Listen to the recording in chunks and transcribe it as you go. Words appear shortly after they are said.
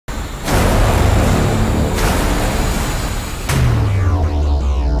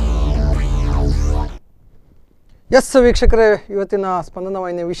S ವೀಕ್ಷಕರೇ, ಇವತ್ತಿನ ಸ್ಪಂದನ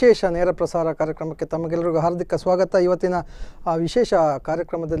ವಾಹಿನಿಯ ವಿಶೇಷ ನೇರ ಪ್ರಸಾರ ಕಾರ್ಯಕ್ರಮಕ್ಕೆ ತಮಗೆಲ್ಲರಿಗೂ ಹಾರ್ದಿಕ ಸ್ವಾಗತ. ಇವತ್ತಿನ ವಿಶೇಷ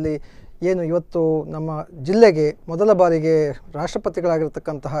ಕಾರ್ಯಕ್ರಮದಲ್ಲಿ ಏನು ಇವತ್ತು ನಮ್ಮ ಜಿಲ್ಲೆಗೆ ಮೊದಲ ಬಾರಿಗೆ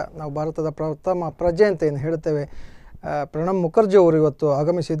ರಾಷ್ಟ್ರಪತಿಗಳಾಗಿರ್ತಕ್ಕಂತಹ ನಾವು ಭಾರತದ ಪ್ರಥಮ ಪ್ರಜೆ ಅಂತ ಏನು ಹೇಳ್ತೇವೆ, ಪ್ರಣಬ್ ಮುಖರ್ಜಿ ಅವರು ಇವತ್ತು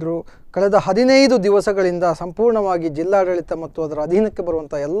ಆಗಮಿಸಿದರು. ಕಳೆದ 15 ದಿವಸಗಳಿಂದ ಸಂಪೂರ್ಣವಾಗಿ ಜಿಲ್ಲಾಡಳಿತ ಮತ್ತು ಅದರ ಅಧೀನಕ್ಕೆ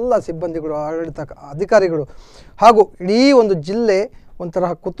ಬರುವಂಥ ಎಲ್ಲ ಸಿಬ್ಬಂದಿಗಳು, ಆಡಳಿತ ಅಧಿಕಾರಿಗಳು ಹಾಗೂ ಇಡೀ ಒಂದು ಜಿಲ್ಲೆ ಒಂಥರ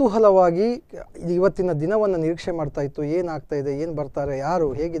ಕುತೂಹಲವಾಗಿ ಇವತ್ತಿನ ದಿನವನ್ನು ನಿರೀಕ್ಷೆ ಮಾಡ್ತಾ ಇತ್ತು. ಏನಾಗ್ತಾ ಇದೆ, ಏನು ಬರ್ತಾರೆ, ಯಾರು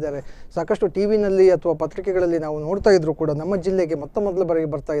ಹೇಗಿದ್ದಾರೆ, ಸಾಕಷ್ಟು ಟಿ ವಿನಲ್ಲಿ ಅಥವಾ ಪತ್ರಿಕೆಗಳಲ್ಲಿ ನಾವು ನೋಡ್ತಾ ಇದ್ರು ಕೂಡ ನಮ್ಮ ಜಿಲ್ಲೆಗೆ ಮೊದಲ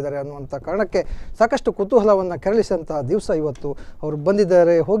ಬಾರಿಗೆ ಬರ್ತಾ ಇದ್ದಾರೆ ಅನ್ನುವಂಥ ಕಾರಣಕ್ಕೆ ಸಾಕಷ್ಟು ಕುತೂಹಲವನ್ನು ಕೆರಳಿಸಿದಂತಹ ದಿವಸ ಇವತ್ತು. ಅವರು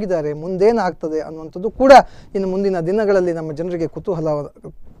ಬಂದಿದ್ದಾರೆ, ಹೋಗಿದ್ದಾರೆ, ಮುಂದೇನಾಗ್ತದೆ ಅನ್ನುವಂಥದ್ದು ಕೂಡ ಇನ್ನು ಮುಂದಿನ ದಿನಗಳಲ್ಲಿ ನಮ್ಮ ಜನರಿಗೆ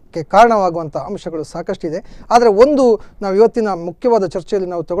ಕುತೂಹಲಕ್ಕೆ ಕಾರಣವಾಗುವಂಥ ಅಂಶಗಳು ಸಾಕಷ್ಟಿದೆ. ಆದರೆ ಒಂದು ನಾವು ಇವತ್ತಿನ ಮುಖ್ಯವಾದ ಚರ್ಚೆಯಲ್ಲಿ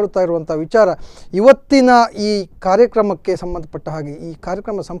ನಾವು ತಗೊಳ್ತಾ ಇರುವಂಥ ವಿಚಾರ, ಇವತ್ತಿನ ಈ ಕಾರ್ಯಕ್ರಮಕ್ಕೆ ಸಂಬಂಧಪಟ್ಟ ಹಾಗೆ ಈ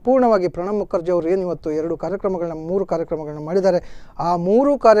ಕಾರ್ಯಕ್ರಮ ಸಂಪೂರ್ಣವಾಗಿ ಪ್ರಣಬ್ ಮುಖರ್ಜಿ ಅವರು ಏನು ಇವತ್ತು 3 ಕಾರ್ಯಕ್ರಮಗಳನ್ನ ಮಾಡಿದ್ದಾರೆ. ಆ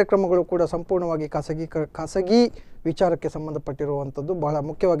 3 ಕಾರ್ಯಕ್ರಮಗಳು ಕೂಡ ಸಂಪೂರ್ಣವಾಗಿ ಖಾಸಗಿ ವಿಚಾರಕ್ಕೆ ಸಂಬಂಧಪಟ್ಟಿರುವಂಥದ್ದು ಬಹಳ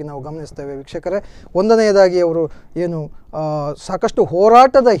ಮುಖ್ಯವಾಗಿ ನಾವು ಗಮನಿಸ್ತೇವೆ ವೀಕ್ಷಕರೇ. ಒಂದನೆಯದಾಗಿ ಅವರು ಏನು ಸಾಕಷ್ಟು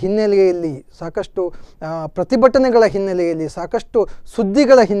ಹೋರಾಟದ ಹಿನ್ನೆಲೆಯಲ್ಲಿ, ಸಾಕಷ್ಟು ಪ್ರತಿಭಟನೆಗಳ ಹಿನ್ನೆಲೆಯಲ್ಲಿ, ಸಾಕಷ್ಟು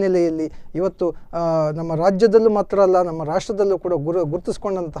ಸುದ್ದಿಗಳ ಹಿನ್ನೆಲೆಯಲ್ಲಿ ಇವತ್ತು ನಮ್ಮ ರಾಜ್ಯದಲ್ಲೂ ಮಾತ್ರ ಅಲ್ಲ ನಮ್ಮ ರಾಷ್ಟ್ರದಲ್ಲೂ ಕೂಡ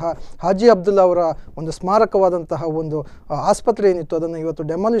ಗುರುತಿಸ್ಕೊಂಡಂತಹ ಹಾಜಿ ಅಬ್ದುಲ್ಲಾ ಅವರ ಒಂದು ಸ್ಮಾರಕವಾದಂತಹ ಒಂದು ಆಸ್ಪತ್ರೆ ಏನಿತ್ತು ಅದನ್ನು ಇವತ್ತು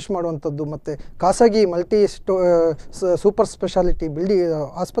ಡೆಮಾಲಿಷ್ ಮಾಡುವಂಥದ್ದು ಮತ್ತು ಖಾಸಗಿ ಸೂಪರ್ ಸ್ಪೆಷಾಲಿಟಿ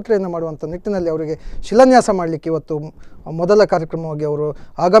ಆಸ್ಪತ್ರೆಯನ್ನು ಮಾಡುವಂಥ ನಿಟ್ಟಿನಲ್ಲಿ ಅವರಿಗೆ ಶಿಲಾನ್ಯಾಸ ಮಾಡಲಿಕ್ಕೆ ಇವತ್ತು ಮೊದಲ ಕಾರ್ಯಕ್ರಮವಾಗಿ ಅವರು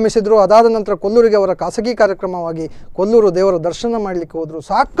ಆಗಮಿಸಿದರು. ಅದಾದ ನಂತರ ಕೊಲ್ಲೂರಿಗೆ ಅವರ ಖಾಸಗಿ ಕಾರ್ಯಕ್ರಮವಾಗಿ ಕೊಲ್ಲೂರು ದೇವರ ದರ್ಶನ ಮಾಡಲಿಕ್ಕೆ ಹೋದರು.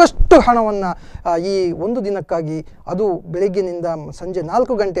 ಸಾಕಷ್ಟು ಹಣವನ್ನು ಈ ಒಂದು ದಿನಕ್ಕಾಗಿ, ಅದು ಬೆಳಗ್ಗಿನಿಂದ ಸಂಜೆ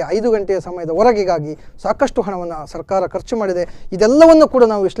 4 ಗಂಟೆ 5 ಗಂಟೆಯ ಸಮಯದ ಹೊರಗೆಗಾಗಿ ಸಾಕಷ್ಟು ಹಣವನ್ನು ಸರ್ಕಾರ ಖರ್ಚು ಮಾಡಿದೆ. ಇದೆಲ್ಲವನ್ನು ಕೂಡ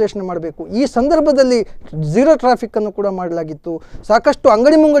ನಾವು ವಿಶ್ಲೇಷಣೆ ಮಾಡಬೇಕು. ಈ ಸಂದರ್ಭದಲ್ಲಿ ಝೀರೋ ಟ್ರಾಫಿಕ್ಕನ್ನು ಕೂಡ ಮಾಡಲಾಗಿತ್ತು, ಸಾಕಷ್ಟು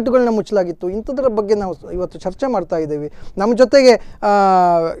ಅಂಗಡಿ ಮುಂಗಟ್ಟುಗಳನ್ನ ಮುಚ್ಚಲಾಗಿತ್ತು. ಇಂಥದ್ರ ಬಗ್ಗೆ ನಾವು ಇವತ್ತು ಚರ್ಚೆ ಮಾಡ್ತಾ ಇದ್ದೇವೆ. ನಮ್ಮ ಜೊತೆಗೆ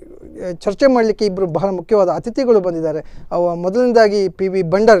ಚರ್ಚೆ ಮಾಡಲಿಕ್ಕೆ ಇಬ್ಬರು ಬಹಳ ಮುಖ್ಯವಾದ ಅತಿಥಿಗಳು ಬಂದಿದ್ದಾರೆ. ಮೊದಲನೇದಾಗಿ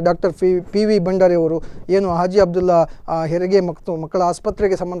ಡಾಕ್ಟರ್ ಪಿ ವಿ ಭಂಡಾರಿ ಅವರು ಏನು ಹಾಜಿ ಅಬ್ದುಲ್ಲಾ ಹೆರಿಗೆ ಮತ್ತು ಮಕ್ಕಳ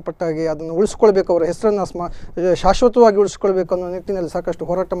ಆಸ್ಪತ್ರೆಗೆ ಸಂಬಂಧಪಟ್ಟ ಹಾಗೆ ಅದನ್ನು ಉಳಿಸ್ಕೊಳ್ಬೇಕು, ಅವರ ಹೆಸರನ್ನು ಶಾಶ್ವತವಾಗಿ ಉಳಿಸ್ಕೊಳ್ಬೇಕು ಅನ್ನೋ ನಿಟ್ಟಿನಲ್ಲಿ ಸಾಕಷ್ಟು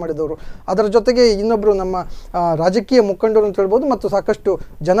ಹೋರಾಟ ಮಾಡಿದವರು. ಅದರ ಜೊತೆಗೆ ಇನ್ನೊಬ್ಬರು ನಮ್ಮ ರಾಜಕೀಯ ಮುಖಂಡರು ಅಂತ ಹೇಳ್ಬೋದು ಮತ್ತು ಸಾಕಷ್ಟು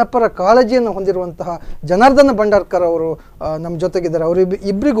ಜನಪರ ಕಾಳಜಿಯನ್ನು ಹೊಂದಿರುವಂತಹ ಜನಾರ್ದನ ಭಂಡಾರ್ಕರ್ ಅವರು ನಮ್ಮ ಜೊತೆಗಿದ್ದಾರೆ. ಅವರು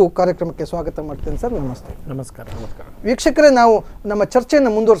ಇಬ್ಬರಿಗೂ ಕಾರ್ಯಕ್ರಮಕ್ಕೆ ಸ್ವಾಗತ ಮಾಡ್ತೇನೆ ಸರ್. ನಮಸ್ತೆ. ನಮಸ್ಕಾರ. ವೀಕ್ಷಕರೇ, ನಾವು ನಮ್ಮ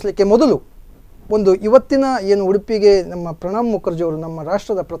ಚರ್ಚೆಯನ್ನು ಮುಂದುವರಿಸಲಿಕ್ಕೆ ಮೊದಲು ಒಂದು ಇವತ್ತಿನ ಏನು ಉಡುಪಿಗೆ ನಮ್ಮ ಪ್ರಣಬ್ ಮುಖರ್ಜಿ ಅವರು ನಮ್ಮ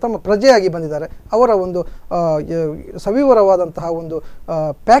ರಾಷ್ಟ್ರದ ಪ್ರಥಮ ಪ್ರಜೆಯಾಗಿ ಬಂದಿದ್ದಾರೆ, ಅವರ ಒಂದು ಸವಿವರವಾದಂತಹ ಒಂದು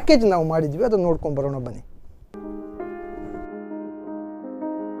ಪ್ಯಾಕೇಜ್ ನಾವು ಮಾಡಿದ್ವಿ, ಅದನ್ನು ನೋಡ್ಕೊಂಡು ಬರೋಣ ಬನ್ನಿ.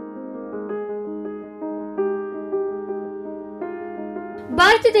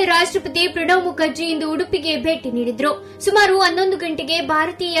 ಭಾರತದ ರಾಷ್ಟ್ರಪತಿ ಪ್ರಣಬ್ ಮುಖರ್ಜಿ ಇಂದು ಉಡುಪಿಗೆ ಭೇಟಿ ನೀಡಿದ್ರು. ಸುಮಾರು 11 ಗಂಟೆಗೆ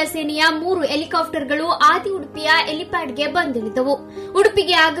ಭಾರತೀಯ ಸೇನೆಯ 3 ಹೆಲಿಕಾಪ್ಟರ್ಗಳು ಆದಿ ಉಡುಪಿಯ ಹೆಲಿಪ್ಯಾಡ್ಗೆ ಬಂದಿಳಿದವು.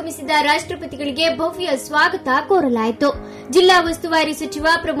 ಉಡುಪಿಗೆ ಆಗಮಿಸಿದ ರಾಷ್ಟ್ರಪತಿಗಳಿಗೆ ಭವ್ಯ ಸ್ವಾಗತ ಕೋರಲಾಯಿತು. ಜಿಲ್ಲಾ ಉಸ್ತುವಾರಿ ಸಚಿವ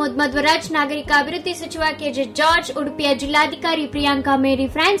ಪ್ರಮೋದ್ ಮಧ್ವರಾಜ್, ನಾಗರಿಕ ಅಭಿವೃದ್ಧಿ ಸಚಿವ ಕೆಜೆ ಜಾರ್ಜ್, ಉಡುಪಿಯ ಜಿಲ್ಲಾಧಿಕಾರಿ ಪ್ರಿಯಾಂಕಾ ಮೇರಿ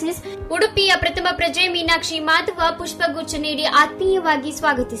ಫ್ರಾನ್ಸಿಸ್, ಉಡುಪಿಯ ಪ್ರಥಮ ಪ್ರಜೆ ಮೀನಾಕ್ಷಿ ಮಾಧವ ಪುಷ್ಪಗುಚ್ಛ ನೀಡಿ ಆತ್ಮೀಯವಾಗಿ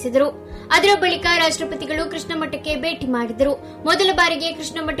ಸ್ವಾಗತಿಸಿದರು. ಅದರ ಬಳಿಕ ರಾಷ್ಟ್ರಪತಿಗಳು ಕೃಷ್ಣ ಮಠಕ್ಕೆ ಭೇಟಿ ಮಾಡಿದರು. ಮೊದಲ ಬಾರಿಗೆ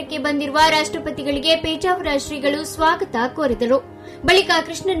ಕೃಷ್ಣ ಮಠಕ್ಕೆ ಬಂದಿರುವ ರಾಷ್ಟ್ರಪತಿಗಳಿಗೆ ಪೇಜಾವರ ಶ್ರೀಗಳು ಸ್ವಾಗತ ಕೋರಿದರು. ಬಳಿಕ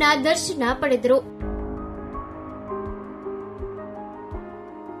ಕೃಷ್ಣನ ದರ್ಶನ ಪಡೆದರು.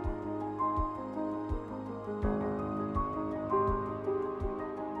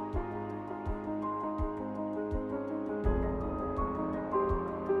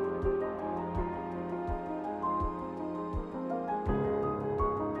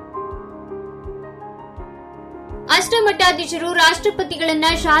 ಅಷ್ಟಮಠಾಧೀಶರು ರಾಷ್ಟ್ರಪತಿಗಳನ್ನ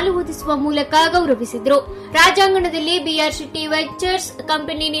ಶಾಲು ಹೊದಿಸುವ ಮೂಲಕ ಗೌರವಿಸಿದರು. ರಾಜಾಂಗಣದಲ್ಲಿ ಬಿಆರ್ ಶೆಟ್ಟಿ ವೆಂಚರ್ಸ್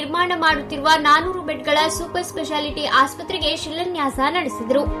ಕಂಪನಿ ನಿರ್ಮಾಣ ಮಾಡುತ್ತಿರುವ 400 ಬೆಡ್ಗಳ ಸೂಪರ್ ಸ್ಪೆಷಾಲಿಟಿ ಆಸ್ಪತ್ರೆಗೆ ಶಿಲಾನ್ಯಾಸ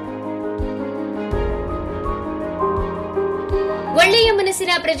ನಡೆಸಿದರು. ಒಳ್ಳೆಯ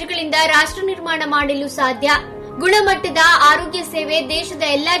ಮನಸ್ಸಿನ ಪ್ರಜೆಗಳಿಂದ ರಾಷ್ಟ್ರ ನಿರ್ಮಾಣ ಮಾಡಲು ಸಾಧ್ಯ. ಗುಣಮಟ್ಟದ ಆರೋಗ್ಯ ಸೇವೆ ದೇಶದ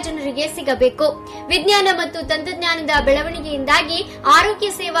ಎಲ್ಲಾ ಜನರಿಗೆ ಸಿಗಬೇಕು. ವಿಜ್ಞಾನ ಮತ್ತು ತಂತ್ರಜ್ಞಾನದ ಬೆಳವಣಿಗೆಯಿಂದಾಗಿ ಆರೋಗ್ಯ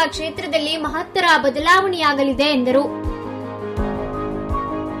ಸೇವಾ ಕ್ಷೇತ್ರದಲ್ಲಿ ಮಹತ್ತರ ಬದಲಾವಣೆಯಾಗಲಿದೆ ಎಂದರು.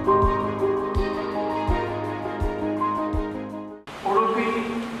 Udupi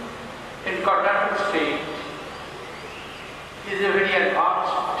in Karnataka state is a very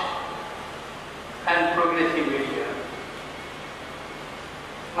advanced and progressive area.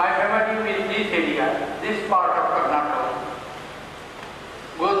 My family in this area, this part of Karnataka,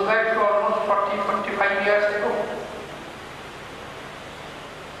 goes back to almost 40-45 years ago.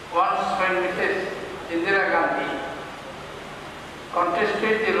 Once when Mrs. Indira Gandhi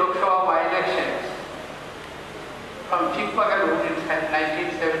contested the Lok Sabha by-elections from Chikmagalur in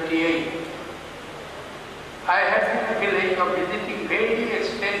 1978, I had the privilege of visiting very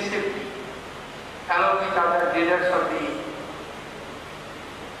extensively along with other leaders of the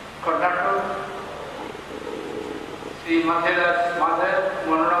Karnataka, Sri Madhera's mother,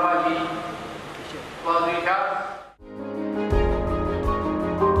 Manoramaji, was with us.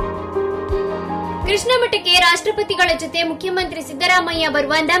 Krishna ಮಠಕ್ಕೆ ರಾಷ್ಟ್ರಪತಿಗಳ ಜೊತೆ ಮುಖ್ಯಮಂತ್ರಿ ಸಿದ್ದರಾಮಯ್ಯ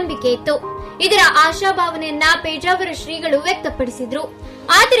ಬರುವ ನಂಬಿಕೆ ಇತ್ತು. ಇದರ ಆಶಾಭಾವನೆಯನ್ನ ಪೇಜಾವರ ಶ್ರೀಗಳು ವ್ಯಕ್ತಪಡಿಸಿದ್ರು.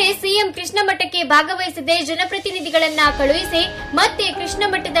 ಆದರೆ ಸಿಎಂ ಕೃಷ್ಣ ಮಠಕ್ಕೆ ಭಾಗವಹಿಸದೆ ಜನಪ್ರತಿನಿಧಿಗಳನ್ನ ಕಳುಹಿಸಿ ಮತ್ತೆ ಕೃಷ್ಣ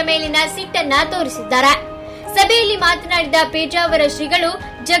ಮಠದ ಮೇಲಿನ ಸಿಟ್ಟನ್ನ ತೋರಿಸಿದ್ದಾರೆ. ಸಭೆಯಲ್ಲಿ ಮಾತನಾಡಿದ ಪೇಜಾವರ ಶ್ರೀಗಳು,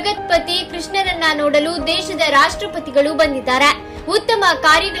 ಜಗತ್ಪತಿ ಕೃಷ್ಣನನ್ನ ನೋಡಲು ದೇಶದ ರಾಷ್ಟ್ರಪತಿಗಳು ಬಂದಿದ್ದಾರೆ. ಉತ್ತಮ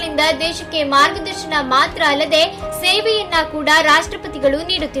ಕಾರ್ಯಗಳಿಂದ ದೇಶಕ್ಕೆ ಮಾರ್ಗದರ್ಶನ ಮಾತ್ರ ಅಲ್ಲದೆ ಸೇವೆಯನ್ನ ಕೂಡ ರಾಷ್ಟ್ರಪತಿಗಳು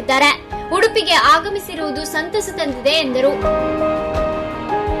ನೀಡುತ್ತಿದ್ದಾರೆ. ಉಡುಪಿಗೆ ಆಗಮಿಸಿರುವುದು ಸಂತಸ ತಂದಿದೆ ಎಂದರು.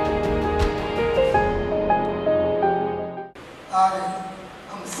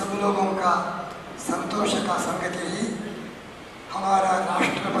 सब लोगों का संतोष का संगति ही हमारा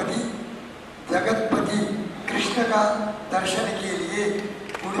राष्ट्रपति जगतपति कृष्ण का दर्शन के लिए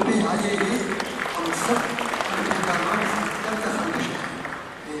उड़पी आए ही हम सब उड़पी का लोग अत्यंत संतुष्ट हैं.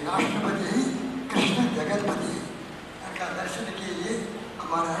 ये राष्ट्रपति ही कृष्ण जगतपति उनका दर्शन के लिए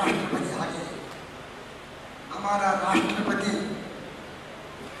हमारा राष्ट्रपति आए. हमारा राष्ट्रपति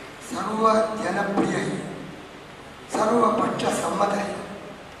सर्व जनप्रिय है, सर्वपक्ष सम्मत है.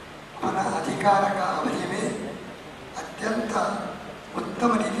 अपना अधिकार का अवधि में अत्यंत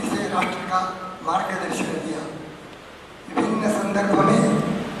उत्तम रीति से राष्ट्र का मार्गदर्शन दिया. विभिन्न संदर्भ में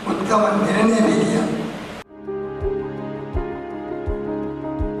उत्तम निर्णय भी दिया.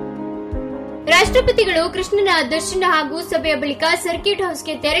 ರಾಷ್ಟ್ರಪತಿಗಳು ಕೃಷ್ಣನ ದರ್ಶನ ಹಾಗೂ ಸಭೆಯ ಬಳಿಕ ಸರ್ಕ್ಯೂಟ್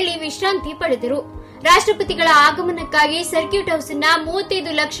ಹೌಸ್ಗೆ ತೆರಳಿ ವಿಶ್ರಾಂತಿ ಪಡೆದರು. ರಾಷ್ಟ್ರಪತಿಗಳ ಆಗಮನಕ್ಕಾಗಿ ಸರ್ಕ್ಯೂಟ್ ಹೌಸ್ ಅನ್ನ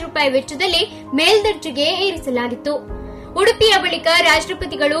 35 ಲಕ್ಷ ರೂಪಾಯಿ ವೆಚ್ಚದಲ್ಲಿ ಮೇಲ್ದರ್ಜೆಗೆ ಏರಿಸಲಾಗಿತ್ತು. ಉಡುಪಿಯ ಬಳಿಕ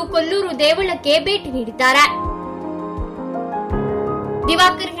ರಾಷ್ಟ್ರಪತಿಗಳು ಕೊಲ್ಲೂರು ದೇವಳಕ್ಕೆ ಭೇಟಿ ನೀಡಿದ್ದಾರೆ.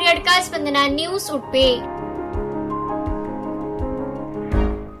 ದಿವಾಕರ್ ಹಿರಡ್ಕ, ಸ್ಪಂದನ ನ್ಯೂಸ್, ಉಡುಪಿ.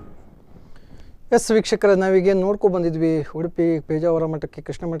 ಎಸ್ ವೀಕ್ಷಕರ, ನಾವೀಗ ನೋಡ್ಕೊಂಡು ಬಂದಿದ್ವಿ. ಉಡುಪಿ ಪೇಜಾವರ ಮಠಕ್ಕೆ,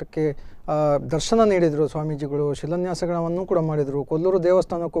 ಕೃಷ್ಣ ಮಠಕ್ಕೆ ದರ್ಶನ ನೀಡಿದರು ಸ್ವಾಮೀಜಿಗಳು. ಶಿಲಾನ್ಯಾಸಗಳನ್ನು ಕೂಡ ಮಾಡಿದರು. ಕೊಲ್ಲೂರು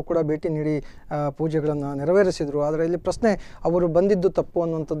ದೇವಸ್ಥಾನಕ್ಕೂ ಕೂಡ ಭೇಟಿ ನೀಡಿ ಪೂಜೆಗಳನ್ನು ನೆರವೇರಿಸಿದರು. ಆದರೆ ಇಲ್ಲಿ ಪ್ರಶ್ನೆ, ಅವರು ಬಂದಿದ್ದು ತಪ್ಪು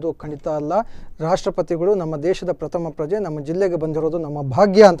ಅನ್ನುವಂಥದ್ದು ಖಂಡಿತ ಅಲ್ಲ. ರಾಷ್ಟ್ರಪತಿಗಳು ನಮ್ಮ ದೇಶದ ಪ್ರಥಮ ಪ್ರಜೆ, ನಮ್ಮ ಜಿಲ್ಲೆಗೆ ಬಂದಿರೋದು ನಮ್ಮ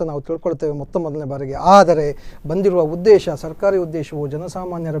ಭಾಗ್ಯ ಅಂತ ನಾವು ತಿಳ್ಕೊಳ್ತೇವೆ ಮೊದಲನೇ ಬಾರಿಗೆ. ಆದರೆ ಬಂದಿರುವ ಉದ್ದೇಶ ಸರ್ಕಾರಿ ಉದ್ದೇಶವು,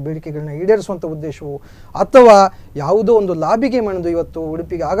 ಜನಸಾಮಾನ್ಯರ ಬೇಡಿಕೆಗಳನ್ನ ಈಡೇರಿಸುವಂಥ ಉದ್ದೇಶವು, ಅಥವಾ ಯಾವುದೋ ಒಂದು ಲಾಬಿಗೆ ಮಣಿದು ಇವತ್ತು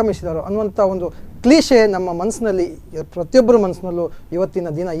ಉಡುಪಿಗೆ ಆಗಮಿಸಿದಾರೋ ಅನ್ನುವಂಥ ಒಂದು ಕ್ಲೀಶೆ ನಮ್ಮ ಮನಸ್ಸಿನಲ್ಲಿ, ಪ್ರತಿಯೊಬ್ಬರ ಮನಸ್ಸಿನಲ್ಲೂ ಇವತ್ತಿನ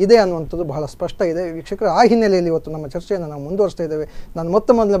ದಿನ ಇದೆ ಅನ್ನುವಂಥದ್ದು ಬಹಳ ಸ್ಪಷ್ಟ ಇದೆ. ವೀಕ್ಷಕರ, ಆ ಹಿನ್ನೆಲೆಯಲ್ಲಿ ಇವತ್ತು ನಮ್ಮ ಚರ್ಚೆಯನ್ನು ನಾವು ಮುಂದುವರಿಸ್ತಾ ಇದ್ದೇವೆ. ನಾನು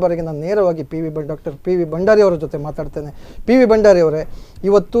ಮೊದಲ ಬಾರಿಗೆ ನಾನು ನೇರವಾಗಿ ಡಾಕ್ಟರ್ ಪಿ ವಿ ಭಂಡಾರಿ ಅವರ ಜೊತೆ ಮಾತಾಡ್ತೇನೆ. ಪಿ ವಿ ಭಂಡಾರಿ ಅವರೇ,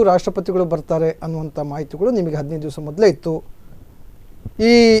 ಇವತ್ತು ರಾಷ್ಟ್ರಪತಿಗಳು ಬರ್ತಾರೆ ಅನ್ನುವಂಥ ಮಾಹಿತಿಗಳು ನಿಮಗೆ 15 ದಿವಸ ಮೊದಲೇ ಇತ್ತು.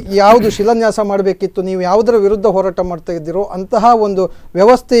 ಈ ಯಾವುದು ಶಿಲಾನ್ಯಾಸ ಮಾಡಬೇಕಿತ್ತು, ನೀವು ಯಾವುದರ ವಿರುದ್ಧ ಹೋರಾಟ ಮಾಡ್ತಾ ಇದ್ದೀರೋ ಅಂತಹ ಒಂದು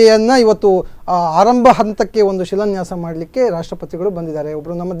ವ್ಯವಸ್ಥೆಯನ್ನು ಇವತ್ತು ಆರಂಭ ಹಂತಕ್ಕೆ ಒಂದು ಶಿಲಾನ್ಯಾಸ ಮಾಡಲಿಕ್ಕೆ ರಾಷ್ಟ್ರಪತಿಗಳು ಬಂದಿದ್ದಾರೆ.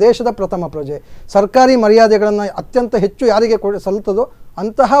 ಒಬ್ಬರು ನಮ್ಮ ದೇಶದ ಪ್ರಥಮ ಪ್ರಜೆ, ಸರ್ಕಾರಿ ಮರ್ಯಾದೆಗಳನ್ನು ಅತ್ಯಂತ ಹೆಚ್ಚು ಯಾರಿಗೆ ಸಲ್ಲುತ್ತದೋ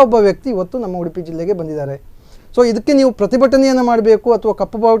ಅಂತಹ ಒಬ್ಬ ವ್ಯಕ್ತಿ ಇವತ್ತು ನಮ್ಮ ಉಡುಪಿ ಜಿಲ್ಲೆಗೆ ಬಂದಿದ್ದಾರೆ. ಸೊ ಇದಕ್ಕೆ ನೀವು ಪ್ರತಿಭಟನೆಯನ್ನು ಮಾಡಬೇಕು, ಅಥವಾ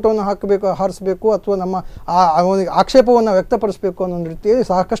ಕಪ್ಪು ಬಾವುಟವನ್ನು ಹಾರಿಸಬೇಕು, ಅಥವಾ ನಮ್ಮ ಆಕ್ಷೇಪವನ್ನು ವ್ಯಕ್ತಪಡಿಸಬೇಕು ಅನ್ನೋ ರೀತಿಯಲ್ಲಿ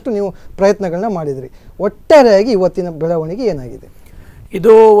ಸಾಕಷ್ಟು ನೀವು ಪ್ರಯತ್ನಗಳನ್ನ ಮಾಡಿದಿರಿ. ಒಟ್ಟಾರೆಯಾಗಿ ಇವತ್ತಿನ ಬೆಳವಣಿಗೆ ಏನಾಗಿದೆ?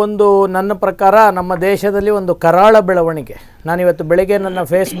 ಇದು ಒಂದು ನನ್ನ ಪ್ರಕಾರ ನಮ್ಮ ದೇಶದಲ್ಲಿ ಒಂದು ಕರಾಳ ಬೆಳವಣಿಗೆ. ನಾನಿವತ್ತು ಬೆಳಗ್ಗೆ ನನ್ನ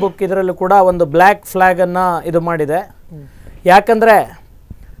ಫೇಸ್ಬುಕ್ ಇದರಲ್ಲೂ ಕೂಡ ಒಂದು ಬ್ಲ್ಯಾಕ್ ಫ್ಲ್ಯಾಗನ್ನು ಇದು ಮಾಡಿದೆ. ಯಾಕಂದರೆ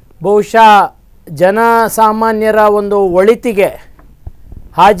ಬಹುಶಃ ಜನಸಾಮಾನ್ಯರ ಒಂದು ಒಳಿತಿಗೆ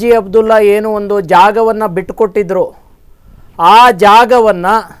ಹಾಜಿ ಅಬ್ದುಲ್ಲಾ ಏನು ಒಂದು ಜಾಗವನ್ನು ಬಿಟ್ಟುಕೊಟ್ಟಿದ್ರು, ಆ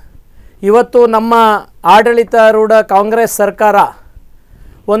ಜಾಗವನ್ನು ಇವತ್ತು ನಮ್ಮ ಆಡಳಿತಾರೂಢ ಕಾಂಗ್ರೆಸ್ ಸರ್ಕಾರ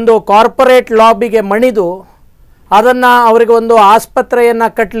ಒಂದು ಕಾರ್ಪೊರೇಟ್ ಲಾಬಿಗೆ ಮಣಿದು ಅದನ್ನು ಅವರಿಗೆ ಒಂದು ಆಸ್ಪತ್ರೆಯನ್ನು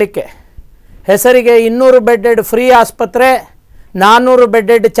ಕಟ್ಟಲಿಕ್ಕೆ, ಹೆಸರಿಗೆ 200 ಬೆಡ್ಡೆಡ್ ಫ್ರೀ ಆಸ್ಪತ್ರೆ, 400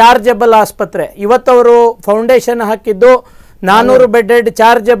 ಬೆಡ್ಡೆಡ್ ಚಾರ್ಜಬಲ್ ಆಸ್ಪತ್ರೆ, ಇವತ್ತವರು ಫೌಂಡೇಶನ್ ಹಾಕಿದ್ದು 400 ಬೆಡ್ಡೆಡ್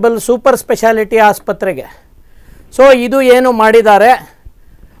ಚಾರ್ಜಬಲ್ ಸೂಪರ್ ಸ್ಪೆಷಾಲಿಟಿ ಆಸ್ಪತ್ರೆಗೆ. ಸೊ ಇದು ಏನು ಮಾಡಿದ್ದಾರೆ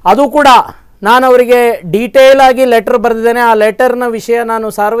ಅದು ಕೂಡ ನಾನು ಅವರಿಗೆ ಡೀಟೇಲ್ ಆಗಿ ಲೆಟರ್ ಬರೆದಿದ್ದೇನೆ. ಆ ಲೆಟರ್ನ ವಿಷಯ ನಾನು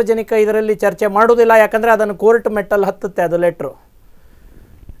ಸಾರ್ವಜನಿಕ ಇದರಲ್ಲಿ ಚರ್ಚೆ ಮಾಡೋದಿಲ್ಲ, ಯಾಕಂದರೆ ಅದನ್ನು ಕೋರ್ಟ್ ಮೆಟ್ಟಲ್ಲಿ ಹತ್ತುತ್ತೆ ಅದು ಲೆಟ್ರು.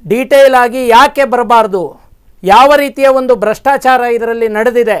 ಡೀಟೇಲ್ ಆಗಿ ಯಾಕೆ ಬರಬಾರ್ದು, ಯಾವ ರೀತಿಯ ಒಂದು ಭ್ರಷ್ಟಾಚಾರ ಇದರಲ್ಲಿ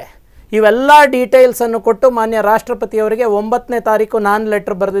ನಡೆದಿದೆ, ಇವೆಲ್ಲ ಡೀಟೇಲ್ಸನ್ನು ಕೊಟ್ಟು ಮಾನ್ಯ ರಾಷ್ಟ್ರಪತಿಯವರಿಗೆ 9ನೇ ತಾರೀಕು ನಾನು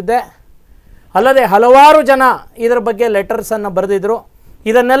ಲೆಟ್ರ್ ಬರೆದಿದ್ದೆ. ಅಲ್ಲದೆ ಹಲವಾರು ಜನ ಇದರ ಬಗ್ಗೆ ಲೆಟರ್ಸನ್ನು ಬರೆದಿದ್ದರು.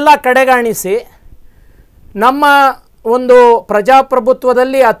 ಇದನ್ನೆಲ್ಲ ಕಡೆಗಾಣಿಸಿ ನಮ್ಮ ಒಂದು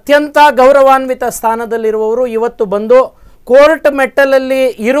ಪ್ರಜಾಪ್ರಭುತ್ವದಲ್ಲಿ ಅತ್ಯಂತ ಗೌರವಾನ್ವಿತ ಸ್ಥಾನದಲ್ಲಿರುವವರು ಇವತ್ತು ಬಂದು ಕೋರ್ಟ್ ಮೆಟ್ಟಲಲ್ಲಿ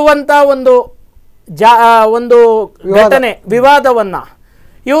ಇರುವಂಥ ಒಂದು ಘಟನೆ, ವಿವಾದವನ್ನು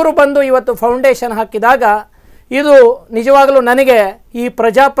ಇವರು ಬಂದು ಇವತ್ತು ಫೌಂಡೇಶನ್ ಹಾಕಿದಾಗ ಇದು ನಿಜವಾಗಲೂ ನನಗೆ ಈ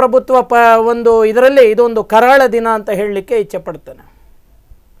ಪ್ರಜಾಪ್ರಭುತ್ವ ಒಂದು ಇದರಲ್ಲಿ ಇದೊಂದು ಕರಾಳ ದಿನ ಅಂತ ಹೇಳಲಿಕ್ಕೆ ಇಚ್ಛೆ ಪಡ್ತೇನೆ.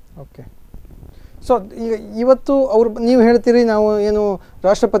 ಓಕೆ. ಸೊ ಈಗ ಇವತ್ತು ನೀವು ಹೇಳ್ತೀರಿ ನಾವು ಏನು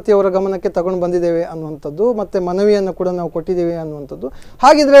ರಾಷ್ಟ್ರಪತಿಯವರ ಗಮನಕ್ಕೆ ತಗೊಂಡು ಬಂದಿದ್ದೇವೆ ಅನ್ನುವಂಥದ್ದು, ಮತ್ತು ಮನವಿಯನ್ನು ಕೂಡ ನಾವು ಕೊಟ್ಟಿದ್ದೇವೆ ಅನ್ನುವಂಥದ್ದು.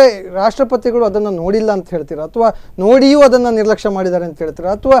 ಹಾಗಿದ್ರೆ ರಾಷ್ಟ್ರಪತಿಗಳು ಅದನ್ನು ನೋಡಿಲ್ಲ ಅಂತ ಹೇಳ್ತೀರಾ, ಅಥವಾ ನೋಡಿಯೂ ಅದನ್ನು ನಿರ್ಲಕ್ಷ್ಯ ಮಾಡಿದ್ದಾರೆ ಅಂತ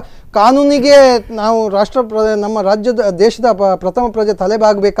ಹೇಳ್ತೀರಾ, ಅಥವಾ ಕಾನೂನಿಗೆ ನಾವು ನಮ್ಮ ರಾಜ್ಯದ ದೇಶದ ಪ್ರಥಮ ಪ್ರಜೆ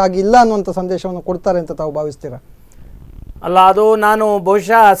ತಲೆಬಾಗಬೇಕಾಗಿಲ್ಲ ಅನ್ನುವಂಥ ಸಂದೇಶವನ್ನು ಕೊಡ್ತಾರೆ ಅಂತ ತಾವು ಭಾವಿಸ್ತೀರಾ? ಅಲ್ಲ, ಅದು ನಾನು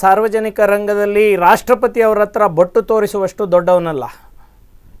ಬಹುಶಃ ಸಾರ್ವಜನಿಕ ರಂಗದಲ್ಲಿ ರಾಷ್ಟ್ರಪತಿ ಅವರ ಹತ್ರ ಬೊಟ್ಟು ತೋರಿಸುವಷ್ಟು ದೊಡ್ಡವನಲ್ಲ.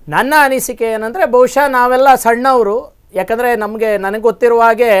 ನನ್ನ ಅನಿಸಿಕೆ ಏನಂದರೆ, ಬಹುಶಃ ನಾವೆಲ್ಲ ಸಣ್ಣವರು. ಯಾಕಂದರೆ ನನಗೆ ಗೊತ್ತಿರುವ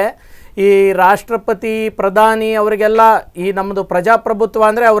ಹಾಗೆ ಈ ರಾಷ್ಟ್ರಪತಿ ಪ್ರಧಾನಿ ಅವರಿಗೆಲ್ಲ ಈ ನಮ್ಮದು ಪ್ರಜಾಪ್ರಭುತ್ವ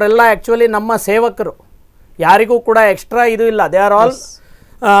ಅಂದರೆ ಅವರೆಲ್ಲ ಆ್ಯಕ್ಚುಲಿ ನಮ್ಮ ಸೇವಕರು, ಯಾರಿಗೂ ಕೂಡ ಎಕ್ಸ್ಟ್ರಾ ಇದು ಇಲ್ಲ. They are all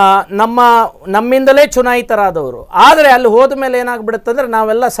ನಮ್ಮಿಂದಲೇ ಚುನಾಯಿತರಾದವರು. ಆದರೆ ಅಲ್ಲಿ ಹೋದ ಮೇಲೆ ಏನಾಗ್ಬಿಡುತ್ತೆ ಅಂದರೆ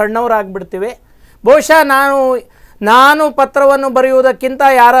ನಾವೆಲ್ಲ ಸಣ್ಣವರಾಗ್ಬಿಡ್ತೀವಿ. ಬಹುಶಃ ನಾನು ಪತ್ರವನ್ನು ಬರೆಯುವುದಕ್ಕಿಂತ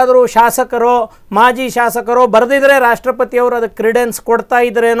ಯಾರಾದರೂ ಶಾಸಕರೋ ಮಾಜಿ ಶಾಸಕರೋ ಬರೆದಿದ್ರೆ ರಾಷ್ಟ್ರಪತಿಯವರು ಅದಕ್ಕೆ ಕ್ರೆಡೆನ್ಸ್ ಕೊಡ್ತಾ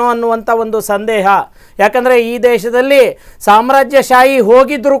ಇದ್ರೇನೋ ಅನ್ನುವಂಥ ಒಂದು ಸಂದೇಹ. ಯಾಕಂದರೆ ಈ ದೇಶದಲ್ಲಿ ಸಾಮ್ರಾಜ್ಯಶಾಹಿ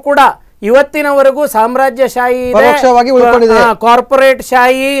ಹೋಗಿದ್ರೂ ಕೂಡ ಇವತ್ತಿನವರೆಗೂ ಸಾಮ್ರಾಜ್ಯಶಾಹಿ ಇದೆ, ಕಾರ್ಪೊರೇಟ್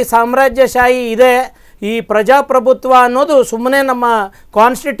ಶಾಹಿ, ಸಾಮ್ರಾಜ್ಯಶಾಹಿ ಇದೆ. ಈ ಪ್ರಜಾಪ್ರಭುತ್ವ ಅನ್ನೋದು ಸುಮ್ಮನೆ ನಮ್ಮ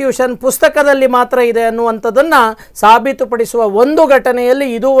ಕಾನ್ಸ್ಟಿಟ್ಯೂಷನ್ ಪುಸ್ತಕದಲ್ಲಿ ಮಾತ್ರ ಇದೆ ಅನ್ನುವಂಥದ್ದನ್ನು ಸಾಬೀತುಪಡಿಸುವ ಒಂದು ಘಟನೆಯಲ್ಲಿ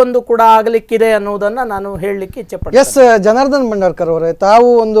ಇದು ಒಂದು ಕೂಡ ಆಗಲಿಕ್ಕಿದೆ ಅನ್ನೋದನ್ನು ನಾನು ಹೇಳಲಿಕ್ಕೆ ಇಚ್ಛೆಪಡ್ತೀನಿ. ಎಸ್, ಜನಾರ್ದನ್ ಭಂಡಾರ್ಕರ್ ಅವರೇ, ತಾವು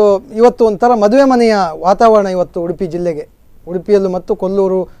ಇವತ್ತು ಒಂಥರ ಮದುವೆ ಮನೆಯ ವಾತಾವರಣ ಇವತ್ತು ಉಡುಪಿ ಜಿಲ್ಲೆಗೆ, ಉಡುಪಿಯಲ್ಲೂ ಮತ್ತು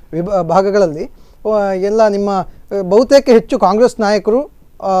ಕೊಲ್ಲೂರು ಭಾಗಗಳಲ್ಲಿ ಎಲ್ಲ ನಿಮ್ಮ ಬಹುತೇಕ ಹೆಚ್ಚು ಕಾಂಗ್ರೆಸ್ ನಾಯಕರು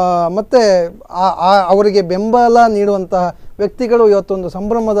ಮತ್ತು ಅವರಿಗೆ ಬೆಂಬಲ ನೀಡುವಂತಹ ವ್ಯಕ್ತಿಗಳು ಇವತ್ತೊಂದು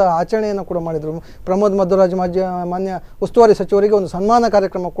ಸಂಭ್ರಮದ ಆಚರಣೆಯನ್ನು ಕೂಡ ಮಾಡಿದರು. ಪ್ರಮೋದ್ ಮಧ್ವರಾಜ್ ಮಾನ್ಯ ಉಸ್ತುವಾರಿ ಸಚಿವರಿಗೆ ಒಂದು ಸನ್ಮಾನ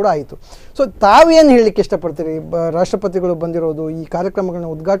ಕಾರ್ಯಕ್ರಮ ಕೂಡ ಆಯಿತು. ಸೊ ತಾವೇನು ಹೇಳಲಿಕ್ಕೆ ಇಷ್ಟಪಡ್ತೀರಿ? ರಾಷ್ಟ್ರಪತಿಗಳು ಬಂದಿರೋದು, ಈ ಕಾರ್ಯಕ್ರಮಗಳನ್ನ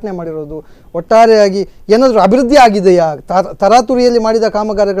ಉದ್ಘಾಟನೆ ಮಾಡಿರೋದು, ಒಟ್ಟಾರೆಯಾಗಿ ಏನಾದರೂ ಅಭಿವೃದ್ಧಿ ಆಗಿದೆಯಾ? ತರಾತುರಿಯಲ್ಲಿ ಮಾಡಿದ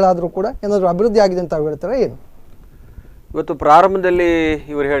ಕಾಮಗಾರಿಗಳಾದರೂ ಕೂಡ ಏನಾದರೂ ಅಭಿವೃದ್ಧಿ ಆಗಿದೆ ಅಂತ ಹೇಳ್ತಾರೆ ಏನು? ಇವತ್ತು ಪ್ರಾರಂಭದಲ್ಲಿ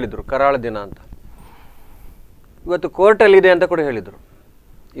ಇವರು ಹೇಳಿದರು ಕರಾಳ ದಿನ ಅಂತ, ಇವತ್ತು ಕೋರ್ಟಲ್ಲಿದೆ ಅಂತ ಕೂಡ ಹೇಳಿದರು.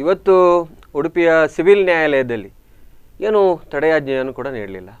 ಇವತ್ತು ಉಡುಪಿಯ ಸಿವಿಲ್ ನ್ಯಾಯಾಲಯದಲ್ಲಿ ಏನು ತಡೆಯಾಜ್ಞೆಯನ್ನು ಕೂಡ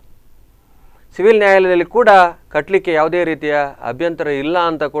ನೀಡಲಿಲ್ಲ. ಸಿವಿಲ್ ನ್ಯಾಯಾಲಯದಲ್ಲಿ ಕೂಡ ಕಟ್ಟಲಿಕ್ಕೆ ಯಾವುದೇ ರೀತಿಯ ಅಭ್ಯಂತರ ಇಲ್ಲ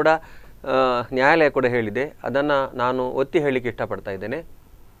ಅಂತ ಕೂಡ ನ್ಯಾಯಾಲಯ ಕೂಡ ಹೇಳಿದೆ. ಅದನ್ನು ನಾನು ಒತ್ತಿ ಹೇಳಲಿಕ್ಕೆ ಇಷ್ಟಪಡ್ತಾ ಇದ್ದೇನೆ.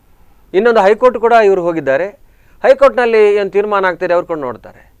 ಇನ್ನೊಂದು ಹೈಕೋರ್ಟ್ ಕೂಡ ಇವರು ಹೋಗಿದ್ದಾರೆ. ಹೈಕೋರ್ಟ್ನಲ್ಲಿ ಏನು ತೀರ್ಮಾನ ಆಗ್ತದೆ ಅವ್ರು ಕೂಡ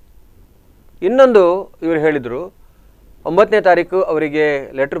ನೋಡ್ತಾರೆ. ಇನ್ನೊಂದು ಇವರು ಹೇಳಿದರು 9ನೇ ತಾರೀಕು ಅವರಿಗೆ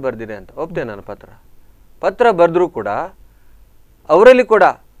ಲೆಟ್ರ್ ಬರೆದಿದೆ ಅಂತ. ಒಪ್ತೇನೆ ನಾನು. ಪತ್ರ ಬರೆದ್ರೂ ಕೂಡ ಅವರಲ್ಲಿ ಕೂಡ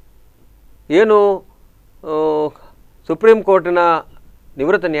ಏನು ಸುಪ್ರೀಂ ಕೋರ್ಟಿನ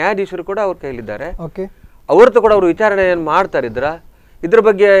ನಿವೃತ್ತ ನ್ಯಾಯಾಧೀಶರು ಕೂಡ ಅವ್ರ ಕೈಲಿದ್ದಾರೆ. ಅವ್ರದ್ದು ಕೂಡ ಅವರು ವಿಚಾರಣೆಯನ್ನು ಮಾಡ್ತಾರೆ. ಇದ್ರ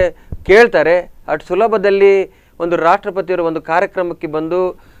ಬಗ್ಗೆ ಕೇಳ್ತಾರೆ. ಅಷ್ಟು ಸುಲಭದಲ್ಲಿ ಒಂದು ರಾಷ್ಟ್ರಪತಿಯವರು ಒಂದು ಕಾರ್ಯಕ್ರಮಕ್ಕೆ ಬಂದು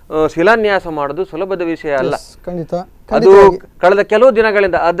ಶಿಲಾನ್ಯಾಸ ಮಾಡೋದು ಸುಲಭದ ವಿಷಯ ಅಲ್ಲ. ಅದು ಕಳೆದ ಕೆಲವು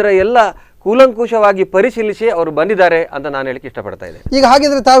ದಿನಗಳಿಂದ ಅದರ ಎಲ್ಲ ಕೂಲಂಕುಷವಾಗಿ ಪರಿಶೀಲಿಸಿ ಅವರು ಬಂದಿದ್ದಾರೆ ಅಂತ ನಾನು ಹೇಳಿಕ್ಕೆ ಇಷ್ಟಪಡ್ತಾ ಇದ್ದೇನೆ. ಈಗ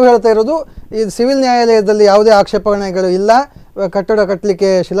ಹಾಗಿದ್ರೆ ತಾವು ಹೇಳ್ತಾ ಇರೋದು ಈ ಸಿವಿಲ್ ನ್ಯಾಯಾಲಯದಲ್ಲಿ ಯಾವುದೇ ಆಕ್ಷೇಪಣೆಗಳು ಇಲ್ಲ, ಕಟ್ಟಡ ಕಟ್ಟಲಿಕ್ಕೆ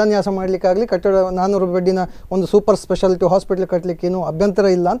ಶಿಲಾನ್ಯಾಸ ಮಾಡಲಿಕ್ಕಾಗಲಿ, ಕಟ್ಟಡ 400 ಬೆಡ್ಡಿನ ಒಂದು ಸೂಪರ್ ಸ್ಪೆಷಾಲಿಟಿ ಹಾಸ್ಪಿಟಲ್ ಕಟ್ಟಲಿಕ್ಕೆ ಏನು ಅಭ್ಯಂತರ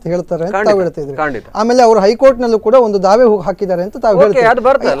ಇಲ್ಲ ಅಂತ ಹೇಳ್ತಾರೆ ಅಂತ ತಾವು ಹೇಳ್ತಾ ಇದ್ರಿ. ಆಮೇಲೆ ಅವರು ಹೈಕೋರ್ಟ್ನಲ್ಲೂ ಕೂಡ ಒಂದು ದಾವೆ ಹಾಕಿದ್ದಾರೆ ಅಂತ ತಾವು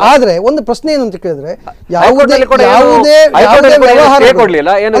ಹೇಳ್ತಾರೆ. ಆದ್ರೆ ಒಂದು ಪ್ರಶ್ನೆ ಏನು ಅಂತ ಕೇಳಿದ್ರೆ,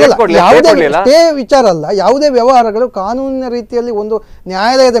 ಯಾವುದೇ ವಿಚಾರ ಅಲ್ಲ, ಯಾವುದೇ ವ್ಯವಹಾರಗಳು ಕಾನೂನಿನ ರೀತಿಯಲ್ಲಿ ಒಂದು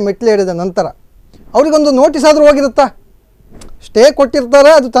ನ್ಯಾಯಾಲಯದ ಮೆಟ್ಟಿಲೇರಿದ ನಂತರ ಅವರಿಗೊಂದು ನೋಟಿಸ್ ಆದ್ರೂ ಹೋಗಿರುತ್ತಾ? ಸ್ಟೇ ಕೊಟ್ಟಿರ್ತಾರೆ,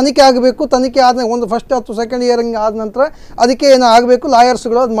 ಅದು ತನಿಖೆ ಆಗಬೇಕು. ತನಿಖೆ ಆದ ಒಂದು ಫಸ್ಟ್ ಅಥವಾ ಸೆಕೆಂಡ್ ಇಯರಿಂಗ್ ಆದ ನಂತರ ಅದಕ್ಕೆ ಏನೋ ಆಗಬೇಕು,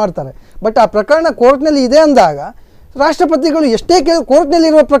 ಲಾಯರ್ಸ್ಗಳು ಅದು ಮಾಡ್ತಾರೆ. ಬಟ್ ಆ ಪ್ರಕರಣ ಕೋರ್ಟ್ನಲ್ಲಿ ಇದೆ ಅಂದಾಗ ರಾಷ್ಟ್ರಪತಿಗಳು ಎಷ್ಟೇ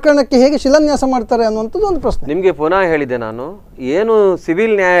ಕೋರ್ಟ್ನಲ್ಲಿರುವ ಪ್ರಕರಣಕ್ಕೆ ಹೇಗೆ ಶಿಲಾನ್ಯಾಸ ಮಾಡ್ತಾರೆ ಅನ್ನುವಂಥದ್ದು ಒಂದು ಪ್ರಶ್ನೆ. ನಿಮಗೆ ಪುನಃ ಹೇಳಿದೆ ನಾನು, ಏನು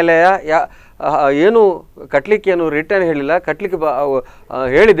ಸಿವಿಲ್ ನ್ಯಾಯಾಲಯ ಏನು ಕಟ್ಟಲಿಕ್ಕೆ ಏನು ರಿಟರ್ನ್ ಹೇಳಿಲ್ಲ, ಕಟ್ಟಲಿಕ್ಕೆ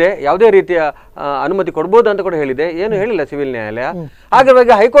ಹೇಳಿದೆ, ಯಾವುದೇ ರೀತಿಯ ಅನುಮತಿ ಕೊಡ್ಬೋದು ಅಂತ ಕೂಡ ಹೇಳಿದೆ, ಏನು ಹೇಳಿಲ್ಲ ಸಿವಿಲ್ ನ್ಯಾಯಾಲಯ.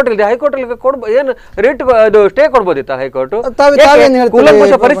 ಹಾಗಾಗಿ ಹೈಕೋರ್ಟ್ ಇದೆ, ಹೈಕೋರ್ಟ್ ಕೊಡ್ಬೋದು, ಏನು ರಿಟ್ ಅದು ಸ್ಟೇ ಕೊಡ್ಬೋದಿತ್ತ ಹೈಕೋರ್ಟ್?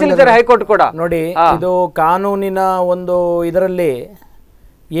 ಪರಿಶೀಲಿಸಿದ್ದಾರೆ ಹೈಕೋರ್ಟ್ ಕೂಡ. ನೋಡಿ, ಇದು ಕಾನೂನಿನ ಒಂದು ಇದರಲ್ಲಿ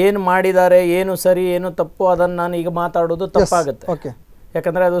ಏನು ಮಾಡಿದ್ದಾರೆ, ಏನು ಸರಿ ಏನು ತಪ್ಪು, ಅದನ್ನು ನಾನು ಈಗ ಮಾತಾಡೋದು ತಪ್ಪಾಗುತ್ತೆ.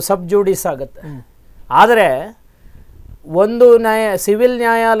 ಯಾಕಂದರೆ ಅದು ಸಬ್ ಜುಡಿಸ್ ಆಗುತ್ತೆ. ಆದರೆ ಒಂದು ಸಿವಿಲ್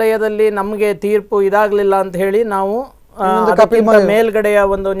ನ್ಯಾಯಾಲಯದಲ್ಲಿ ನಮಗೆ ತೀರ್ಪು ಇದಾಗಲಿಲ್ಲ ಅಂತ ಹೇಳಿ ನಾವು ಮೇಲ್ಗಡೆಯ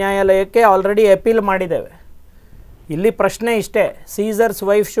ಒಂದು ನ್ಯಾಯಾಲಯಕ್ಕೆ ಆಲ್ರೆಡಿ ಅಪೀಲ್ ಮಾಡಿದ್ದೇವೆ. ಇಲ್ಲಿ ಪ್ರಶ್ನೆ ಇಷ್ಟೇ, Caesar's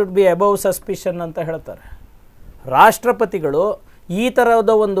wife should be above suspicion ಅಂತ ಹೇಳ್ತಾರೆ. ರಾಷ್ಟ್ರಪತಿಗಳು ಈ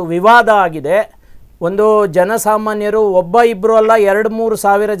ಥರದ ಒಂದು ವಿವಾದ ಆಗಿದೆ, ಒಂದು ಜನಸಾಮಾನ್ಯರು ಒಬ್ಬ ಇಬ್ಬರು ಅಲ್ಲ 2-3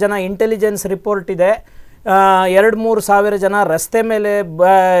 ಸಾವಿರ ಜನ, ಇಂಟೆಲಿಜೆನ್ಸ್ ರಿಪೋರ್ಟ್ ಇದೆ, 2-3 ಸಾವಿರ ಜನ ರಸ್ತೆ ಮೇಲೆ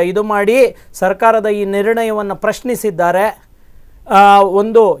ಇದು ಮಾಡಿ ಸರ್ಕಾರದ ಈ ನಿರ್ಣಯವನ್ನು ಪ್ರಶ್ನಿಸಿದ್ದಾರೆ.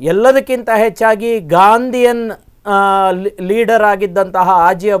 ಒಂದು ಎಲ್ಲದಕ್ಕಿಂತ ಹೆಚ್ಚಾಗಿ ಗಾಂಧಿಯನ್ ಲೀಡರ್ ಆಗಿದ್ದಂತಹ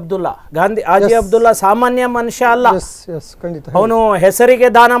ಹಾಜಿ ಅಬ್ದುಲ್ಲಾ ಹಾಜಿ ಅಬ್ದುಲ್ಲಾ ಸಾಮಾನ್ಯ ಮನುಷ್ಯ ಅಲ್ಲ. ಅವನು ಹೆಸರಿಗೆ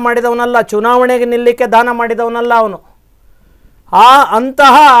ದಾನ ಮಾಡಿದವನಲ್ಲ, ಚುನಾವಣೆಗೆ ನಿಲ್ಲಕ್ಕೆ ದಾನ ಮಾಡಿದವನಲ್ಲ ಅವನು.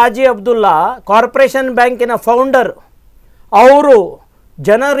 ಅಂತಹ ಹಾಜಿ ಅಬ್ದುಲ್ಲಾ ಕಾರ್ಪೊರೇಷನ್ ಬ್ಯಾಂಕಿನ ಫೌಂಡರ್. ಅವರು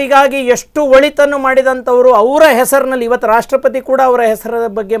ಜನರಿಗಾಗಿ ಎಷ್ಟು ಒಳಿತನ್ನು ಮಾಡಿದಂಥವರು. ಅವರ ಹೆಸರಿನಲ್ಲಿ ಇವತ್ತು ರಾಷ್ಟ್ರಪತಿ ಕೂಡ ಅವರ ಹೆಸರ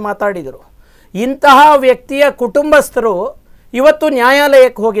ಬಗ್ಗೆ ಮಾತಾಡಿದರು. ಇಂತಹ ವ್ಯಕ್ತಿಯ ಕುಟುಂಬಸ್ಥರು ಇವತ್ತು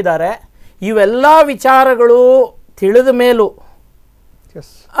ನ್ಯಾಯಾಲಯಕ್ಕೆ ಹೋಗಿದ್ದಾರೆ. ಇವೆಲ್ಲ ವಿಚಾರಗಳು ತಿಳಿದ ಮೇಲೂ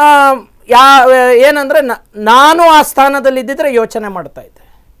ಏನಂದರೆ ನಾನು ಆ ಸ್ಥಾನದಲ್ಲಿದ್ದಿದ್ರೆ ಯೋಚನೆ ಮಾಡ್ತಾ ಇದ್ದೆ.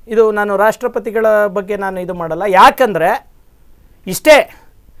 ಇದು ನಾನು ರಾಷ್ಟ್ರಪತಿಗಳ ಬಗ್ಗೆ ನಾನು ಇದು ಮಾಡಲ್ಲ. ಯಾಕಂದರೆ ಇಷ್ಟೇ,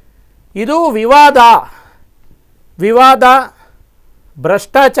 ಇದು ವಿವಾದ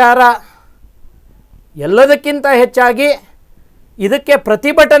ಭ್ರಷ್ಟಾಚಾರ, ಎಲ್ಲದಕ್ಕಿಂತ ಹೆಚ್ಚಾಗಿ ಇದಕ್ಕೆ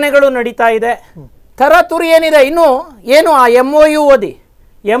ಪ್ರತಿಭಟನೆಗಳು ನಡೀತಾ ಇದೆ. ತರಾತುರಿ ಏನಿದೆ. ಏನು ಆ MOU ಓದಿ.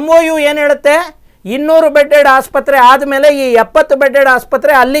 MOU ಏನು ಹೇಳುತ್ತೆ? 200 ಬೆಡ್ಡೆಡ್ ಆಸ್ಪತ್ರೆ ಆದಮೇಲೆ ಈ 70 ಬೆಡ್ಡೆಡ್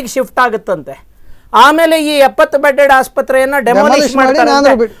ಆಸ್ಪತ್ರೆ ಅಲ್ಲಿಗೆ ಶಿಫ್ಟ್ ಆಗುತ್ತಂತೆ. ಆಮೇಲೆ ಈ 70 ಬೆಡ್ಡೆಡ್ ಆಸ್ಪತ್ರೆಯನ್ನು ಡೆಮಾಲಿಷ್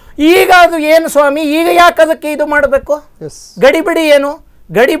ಮಾಡ್ತಾರೆ. ಈಗ ಅದು ಏನು ಸ್ವಾಮಿ, ಈಗ ಯಾಕೆ ಅದಕ್ಕೆ ಇದು ಮಾಡಬೇಕು? ಗಡಿಬಿಡಿ ಏನು?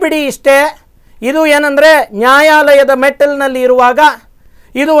 ಗಡಿಬಿಡಿ ಇಷ್ಟೇ. ಇದು ಏನಂದರೆ ನ್ಯಾಯಾಲಯದ ಮೆಟ್ಟಲಿನಲ್ಲಿ ಇರುವಾಗ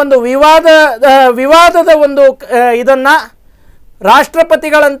ಇದು ಒಂದು ವಿವಾದದ ಒಂದು ಇದನ್ನು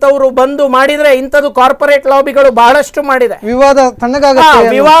ರಾಷ್ಟ್ರಪತಿಗಳಂತವರು ಬಂದು ಮಾಡಿದರೆ, ಇಂಥದ್ದು ಕಾರ್ಪೊರೇಟ್ ಲಾಬಿಗಳು ಬಹಳಷ್ಟು ಮಾಡಿದೆ.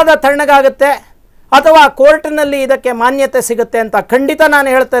 ವಿವಾದ ತಣ್ಣಗಾಗುತ್ತೆ ಅಥವಾ ಕೋರ್ಟ್ನಲ್ಲಿ ಇದಕ್ಕೆ ಮಾನ್ಯತೆ ಸಿಗುತ್ತೆ ಅಂತ ಖಂಡಿತ ನಾನು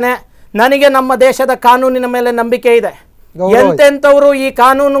ಹೇಳ್ತೇನೆ. ನನಗೆ ನಮ್ಮ ದೇಶದ ಕಾನೂನಿನ ಮೇಲೆ ನಂಬಿಕೆ ಇದೆ. ಎಂತೆಂಥವರು ಈ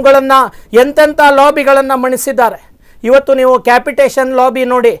ಕಾನೂನುಗಳನ್ನು ಎಂತೆಂಥ ಲಾಬಿಗಳನ್ನು ಮಣಿಸಿದ್ದಾರೆ. ಇವತ್ತು ನೀವು ಕ್ಯಾಪಿಟೇಷನ್ ಲಾಬಿ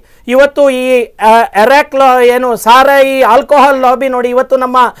ನೋಡಿ, ಇವತ್ತು ಈ ಎರಾಕ್ ಸಾರಾಯಿ ಆಲ್ಕೋಹಾಲ್ ಲಾಬಿ ನೋಡಿ. ಇವತ್ತು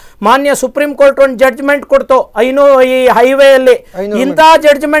ನಮ್ಮ ಮಾನ್ಯ ಸುಪ್ರೀಂ ಕೋರ್ಟ್ ಒಂದು ಜಡ್ಜ್ಮೆಂಟ್ ಕೊಡ್ತು ಈ ಹೈವೇಯಲ್ಲಿ. ಇಂಥ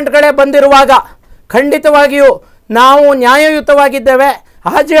ಜಡ್ಜ್ಮೆಂಟ್ಗಳೇ ಬಂದಿರುವಾಗ ಖಂಡಿತವಾಗಿಯೂ ನಾವು ನ್ಯಾಯಯುತವಾಗಿದ್ದೇವೆ.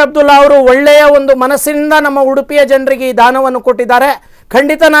 ಹಾಜಿ ಅಬ್ದುಲ್ಲಾ ಅವರು ಒಳ್ಳೆಯ ಒಂದು ಮನಸ್ಸಿನಿಂದ ನಮ್ಮ ಉಡುಪಿಯ ಜನರಿಗೆ ಈ ದಾನವನ್ನು ಕೊಟ್ಟಿದ್ದಾರೆ.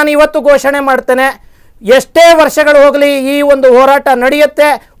 ಖಂಡಿತ ನಾನು ಇವತ್ತು ಘೋಷಣೆ ಮಾಡ್ತೇನೆ, ಎಷ್ಟೇ ವರ್ಷಗಳು ಹೋಗಲಿ ಈ ಒಂದು ಹೋರಾಟ ನಡೆಯುತ್ತೆ.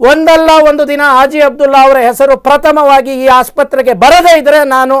 ಒಂದಲ್ಲ ಒಂದು ದಿನ ಹಾಜಿ ಅಬ್ದುಲ್ಲಾ ಅವರ ಹೆಸರು ಪ್ರಥಮವಾಗಿ ಈ ಆಸ್ಪತ್ರೆಗೆ ಬರದೇ ಇದ್ದರೆ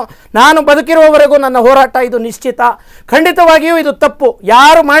ನಾನು ಬದುಕಿರುವವರೆಗೂ ನನ್ನ ಹೋರಾಟ ಇದು ನಿಶ್ಚಿತ. ಖಂಡಿತವಾಗಿಯೂ ಇದು ತಪ್ಪು,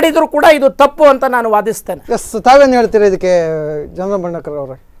 ಯಾರು ಮಾಡಿದರೂ ಕೂಡ ಇದು ತಪ್ಪು ಅಂತ ನಾನು ವಾದಿಸ್ತೇನೆ. ತಾವೇನು ಹೇಳ್ತೀರಾ ಇದಕ್ಕೆ ಜನರಲ್ ಬಣ್ಣಕರ್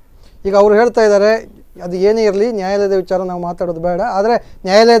ಅವರೇ? ಈಗ ಅವರು ಹೇಳ್ತಾ ಇದ್ದಾರೆ, ಅದು ಏನೇ ಇರಲಿ ನ್ಯಾಯಾಲಯದ ವಿಚಾರ ನಾವು ಮಾತಾಡೋದು ಬೇಡ, ಆದರೆ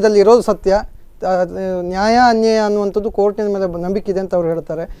ನ್ಯಾಯಾಲಯದಲ್ಲಿ ಇರೋದು ಸತ್ಯ, ನ್ಯಾಯ ಅನ್ಯಾಯ ಅನ್ನುವಂಥದ್ದು ಕೋರ್ಟಿನ ಮೇಲೆ ನಂಬಿಕೆ ಇದೆ ಅಂತ ಅವ್ರು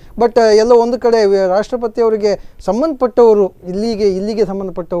ಹೇಳ್ತಾರೆ. ಬಟ್ ಎಲ್ಲೋ ಒಂದು ಕಡೆ ರಾಷ್ಟ್ರಪತಿ ಅವರಿಗೆ ಸಂಬಂಧಪಟ್ಟವರು ಇಲ್ಲಿಗೆ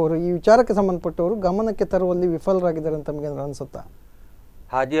ಸಂಬಂಧಪಟ್ಟವರು, ಈ ವಿಚಾರಕ್ಕೆ ಸಂಬಂಧಪಟ್ಟವರು ಗಮನಕ್ಕೆ ತರುವಲ್ಲಿ ವಿಫಲರಾಗಿದ್ದಾರೆ ಅಂತ ನಮಗೆ ಅನಿಸುತ್ತಾ?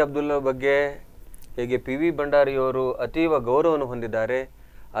 ಹಾಜಿ ಅಬ್ದುಲ್ಲಾ ಬಗ್ಗೆ ಹೇಗೆ PV ಭಂಡಾರಿಯವರು ಅತೀವ ಗೌರವವನ್ನು ಹೊಂದಿದ್ದಾರೆ,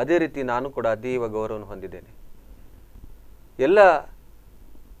 ಅದೇ ರೀತಿ ನಾನು ಕೂಡ ಅತೀವ ಗೌರವವನ್ನು ಹೊಂದಿದ್ದೇನೆ. ಎಲ್ಲ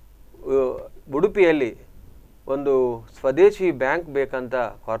ಉಡುಪಿಯಲ್ಲಿ ಒಂದು ಸ್ವದೇಶಿ ಬ್ಯಾಂಕ್ ಬೇಕಂತ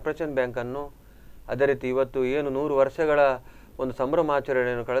ಕಾರ್ಪೊರೇಷನ್ ಬ್ಯಾಂಕನ್ನು, ಅದೇ ರೀತಿ ಇವತ್ತು ಏನು 100 ವರ್ಷಗಳ ಒಂದು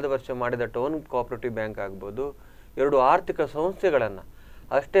ಸಂಭ್ರಮಾಚರಣೆಯನ್ನು ಕಳೆದ ವರ್ಷ ಮಾಡಿದ ಟೌನ್ ಕೋಆಪರೇಟಿವ್ ಬ್ಯಾಂಕ್ ಆಗ್ಬೋದು, 2 ಆರ್ಥಿಕ ಸಂಸ್ಥೆಗಳನ್ನು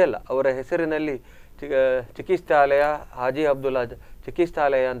ಅಷ್ಟೇ ಅಲ್ಲ, ಅವರ ಹೆಸರಿನಲ್ಲಿ ಚಿಕಿತ್ಸಾಲಯ, ಹಾಜಿ ಅಬ್ದುಲ್ಲಾ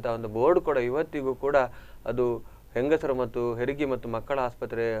ಚಿಕಿತ್ಸಾಲಯ ಅಂತ ಒಂದು ಬೋರ್ಡ್ ಕೂಡ ಇವತ್ತಿಗೂ ಕೂಡ ಅದು ಹೆಂಗಸರು ಮತ್ತು ಹೆರಿಗೆ ಮತ್ತು ಮಕ್ಕಳ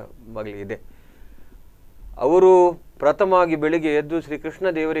ಆಸ್ಪತ್ರೆ ಇದೆ. ಅವರು ಪ್ರಥಮವಾಗಿ ಬೆಳಿಗ್ಗೆ ಎದ್ದು ಶ್ರೀಕೃಷ್ಣ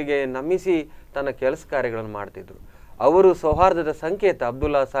ದೇವರಿಗೆ ನಮಿಸಿ ತನ್ನ ಕೆಲಸ ಕಾರ್ಯಗಳನ್ನು ಮಾಡ್ತಿದ್ರು. ಅವರು ಸೌಹಾರ್ದದ ಸಂಕೇತ.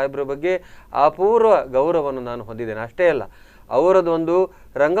 ಅಬ್ದುಲ್ಲಾ ಸಾಹೇಬ್ರ ಬಗ್ಗೆ ಅಪೂರ್ವ ಗೌರವವನ್ನು ನಾನು ಹೊಂದಿದ್ದೇನೆ. ಅಷ್ಟೇ ಅಲ್ಲ, ಅವರದೊಂದು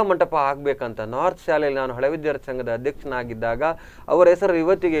ರಂಗಮಂಟಪ ಆಗಬೇಕಂತ ನಾರ್ತ್ ಶಾಲೆಯಲ್ಲಿ ನಾನು ಹಳೆ ವಿದ್ಯಾರ್ಥಿ ಸಂಘದ ಅಧ್ಯಕ್ಷನಾಗಿದ್ದಾಗ ಅವರ ಹೆಸರು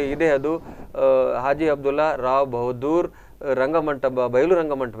ಇವತ್ತಿಗೆ ಇದೆ. ಅದು ಹಾಜಿ ಅಬ್ದುಲ್ಲಾ ರಾವ್ ಬಹದ್ದೂರ್ ರಂಗಮಂಟಪ, ಬಯಲು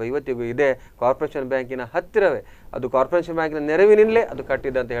ರಂಗಮಂಟಪ ಇವತ್ತಿಗೂ ಇದೆ. ಕಾರ್ಪೊರೇಷನ್ ಬ್ಯಾಂಕಿನ ಹತ್ತಿರವೇ, ಅದು ಕಾರ್ಪೊರೇಷನ್ ಬ್ಯಾಂಕಿನ ನೆರವಿನಿಂದಲೇ ಅದು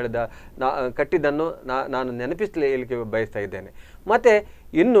ಕಟ್ಟಿದ್ದನ್ನು ನಾನು ನೆನಪಿಸಲಿಕ್ಕೆ ಬಯಸ್ತಾ ಇದ್ದೇನೆ. ಮತ್ತು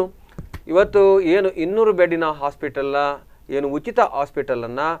ಇನ್ನು ಇವತ್ತು ಏನು 200 ಬೆಡ್ಡಿನ ಹಾಸ್ಪಿಟಲ್ನ ಏನು ಉಚಿತ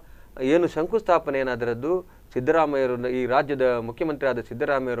ಹಾಸ್ಪಿಟಲನ್ನು ಏನು ಶಂಕುಸ್ಥಾಪನೆ ಏನಾದರದ್ದು ಸಿದ್ದರಾಮಯ್ಯರು, ಈ ರಾಜ್ಯದ ಮುಖ್ಯಮಂತ್ರಿ ಆದ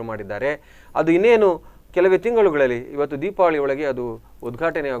ಸಿದ್ದರಾಮಯ್ಯರು ಮಾಡಿದ್ದಾರೆ. ಅದು ಇನ್ನೇನು ಕೆಲವೇ ತಿಂಗಳುಗಳಲ್ಲಿ, ಇವತ್ತು ದೀಪಾವಳಿ ಒಳಗೆ ಅದು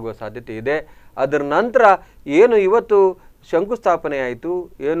ಉದ್ಘಾಟನೆಯಾಗುವ ಸಾಧ್ಯತೆ ಇದೆ. ಅದರ ನಂತರ ಏನು ಇವತ್ತು ಶಂಕುಸ್ಥಾಪನೆ ಆಯಿತು,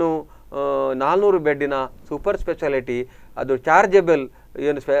 ಏನು 400 ಬೆಡ್ಡಿನ ಸೂಪರ್ ಸ್ಪೆಷಾಲಿಟಿ ಅದು ಚಾರ್ಜಬಲ್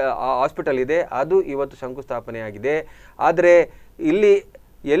ಏನು ಹಾಸ್ಪಿಟಲ್ ಇದೆ, ಅದು ಇವತ್ತು ಶಂಕುಸ್ಥಾಪನೆ ಆಗಿದೆ. ಆದರೆ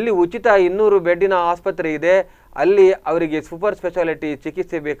ಎಲ್ಲಿ ಉಚಿತ 200 ಬೆಡ್ಡಿನ ಆಸ್ಪತ್ರೆ ಇದೆ, ಅಲ್ಲಿ ಅವರಿಗೆ ಸೂಪರ್ ಸ್ಪೆಷಾಲಿಟಿ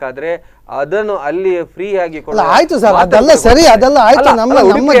ಚಿಕಿತ್ಸೆ ಬೇಕಾದ್ರೆ ಅದನ್ನು ಅಲ್ಲಿ ಫ್ರೀ ಆಗಿ ಆಯ್ತು ಸರ್, ಅದೆಲ್ಲ ಸರಿ, ಅದೆಲ್ಲ ಆಯ್ತು.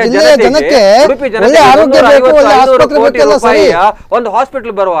 ನಮ್ಮ ಜಿಲ್ಲೆಯ ಜನಕ್ಕೆ ಒಳ್ಳೆ ಆರೋಗ್ಯ ಬೇಕು, ಒಳ್ಳೆ ಆಸ್ಪತ್ರೆ ಬೇಕೆಲ್ಲ ಸರಿ. ಒಂದು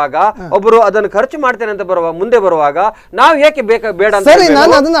ಹಾಸ್ಪಿಟಲ್ ಬರುವಾಗ ಒಬ್ಬರು ಅದನ್ನು ಖರ್ಚು ಮಾಡ್ತೇನೆ ಅಂತ ಮುಂದೆ ಬರುವಾಗ ನಾವು ಏಕೆ ಬೇಡ ಅಂತ ಸರಿ.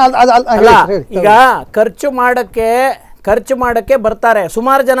 ನಾನು ಅದನ್ನ ಈಗ ಖರ್ಚು ಮಾಡಕ್ಕೆ ಬರ್ತಾರೆ,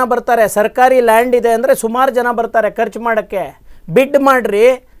 ಸುಮಾರು ಜನ ಬರ್ತಾರೆ. ಸರ್ಕಾರಿ ಲ್ಯಾಂಡ್ ಇದೆ ಅಂದ್ರೆ ಸುಮಾರು ಜನ ಬರ್ತಾರೆ ಖರ್ಚು ಮಾಡಕ್ಕೆ. ಬಿಡ್ ಮಾಡ್ರಿ,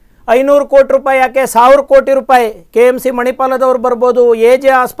 500 ಕೋಟಿ ರೂಪಾಯಿ ಯಾಕೆ 1000 ಕೋಟಿ ರೂಪಾಯಿ KMC ಮಣಿಪಾಲದವ್ರು ಬರ್ಬೋದು, AJ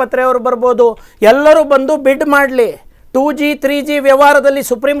ಆಸ್ಪತ್ರೆಯವರು ಬರ್ಬೋದು, ಎಲ್ಲರೂ ಬಂದು ಬಿಡ್ ಮಾಡಲಿ. 2G 3G ವ್ಯವಹಾರದಲ್ಲಿ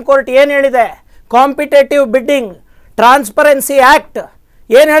ಸುಪ್ರೀಂ ಕೋರ್ಟ್ ಏನು ಹೇಳಿದೆ? ಕಾಂಪಿಟೇಟಿವ್ ಬಿಡ್ಡಿಂಗ್ ಟ್ರಾನ್ಸ್ಪರೆನ್ಸಿ ಆ್ಯಕ್ಟ್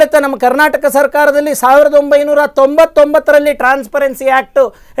ಏನು ಹೇಳುತ್ತೆ? ನಮ್ಮ ಕರ್ನಾಟಕ ಸರ್ಕಾರದಲ್ಲಿ 1999ರಲ್ಲಿ ಟ್ರಾನ್ಸ್ಪರೆನ್ಸಿ ಆ್ಯಕ್ಟ್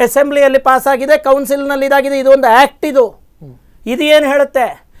ಅಸೆಂಬ್ಲಿಯಲ್ಲಿ ಪಾಸಾಗಿದೆ, ಕೌನ್ಸಿಲ್ನಲ್ಲಿ ಇದಾಗಿದೆ. ಇದು ಒಂದು ಆ್ಯಕ್ಟ್. ಇದು ಏನು ಹೇಳುತ್ತೆ?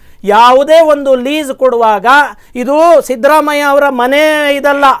 ಯಾವುದೇ ಒಂದು ಲೀಸ್ ಕೊಡುವಾಗ ಇದು ಸಿದ್ದರಾಮಯ್ಯ ಅವರ ಮನೆ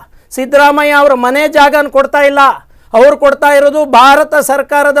ಇದಲ್ಲ, ಸಿದ್ದರಾಮಯ್ಯ ಅವರ ಮನೆ ಜಾಗನ ಕೊಡ್ತಾ ಇಲ್ಲ. ಅವರು ಕೊಡ್ತಾ ಇರೋದು ಭಾರತ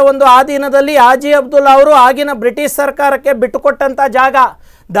ಸರ್ಕಾರದ ಒಂದು ಆಧೀನದಲ್ಲಿ ಹಾಜಿ ಅಬ್ದುಲ್ಲಾ ಅವರು ಆಗಿನ ಬ್ರಿಟಿಷ್ ಸರ್ಕಾರಕ್ಕೆ ಬಿಟ್ಟುಕೊಟ್ಟಂಥ ಜಾಗ,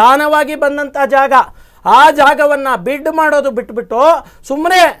 ದಾನವಾಗಿ ಬಂದಂಥ ಜಾಗ. ಆ ಜಾಗವನ್ನು ಬಿಡ್ ಮಾಡೋದು ಬಿಟ್ಬಿಟ್ಟು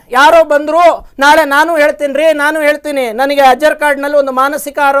ಸುಮ್ಮನೆ ಯಾರೋ ಬಂದರು, ನಾಳೆ ನಾನು ಹೇಳ್ತೀನಿ ನನಗೆ ಅಜರ್ ಕಾರ್ಡ್ನಲ್ಲಿ ಒಂದು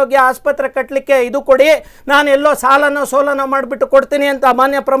ಮಾನಸಿಕ ಆರೋಗ್ಯ ಆಸ್ಪತ್ರೆ ಕಟ್ಟಲಿಕ್ಕೆ ಇದು ಕೊಡಿ, ನಾನು ಎಲ್ಲೋ ಸೋಲನೋ ಮಾಡಿಬಿಟ್ಟು ಕೊಡ್ತೀನಿ ಅಂತ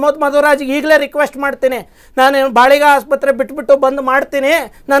ಮಾನ್ಯ ಪ್ರಮೋದ್ ಮಧುರಾಜ್ ಈಗಲೇ ರಿಕ್ವೆಸ್ಟ್ ಮಾಡ್ತೀನಿ. ನಾನು ಬಾಳಿಗ ಆಸ್ಪತ್ರೆ ಬಿಟ್ಬಿಟ್ಟು ಬಂದು ಮಾಡ್ತೀನಿ,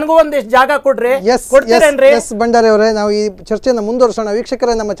 ನನಗೂ ಒಂದಿಷ್ಟು ಜಾಗ ಕೊಡ್ರಿ, ಕೊಡ್ತೀರೇನ್ರಿ? ಭಂಡಾರಿ ಅವರೇ, ನಾವು ಈ ಚರ್ಚೆಯನ್ನು ಮುಂದುವರಿಸೋಣ.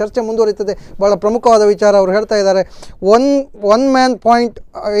 ವೀಕ್ಷಕರೇ, ನಮ್ಮ ಚರ್ಚೆ ಮುಂದುವರಿತದೆ. ಬಹಳ ಪ್ರಮುಖವಾದ ವಿಚಾರ ಅವರು ಹೇಳ್ತಾ ಇದ್ದಾರೆ. ಒನ್ ಮ್ಯಾನ್ ಪಾಯಿಂಟ್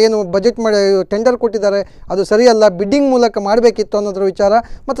ಏನು ಬಜೆಟ್ ಮಾಡಿ ಟೆಂಡರ್ ಕೊಟ್ಟಿದ್ದಾರೆ, ಅದು ಸರಿಯಲ್ಲ, ಬಿಡ್ಡಿಂಗ್ ಮೂಲಕ ಮಾಡಬೇಕಿತ್ತು ಅನ್ನೋದ್ರ ವಿಚಾರ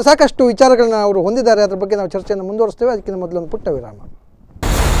ಮತ್ತು ಸಾಕಷ್ಟು ವಿಚಾರಗಳನ್ನ ಅವರು ಹೊಂದಿದ್ದಾರೆ. ಅದರ ಬಗ್ಗೆ ನಾವು ಚರ್ಚೆಯನ್ನು ಮುಂದುವರಿಸ್ತೇವೆ. ಅದಕ್ಕಿಂತ ಮೊದಲೊಂದು ಪುಟ್ಟ ವಿರಾಮ.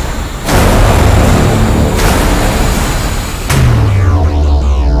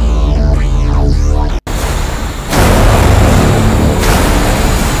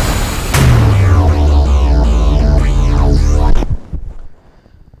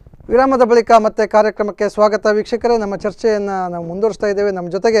 ವಿರಾಮದ ಬಳಿಕ ಮತ್ತೆ ಕಾರ್ಯಕ್ರಮಕ್ಕೆ ಸ್ವಾಗತ. ವೀಕ್ಷಕರೇ, ನಮ್ಮ ಚರ್ಚೆಯನ್ನು ನಾವು ಮುಂದುವರಿಸ್ತಾ ಇದ್ದೇವೆ. ನಮ್ಮ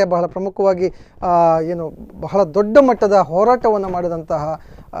ಜೊತೆಗೆ ಬಹಳ ಪ್ರಮುಖವಾಗಿ ಬಹಳ ದೊಡ್ಡ ಮಟ್ಟದ ಹೋರಾಟವನ್ನು ಮಾಡಿದಂತಹ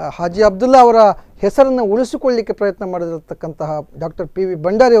ಹಾಜಿ ಅಬ್ದುಲ್ಲಾ ಅವರ ಹೆಸರನ್ನು ಉಳಿಸಿಕೊಳ್ಳಲಿಕ್ಕೆ ಪ್ರಯತ್ನ ಮಾಡಿರತಕ್ಕಂತಹ ಡಾಕ್ಟರ್ PV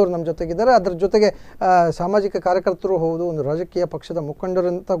ಭಂಡಾರಿ ಅವರು ನಮ್ಮ ಜೊತೆಗಿದ್ದಾರೆ. ಅದರ ಜೊತೆಗೆ ಸಾಮಾಜಿಕ ಕಾರ್ಯಕರ್ತರು ಹೌದು, ಒಂದು ರಾಜಕೀಯ ಪಕ್ಷದ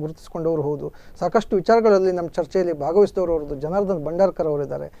ಮುಖಂಡರಂತ ಗುರುತಿಸಿಕೊಂಡವರು ಹೌದು, ಸಾಕಷ್ಟು ವಿಚಾರಗಳಲ್ಲಿ ನಮ್ಮ ಚರ್ಚೆಯಲ್ಲಿ ಭಾಗವಹಿಸಿದವರು ಅವ್ರದ್ದು ಜನಾರ್ದನ್ ಭಂಡಾರ್ಕರ್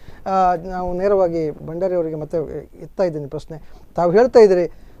ಅವರಿದ್ದಾರೆ. ನಾವು ನೇರವಾಗಿ ಭಂಡಾರಿ ಅವರಿಗೆ ಮತ್ತೆ ಎತ್ತಾ ಇದ್ದೀನಿ ಪ್ರಶ್ನೆ. ತಾವು ಹೇಳ್ತಾ ಇದ್ದೀರಿ,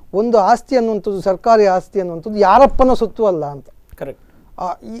 ಒಂದು ಆಸ್ತಿ ಅನ್ನುವಂಥದ್ದು, ಸರ್ಕಾರಿ ಆಸ್ತಿ ಅನ್ನುವಂಥದ್ದು ಯಾರಪ್ಪನ ಸೊತ್ತು ಅಲ್ಲ ಅಂತ. ಕರೆಕ್ಟ್.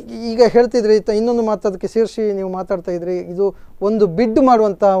 ಈಗ ಹೇಳ್ತಿದ್ರಿ, ಇನ್ನೊಂದು ಮಾತು ಅದಕ್ಕೆ ಸೇರಿಸಿ ನೀವು ಮಾತಾಡ್ತಾ ಇದ್ರಿ, ಇದು ಒಂದು ಬಿಡ್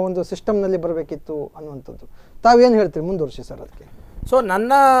ಮಾಡುವಂಥ ಒಂದು ಸಿಸ್ಟಮ್ನಲ್ಲಿ ಬರಬೇಕಿತ್ತು ಅನ್ನುವಂಥದ್ದು. ತಾವೇನು ಹೇಳ್ತೀರಿ? ಮುಂದುವರಿಸಿ ಸರ್ ಅದಕ್ಕೆ. ಸೊ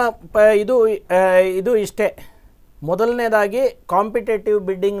ನನ್ನ ಇದು ಇಷ್ಟೇ. ಮೊದಲನೇದಾಗಿ ಕಾಂಪಿಟೇಟಿವ್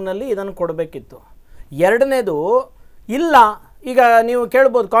ಬಿಡ್ಡಿಂಗ್ನಲ್ಲಿ ಇದನ್ನು ಕೊಡಬೇಕಿತ್ತು. ಎರಡನೇದು ಇಲ್ಲ, ಈಗ ನೀವು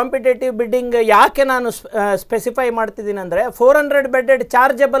ಕೇಳ್ಬೋದು ಕಾಂಪಿಟೇಟಿವ್ ಬಿಡ್ಡಿಂಗ್ ಯಾಕೆ ನಾನು ಸ್ಪೆಸಿಫೈ ಮಾಡ್ತಿದ್ದೀನಿ ಅಂದರೆ 400 ಬೆಡ್ಡೆಡ್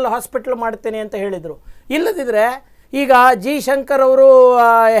ಚಾರ್ಜಬಲ್ ಹಾಸ್ಪಿಟಲ್ ಮಾಡ್ತೀನಿ ಅಂತ ಹೇಳಿದರು. ಇಲ್ಲದಿದ್ದರೆ ಈಗ ಜಿ ಶಂಕರ್ ಅವರು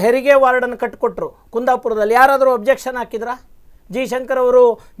ಹೆರಿಗೆ ವಾರ್ಡನ್ನು ಕಟ್ಟಿಕೊಟ್ರು ಕುಂದಾಪುರದಲ್ಲಿ. ಯಾರಾದರೂ objection ಹಾಕಿದ್ರಾ?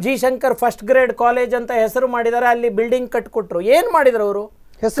 G Shankar first grade college ಅಂತ ಹೆಸರು ಮಾಡಿದ್ದಾರೆ, ಅಲ್ಲಿ ಬಿಲ್ಡಿಂಗ್ ಕಟ್ಟಿಕೊಟ್ರು. ಏನು ಮಾಡಿದ್ರು ಅವರು?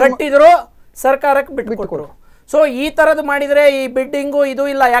 ಕಟ್ಟಿದ್ರು, ಸರ್ಕಾರಕ್ಕೆ ಬಿಟ್ಟುಕೊಟ್ರು. ಸೊ ಈ ಥರದ್ದು ಮಾಡಿದರೆ ಈ ಬಿಡ್ಡಿಂಗು ಇದು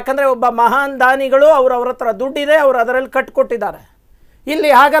ಇಲ್ಲ. ಯಾಕಂದರೆ ಒಬ್ಬ ಮಹಾನ್ ದಾನಿಗಳು ಅವ್ರ ಹತ್ರ ದುಡ್ಡಿದೆ, ಅವರು ಅದರಲ್ಲಿ ಕಟ್ಟಿಕೊಟ್ಟಿದ್ದಾರೆ. ಇಲ್ಲಿ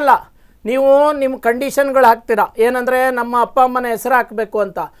ಹಾಗಲ್ಲ. ನೀವು ನಿಮ್ಮ ಕಂಡೀಷನ್ಗಳು ಹಾಕ್ತೀರಾ, ಏನಂದರೆ ನಮ್ಮ ಅಪ್ಪ ಅಮ್ಮನ ಹೆಸರು ಹಾಕಬೇಕು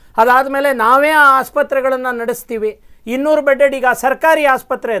ಅಂತ. ಅದಾದಮೇಲೆ ನಾವೇ ಆ ಆಸ್ಪತ್ರೆಗಳನ್ನು ನಡೆಸ್ತೀವಿ. 200 ಬೆಡ್ಡೆಡ್ ಈಗ ಸರ್ಕಾರಿ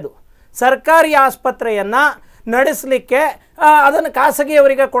ಆಸ್ಪತ್ರೆ, ಅದು ಸರ್ಕಾರಿ ಆಸ್ಪತ್ರೆಯನ್ನು ನಡೆಸಲಿಕ್ಕೆ ಅದನ್ನು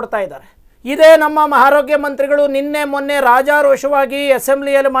ಖಾಸಗಿಯವರಿಗೆ ಕೊಡ್ತಾ ಇದ್ದಾರೆ. ಇದೇ ನಮ್ಮ ಆರೋಗ್ಯ ಮಂತ್ರಿಗಳು ನಿನ್ನೆ ಮೊನ್ನೆ ರಾಜಾರೋಷವಾಗಿ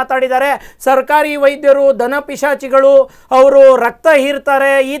ಅಸೆಂಬ್ಲಿಯಲ್ಲಿ ಮಾತಾಡಿದ್ದಾರೆ. ಸರ್ಕಾರಿ ವೈದ್ಯರು ದನ ಪಿಶಾಚಿಗಳು, ಅವರು ರಕ್ತ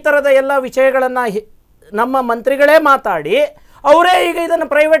ಹೀರ್ತಾರೆ, ಈ ಥರದ ಎಲ್ಲ ವಿಷಯಗಳನ್ನು ನಮ್ಮ ಮಂತ್ರಿಗಳೇ ಮಾತಾಡಿ ಅವರೇ ಈಗ ಇದನ್ನು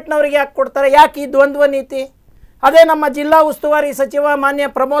ಪ್ರೈವೇಟ್ನವರಿಗೆ ಯಾಕೆ ಕೊಡ್ತಾರೆ? ಯಾಕೆ ಈ ದ್ವಂದ್ವ ನೀತಿ? ಅದೇ ನಮ್ಮ ಜಿಲ್ಲಾ ಉಸ್ತುವಾರಿ ಸಚಿವ ಮಾನ್ಯ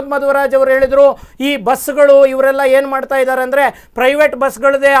ಪ್ರಮೋದ್ ಮಧುರಾಜ್ ಅವರು ಹೇಳಿದರು, ಈ ಬಸ್ಗಳು ಇವರೆಲ್ಲ ಏನು ಮಾಡ್ತಾ ಇದ್ದಾರೆ ಅಂದರೆ ಪ್ರೈವೇಟ್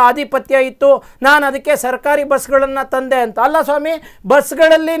ಬಸ್ಗಳದೇ ಆಧಿಪತ್ಯ ಇತ್ತು, ನಾನು ಅದಕ್ಕೆ ಸರ್ಕಾರಿ ಬಸ್ಗಳನ್ನು ತಂದೆ ಅಂತ. ಅಲ್ಲ ಸ್ವಾಮಿ,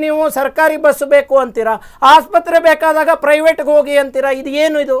 ಬಸ್ಗಳಲ್ಲಿ ನೀವು ಸರ್ಕಾರಿ ಬಸ್ ಬೇಕು ಅಂತೀರಾ, ಆಸ್ಪತ್ರೆ ಬೇಕಾದಾಗ ಪ್ರೈವೇಟ್ಗೆ ಹೋಗಿ ಅಂತೀರಾ. ಇದು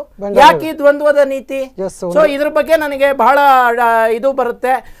ಏನು? ಇದು ಯಾಕೆ ಈ ದ್ವಂದ್ವದ ನೀತಿ? ಸೊ ಇದ್ರ ಬಗ್ಗೆ ನನಗೆ ಬಹಳ ಇದು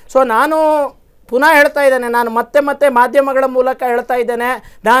ಬರುತ್ತೆ. ಸೊ ನಾನು ಪುನಃ ಹೇಳ್ತಾ ಇದ್ದೇನೆ, ನಾನು ಮತ್ತೆ ಮಾಧ್ಯಮಗಳ ಮೂಲಕ ಹೇಳ್ತಾ ಇದ್ದೇನೆ,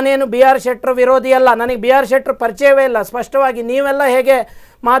 ನಾನೇನು BR ಶೆಟ್ಟರ್ ವಿರೋಧಿ ಅಲ್ಲ. ನನಗೆ BR ಶೆಟ್ಟರ್ ಪರಿಚಯವೇ ಇಲ್ಲ. ಸ್ಪಷ್ಟವಾಗಿ ನೀವೆಲ್ಲ ಹೇಗೆ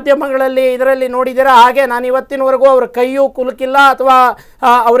ಮಾಧ್ಯಮಗಳಲ್ಲಿ ಇದರಲ್ಲಿ ನೋಡಿದ್ದೀರಾ ಹಾಗೆ ನಾನು ಇವತ್ತಿನವರೆಗೂ ಅವ್ರ ಕೈಯೂ ಕುಲುಕಿಲ್ಲ ಅಥವಾ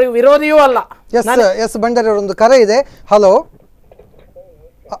ಅವ್ರಿಗೆ ವಿರೋಧಿಯೂ ಅಲ್ಲ. ಎಸ್ ಭಂಡಾರಿ ಅವರೊಂದು ಕರೆ ಇದೆ. ಹಲೋ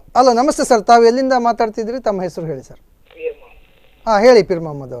ನಮಸ್ತೆ ಸರ್, ತಾವು ಎಲ್ಲಿಂದ ಮಾತಾಡ್ತಿದ್ರಿ? ತಮ್ಮ ಹೆಸರು ಹೇಳಿ ಸರ್. ಹೇಳಿ ಪೀರ್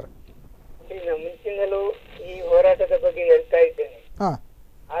ಮೊಹಮ್ಮದ್ ಅವರು. ಮುಂಚಿನಲ್ಲೂ ಈ ಹೋರಾಟದ ಬಗ್ಗೆ ಹೇಳ್ತಾ ಇದ್ದೇನೆ.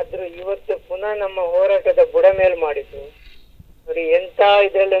 ಆದ್ರೂ ಇವತ್ತು ಪುನಃ ನಮ್ಮ ಹೋರಾಟದ ಬುಡ ಮೇಲ್ ಮಾಡಿದ್ದು ನೋಡಿ. ಎಂತ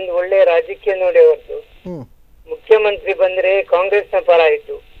ಇದ್ರಲ್ಲಿ ಒಂದು ಒಳ್ಳೆ ರಾಜಕೀಯ ನೋಡಿ. ಅವತ್ತು ಮುಖ್ಯಮಂತ್ರಿ ಬಂದ್ರೆ ಕಾಂಗ್ರೆಸ್ನ ಪರ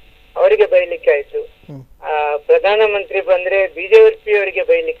ಆಯ್ತು, ಅವರಿಗೆ ಬೈಲಿಕ್ಕೆ ಆಯ್ತು. ಪ್ರಧಾನ ಮಂತ್ರಿ ಬಂದ್ರೆ ಬಿಜೆಪಿ ಅವರಿಗೆ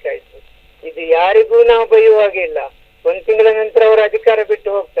ಬೈಲಿಕ್ಕೆ ಆಯ್ತು. ಇದು ಯಾರಿಗೂ ನಾವು ಬೈಯುವಾಗೆ ಇಲ್ಲ. ಒಂದ್ ತಿಂಗಳ ನಂತರ ಅವರು ಅಧಿಕಾರ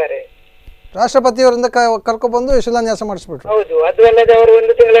ಬಿಟ್ಟು ಹೋಗ್ತಾರೆ. ರಾಷ್ಟ್ರಪತಿ ಅವರಿಂದ ಕರ್ಕೊಬಂದು ಶಿಲಾನ್ಯಾಸ ಮಾಡಿಸ್ಬಿಟ್ರು. ಹೌದು, ಅದು ಅಲ್ಲದೆ ಅವರು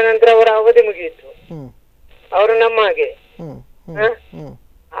 1 ತಿಂಗಳ ನಂತರ ಅವರ ಅವಧಿ ಮುಗಿಯಿತು. ಅವರು ನಮ್ಮ ಹಾಗೆ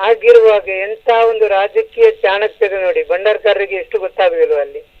ಆಗಿರುವಾಗ ಎಂತ ಒಂದು ರಾಜಕೀಯ ಚಾಣಕ್ಯತೆ ನೋಡಿ. ಭಂಡಾರ್ಕರ್ರಿಗೆ ಎಷ್ಟು ಗೊತ್ತಾಗಲಿಲ್ವ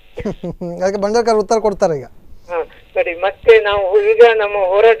ಅಲ್ಲಿ? ಅದಕ್ಕೆ ಭಂಡಾರ್ಕರ್ ಉತ್ತರ ಕೊಡ್ತಾರೆ ಈಗ. ನೋಡಿ, ಮತ್ತೆ ನಾವು ಈಗ ನಮ್ಮ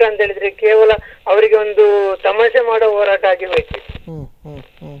ಹೋರಾಟ ಅಂತ ಹೇಳಿದ್ರೆ ಕೇವಲ ಅವರಿಗೆ ಒಂದು ತಮಾಷೆ ಮಾಡೋ ಹೋರಾಟ ಆಗಿ ಹೋಯ್ತು.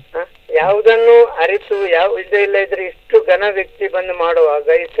 ಯಾವುದನ್ನು ಅರಿತು ಇಲ್ಲ ಇದ್ರೆ ಇಷ್ಟು ಘನ ವ್ಯಕ್ತಿ ಬಂದು ಮಾಡುವಾಗ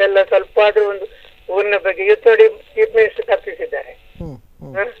ಇಷ್ಟೆಲ್ಲ ಸ್ವಲ್ಪ ಆದ್ರೂ ಒಂದು ಊರಿನ ಬಗ್ಗೆ ಇವತ್ತು ನೋಡಿ ಚೀಫ್ ಮಿನಿಸ್ಟರ್ ತಪ್ಪಿಸಿದ್ದಾರೆ.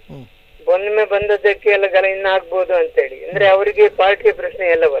 ಒಮ್ಮೆ ಬಂದದ್ದಕ್ಕೆ ಎಲ್ಲ ಘನ ಇನ್ನಾಗ್ಬೋದು ಅಂತೇಳಿ, ಅಂದ್ರೆ ಅವರಿಗೆ ಪಾರ್ಟಿಯ ಪ್ರಶ್ನೆ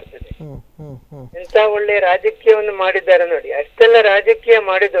ಎಲ್ಲ ಬರ್ತದೆ. ಎಂತ ಒಳ್ಳೆ ರಾಜಕೀಯವನ್ನು ಮಾಡಿದ್ದಾರೆ ನೋಡಿ. ಅಷ್ಟೆಲ್ಲ ರಾಜಕೀಯ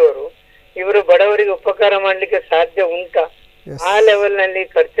ಮಾಡಿದವರು ಇವರು ಬಡವರಿಗೆ ಉಪಕಾರ ಮಾಡ್ಲಿಕ್ಕೆ ಸಾಧ್ಯ ಉಂಟಾ? ಆ ಲೆವೆಲ್ ನಲ್ಲಿ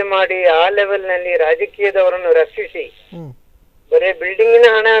ಖರ್ಚು ಮಾಡಿ, ಆ ಲೆವೆಲ್ ನಲ್ಲಿ ರಾಜಕೀಯದವರನ್ನು ರಕ್ಷಿಸಿ, ಬರೇ ಬಿಲ್ಡಿಂಗಿನ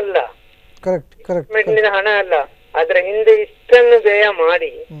ಹಣ ಅಲ್ಲ, ಹಣ ಅಲ್ಲ, ಅದರ ಹಿಂದೆ ಇಷ್ಟನ್ನು ವ್ಯಯ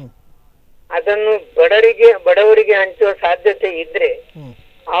ಮಾಡಿ ಅದನ್ನು ಬಡವರಿಗೆ ಹಂಚುವ ಸಾಧ್ಯತೆ ಇದ್ರೆ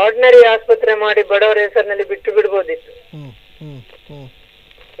ಆರ್ಡಿನರಿ ಆಸ್ಪತ್ರೆ ಮಾಡಿ ಬಡವರ ಹೆಸರಿನಲ್ಲಿ ಬಿಟ್ಟು ಬಿಡ್ಬೋದಿತ್ತು.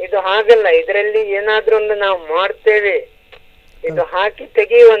 ಇದು ಹಾಗಲ್ಲ. ಇದರಲ್ಲಿ ಏನಾದ್ರೂ ಒಂದು ನಾವು ಮಾಡ್ತೇವೆ, ಇದು ಹಾಕಿ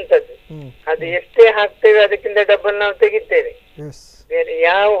ತೆಗೆಯುವಂತದ್ದು. ಅದು ಎಷ್ಟೇ ಹಾಕ್ತೇವೆ ಅದಕ್ಕಿಂತ ಡಬಲ್ ನಾವು ತೆಗಿತೇವೆ. ಬೇರೆ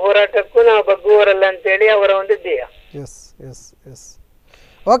ಯಾವ ಹೋರಾಟಕ್ಕೂ ನಾವು ಬಗ್ಗುವವರಲ್ಲ ಅಂತೇಳಿ ಅವರ ಒಂದು ಧ್ಯೇಯ.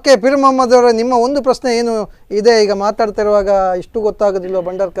 ಓಕೆ, ಪೀರ್ ಮೊಹಮ್ಮದ್ ಅವರ ನಿಮ್ಮ ಒಂದು ಪ್ರಶ್ನೆ ಏನು ಇದೆ ಈಗ ಮಾತಾಡ್ತಿರುವಾಗ ಇಷ್ಟು ಗೊತ್ತಾಗೋದಿಲ್ಲ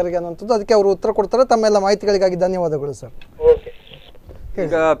ಭಂಡಾರ್ಕರ್ಗೆ ಅನ್ನೋಂಥದ್ದು, ಅದಕ್ಕೆ ಅವರು ಉತ್ತರ ಕೊಡ್ತಾರೆ. ತಮ್ಮೆಲ್ಲ ಮಾಹಿತಿಗಳಿಗಾಗಿ ಧನ್ಯವಾದಗಳು ಸರ್.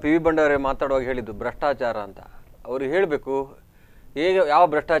 ಈಗ ಪಿ ವಿ ಬಂಡಾರೆ ಮಾತಾಡುವಾಗ ಹೇಳಿದ್ದು ಭ್ರಷ್ಟಾಚಾರ ಅಂತ. ಅವರು ಹೇಳಬೇಕು ಹೇಗೆ ಯಾವ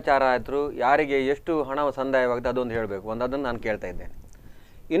ಭ್ರಷ್ಟಾಚಾರ ಆದರೂ ಯಾರಿಗೆ ಎಷ್ಟು ಹಣ ಸಂದಾಯವಾಗುತ್ತೆ ಅದೊಂದು ಹೇಳಬೇಕು. ಅದನ್ನು ನಾನು ಕೇಳ್ತಾ ಇದ್ದೇನೆ.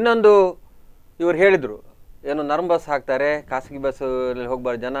 ಇನ್ನೊಂದು ಇವರು ಹೇಳಿದರು ಏನು ನರ್ಮ್ ಬಸ್ ಹಾಕ್ತಾರೆ, ಖಾಸಗಿ ಬಸ್ಸಲ್ಲಿ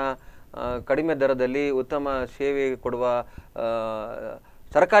ಹೋಗಬಾರ್ದು, ಜನ ಕಡಿಮೆ ದರದಲ್ಲಿ ಉತ್ತಮ ಸೇವೆ ಕೊಡುವ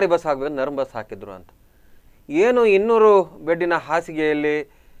ಸರ್ಕಾರಿ ಬಸ್ ಹಾಕಬೇಕು, ನರ್ಮ್ ಬಸ್ ಹಾಕಿದ್ರು ಅಂತ. ಏನು 200 ಬೆಡ್ಡಿನ ಹಾಸಿಗೆಯಲ್ಲಿ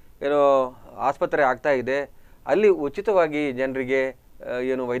ಏನೋ ಆಸ್ಪತ್ರೆ ಆಗ್ತಾ ಇದೆ, ಅಲ್ಲಿ ಉಚಿತವಾಗಿ ಜನರಿಗೆ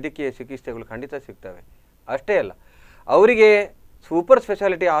ಏನು ವೈದ್ಯಕೀಯ ಚಿಕಿತ್ಸೆಗಳು ಖಂಡಿತ ಸಿಗ್ತವೆ. ಅಷ್ಟೇ ಅಲ್ಲ, ಅವರಿಗೆ ಸೂಪರ್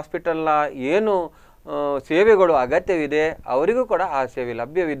ಸ್ಪೆಷಾಲಿಟಿ ಹಾಸ್ಪಿಟಲ್ನ ಏನು ಸೇವೆಗಳು ಅಗತ್ಯವಿದೆ ಅವರಿಗೂ ಕೂಡ ಆ ಸೇವೆ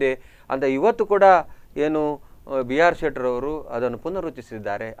ಲಭ್ಯವಿದೆ ಅಂತ ಇವತ್ತು ಕೂಡ ಏನು ಬಿ ಆರ್ ಶೆಟ್ಟರವರು ಅದನ್ನು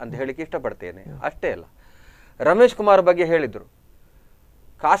ಪುನರುಚ್ಚಿಸಿದ್ದಾರೆ ಅಂತ ಹೇಳಿಕ್ಕೆ ಇಷ್ಟಪಡ್ತೇನೆ. ಅಷ್ಟೇ ಅಲ್ಲ, ರಮೇಶ್ ಕುಮಾರ್ ಬಗ್ಗೆ ಹೇಳಿದರು,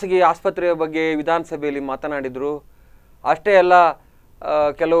 ಖಾಸಗಿ ಆಸ್ಪತ್ರೆಯ ಬಗ್ಗೆ ವಿಧಾನಸಭೆಯಲ್ಲಿ ಮಾತನಾಡಿದರು. ಅಷ್ಟೇ ಅಲ್ಲ,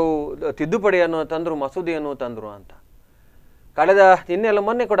 ಕೆಲವು ತಿದ್ದುಪಡಿಯನ್ನು ತಂದರು, ಮಸೂದೆಯನ್ನು ತಂದರು ಅಂತ. ಕಳೆದ ನಿನ್ನೆಲ್ಲ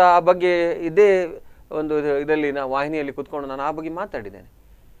ಮೊನ್ನೆ ಕೂಡ ಆ ಬಗ್ಗೆ ಇದೇ ಒಂದು ಇದರಲ್ಲಿ ವಾಹಿನಿಯಲ್ಲಿ ಕೂತ್ಕೊಂಡು ನಾನು ಆ ಬಗ್ಗೆ ಮಾತಾಡಿದ್ದೇನೆ.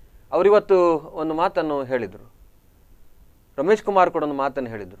 ಅವರಿವತ್ತು ಒಂದು ಮಾತನ್ನು ಹೇಳಿದರು, ರಮೇಶ್ ಕುಮಾರ್ ಕೂಡ ಒಂದು ಮಾತನ್ನು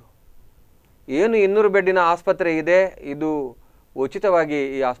ಹೇಳಿದರು, ಏನು 200 ಬೆಡ್ಡಿನ ಆಸ್ಪತ್ರೆ ಇದೆ, ಇದು ಉಚಿತವಾಗಿ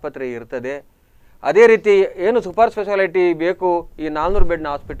ಈ ಆಸ್ಪತ್ರೆ ಇರ್ತದೆ. ಅದೇ ರೀತಿ ಏನು ಸೂಪರ್ ಸ್ಪೆಷಾಲಿಟಿ ಬೇಕು ಈ 400 ಬೆಡ್ನ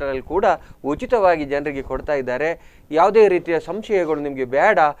ಹಾಸ್ಪಿಟಲಲ್ಲಿ ಕೂಡ ಉಚಿತವಾಗಿ ಜನರಿಗೆ ಕೊಡ್ತಾ ಇದ್ದಾರೆ. ಯಾವುದೇ ರೀತಿಯ ಸಂಶಯಗಳು ನಿಮಗೆ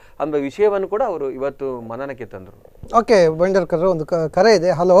ಬೇಡ ಎಂಬ ವಿಷಯವನ್ನು ಕೂಡ ಅವರು ಇವತ್ತು ಮನನಕ್ಕೆ ತಂದರು. ಓಕೆ, ಭಂಡಾರ್ಕರ್ ಒಂದು ಕರೆ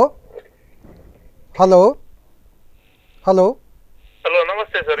ಇದೆ. ಹಲೋ ಹಲೋ ಹಲೋ ಹಲೋ,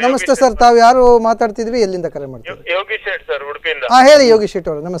 ನಮಸ್ತೆ ಸರ್. ನಮಸ್ತೆ ಸರ್, ತಾವು ಯಾರು ಮಾತಾಡ್ತಿದ್ವಿ, ಎಲ್ಲಿಂದ ಕರೆ ಮಾಡ್ತೀವಿ? ಯೋಗೀಶ್ ಶೆಟ್ ಸರ್, ಉಡುಪಿಯಿಂದ. ಹೇಳಿ ಯೋಗೀಶ್ ಶೆಟ್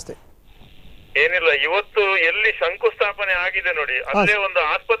ಅವರು, ನಮಸ್ತೆ. ಏನಿಲ್ಲ, ಇವತ್ತು ಎಲ್ಲಿ ಶಂಕುಸ್ಥಾಪನೆ ಆಗಿದೆ ನೋಡಿ, ಅಲ್ಲೇ ಒಂದು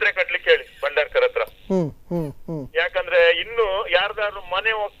ಆಸ್ಪತ್ರೆ ಕಟ್ಲಿಕ್ಕೆ ಹೇಳಿ ಭಂಡಾರ್ಕರ್ ಹತ್ರ. ಯಾಕಂದ್ರೆ ಇನ್ನು ಯಾರ್ದಾದ್ರು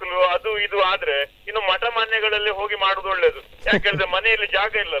ಮನೆ ಒಕ್ಕಲು ಅದು ಇದು ಆದ್ರೆ ಇನ್ನು ಮಠ ಮಾನ್ಯಗಳಲ್ಲಿ ಹೋಗಿ ಮಾಡುದು ಒಳ್ಳೇದು. ಯಾಕಂದ್ರೆ ಮನೆಯಲ್ಲಿ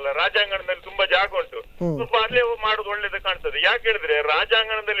ಜಾಗ ಇಲ್ಲಲ್ಲ, ರಾಜಾಂಗಣದಲ್ಲಿ ತುಂಬಾ ಜಾಗ ಉಂಟು, ಸ್ವಲ್ಪ ಅಲ್ಲೇ ಮಾಡುದು ಒಳ್ಳೇದು ಕಾಣ್ತದೆ. ಯಾಕೆ ಹೇಳಿದ್ರೆ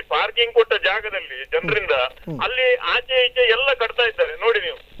ರಾಜಾಂಗಣದಲ್ಲಿ ಪಾರ್ಕಿಂಗ್ ಕೊಟ್ಟ ಜಾಗದಲ್ಲಿ ಜನರಿಂದ ಅಲ್ಲಿ ಆಚೆ ಈಚೆ ಎಲ್ಲ ಕಟ್ತಾ ಇದ್ದಾರೆ ನೋಡಿ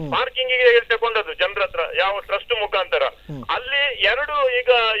ನೀವು. ಪಾರ್ಕಿಂಗ್ ಗೆ ತಗೊಂಡದ್ದು ಜನರ ಹತ್ರ ಯಾವ ಟ್ರಸ್ಟ್ ಮುಖಾಂತರ. ಅಲ್ಲಿ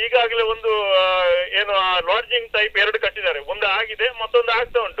ಈಗಾಗಲೇ ಒಂದು ಏನು ಲಾಡ್ಜಿಂಗ್ ಟೈಪ್ 2 ಕಟ್ಟಿದ್ದಾರೆ, ಒಂದು ಆಗಿದೆ, ಮತ್ತೊಂದು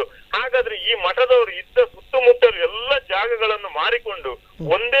ಆಗ್ತಾ ಉಂಟು. ಹಾಗಾದ್ರೆ ಈ ಮಠದವರು ಇದ್ದ ಸುತ್ತಮುತ್ತಲು ಎಲ್ಲ ಜಾಗಗಳನ್ನು ಮಾರಿಕೊಂಡು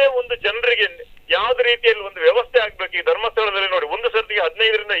ಒಂದೇ ಒಂದು ಜನರಿಗೆ ಯಾವ್ದು ರೀತಿಯಲ್ಲಿ ಒಂದು ವ್ಯವಸ್ಥೆ ಆಗ್ಬೇಕು. ಈ ಧರ್ಮಸ್ಥಳದಲ್ಲಿ ನೋಡಿ, ಒಂದು ಸರ್ತಿಗೆ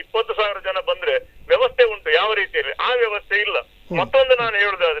 15,000 ರಿಂದ 20,000 ಜನ ಬಂದ್ರೆ ವ್ಯವಸ್ಥೆ ಉಂಟು, ಯಾವ ರೀತಿಯಲ್ಲಿ ಆ ವ್ಯವಸ್ಥೆ ಇಲ್ಲ. ಮತ್ತೊಂದು ನಾನು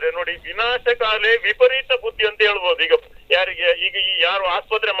ಹೇಳುದಾದ್ರೆ ನೋಡಿ, ವಿನಾಶಕಾಲೇ ವಿಪರೀತ ಬುದ್ಧಿ ಅಂತ ಹೇಳ್ಬೋದು. ಈಗ ಯಾರು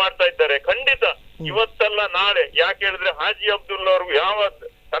ಆಸ್ಪತ್ರೆ ಮಾಡ್ತಾ ಇದ್ದಾರೆ, ಖಂಡಿತ ಇವತ್ತಲ್ಲ ನಾಳೆ. ಯಾಕೆ ಹೇಳಿದ್ರೆ ಹಾಜಿ ಅಬ್ದುಲ್ಲಾ ಅವ್ರಿಗೂ ಯಾವ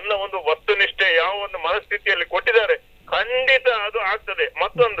ತನ್ನ ಒಂದು ವಸ್ತುನಿಷ್ಠೆ ಯಾವ ಒಂದು ಮನಸ್ಥಿತಿಯಲ್ಲಿ ಕೊಟ್ಟಿದ್ದಾರೆ, ಖಂಡಿತ ಅದು ಆಗ್ತದೆ.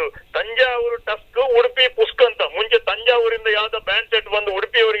 ಮತ್ತೊಂದು ತಂಜಾವೂರು ಟಸ್ಕ್, ಉಡುಪಿ ಪುಸ್ಕ್ ಅಂತ. ಮುಂಚೆ ತಂಜಾವೂರಿಂದ ಯಾವ್ದೋ ಬ್ಯಾಂಡ್ ಸೆಟ್ ಬಂದು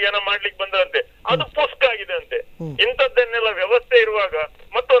ಉಡುಪಿಯವರಿಗೆ ಏನೋ ಮಾಡ್ಲಿಕ್ಕೆ ಬಂದಂತೆ, ಅದು ಪುಸ್ಕ್ ಆಗಿದೆ ಅಂತೆ. ಇಂಥದ್ದನ್ನೆಲ್ಲ ವ್ಯವಸ್ಥೆ ಇರುವಾಗ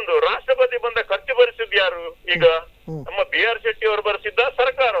ಮತ್ತೊಂದು ರಾಷ್ಟ್ರಪತಿ ಬಂದ ಖರ್ಚು ಭರಿಸಿದ್ ಯಾರು? ಈಗ ನಮ್ಮ ಬಿ ಆರ್ ಶೆಟ್ಟಿ ಅವರು ಭರಿಸಿದ್ದ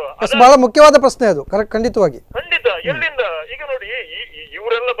ಸರ್ಕಾರ? ಬಹಳ ಮುಖ್ಯವಾದ ಪ್ರಶ್ನೆ ಅದು, ಖಂಡಿತವಾಗಿ. ಖಂಡಿತ ಎಲ್ಲಿಂದ? ಈಗ ನೋಡಿ,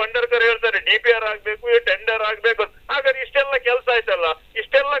 ಇವರೆಲ್ಲ ಭಂಡಾರ್ಕರ್ ಹೇಳ್ತಾರೆ DPR ಆಗ್ಬೇಕು, ಟೆಂಡರ್ ಆಗ್ಬೇಕು. ಹಾಗಾದ್ರೆ ಇಷ್ಟೆಲ್ಲ ಕೆಲಸ ಆಯ್ತಲ್ಲ,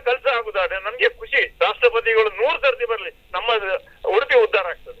 ಇಷ್ಟೆಲ್ಲ ಕೆಲಸ ಆಗುದಾದ್ರೆ ನನ್ಗೆ ಖುಷಿ. ರಾಷ್ಟ್ರಪತಿಗಳು 100 ಸರ್ತಿ ಬರ್ಲಿ, ನಮ್ಮ ಉಡುಪಿ ಉದ್ಧಾರ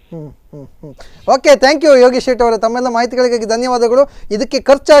ಆಗ್ತದೆ. Okay, thank you Yogish set ಅವರೇ, ತಮ್ಮೆಲ್ಲ ಮಾಹಿತಿಗಳಿಗಾಗಿ ಧನ್ಯವಾದಗಳು. ಇದಕ್ಕೆ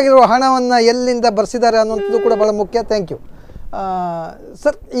ಖರ್ಚಾಗಿರುವ ಹಣವನ್ನು ಎಲ್ಲಿಂದ ಬರ್ಸಿದ್ದಾರೆ ಅನ್ನುವಂಥದ್ದು ಕೂಡ ಬಹಳ ಮುಖ್ಯ. Thank you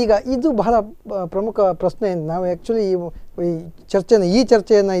sir. ಈಗ ಇದು ಬಹಳ ಪ್ರಮುಖ ಪ್ರಶ್ನೆ. ನಾವು ಆ್ಯಕ್ಚುಲಿ ಈ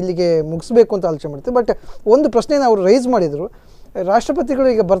ಚರ್ಚೆಯನ್ನು ಇಲ್ಲಿಗೆ ಮುಗಿಸ್ಬೇಕು ಅಂತ ಆಲೋಚನೆ ಮಾಡ್ತೀವಿ. ಬಟ್ ಒಂದು ಪ್ರಶ್ನೆಯನ್ನು ಅವರು ರೈಸ್ ಮಾಡಿದರು. ರಾಷ್ಟ್ರಪತಿಗಳು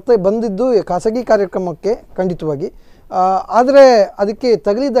ಈಗ ಬಂದಿದ್ದು ಖಾಸಗಿ ಕಾರ್ಯಕ್ರಮಕ್ಕೆ ಖಂಡಿತವಾಗಿ, ಆದರೆ ಅದಕ್ಕೆ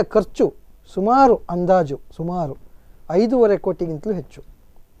ತಗಲಿದ ಖರ್ಚು ಸುಮಾರು ಅಂದಾಜು ಸುಮಾರು 5.5 ಕೋಟಿಗಿಂತಲೂ ಹೆಚ್ಚು.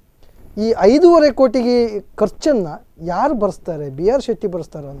 ಈ 5.5 ಕೋಟಿಗೆ ಖರ್ಚನ್ನು ಯಾರು ಭರಿಸ್ತಾರೆ? ಬಿ ಆರ್ ಶೆಟ್ಟಿ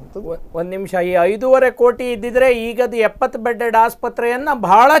ಭರಿಸ್ತಾರೆ ಅನ್ನೋದು. ಒಂದು ನಿಮಿಷ, ಈ 5.5 ಕೋಟಿ ಇದ್ದಿದ್ರೆ ಈಗದು 70 ಬೆಡ್ಡೆಡ್ ಆಸ್ಪತ್ರೆಯನ್ನು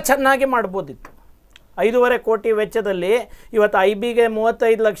ಬಹಳ ಚೆನ್ನಾಗಿ ಮಾಡ್ಬೋದಿತ್ತು. 5.5 ಕೋಟಿ ವೆಚ್ಚದಲ್ಲಿ ಇವತ್ತು IBಗೆ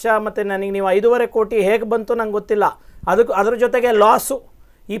 35 ಲಕ್ಷ, ಮತ್ತು ನನಗೆ ನೀವು 5.5 ಕೋಟಿ ಹೇಗೆ ಬಂತು ನಂಗೆ ಗೊತ್ತಿಲ್ಲ. ಅದ್ರ ಜೊತೆಗೆ ಲಾಸು.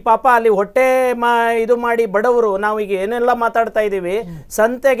 ಈ ಪಾಪ ಅಲ್ಲಿ ಹೊಟ್ಟೆ ಇದು ಮಾಡಿ ಬಡವರು, ನಾವೀಗ ಏನೆಲ್ಲ ಮಾತಾಡ್ತಾ ಇದ್ದೀವಿ,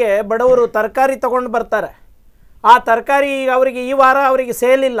 ಸಂತೆಗೆ ಬಡವರು ತರಕಾರಿ ತೊಗೊಂಡು ಬರ್ತಾರೆ. ಆ ತರಕಾರಿ ಈಗ ಅವರಿಗೆ ಈ ವಾರ ಅವರಿಗೆ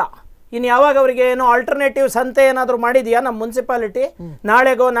ಸೇಲ್ ಇಲ್ಲ, ಇನ್ನು ಯಾವಾಗ ಅವರಿಗೆ ಏನೋ ಆಲ್ಟರ್ನೇಟಿವ್ ಸಂತೆ ಏನಾದರೂ ಮಾಡಿದೆಯಾ ನಮ್ಮ ಮುನ್ಸಿಪಾಲಿಟಿ?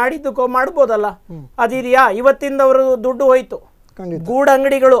 ನಾಳೆಗೋ ನಾಡಿದ್ದಕ್ಕೋ ಮಾಡ್ಬೋದಲ್ಲ, ಅದಿದೆಯಾ? ಇವತ್ತಿಂದ ಅವರು ದುಡ್ಡು ಹೋಯ್ತು,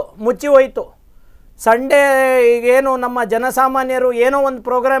 ಗೂಡಂಗಡಿಗಳು ಮುಚ್ಚಿ ಹೋಯ್ತು. ಸಂಡೇ ಏನು ನಮ್ಮ ಜನಸಾಮಾನ್ಯರು ಏನೋ ಒಂದು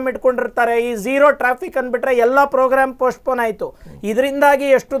ಪ್ರೋಗ್ರಾಮ್ ಇಟ್ಕೊಂಡಿರ್ತಾರೆ, ಈ ಝೀರೋ ಟ್ರಾಫಿಕ್ ಅಂದ್ಬಿಟ್ರೆ ಎಲ್ಲ ಪ್ರೋಗ್ರಾಮ್ ಪೋಸ್ಟ್ಪೋನ್ ಆಯಿತು. ಇದರಿಂದಾಗಿ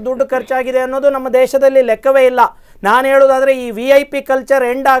ಎಷ್ಟು ದುಡ್ಡು ಖರ್ಚಾಗಿದೆ ಅನ್ನೋದು ನಮ್ಮ ದೇಶದಲ್ಲಿ ಲೆಕ್ಕವೇ ಇಲ್ಲ. ನಾನು ಹೇಳೋದಾದರೆ ಈ VIP ಕಲ್ಚರ್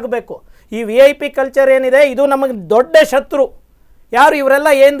ಎಂಡ್ ಆಗಬೇಕು. ಈ VIP ಕಲ್ಚರ್ ಏನಿದೆ ಇದು ನಮಗೆ ದೊಡ್ಡ ಶತ್ರು. ಯಾರು ಇವರೆಲ್ಲ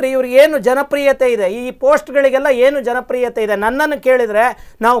ಏನ್ರಿ, ಇವ್ರಿಗೆ ಏನು ಜನಪ್ರಿಯತೆ ಇದೆ? ಈ ಪೋಸ್ಟ್ಗಳಿಗೆಲ್ಲ ಏನು ಜನಪ್ರಿಯತೆ ಇದೆ? ನನ್ನನ್ನು ಕೇಳಿದರೆ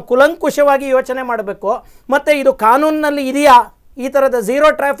ನಾವು ಕುಲಂಕುಷವಾಗಿ ಯೋಚನೆ ಮಾಡಬೇಕು. ಮತ್ತು ಇದು ಕಾನೂನಿನಲ್ಲಿ ಇದೆಯಾ, ಈ ಥರದ ಝೀರೋ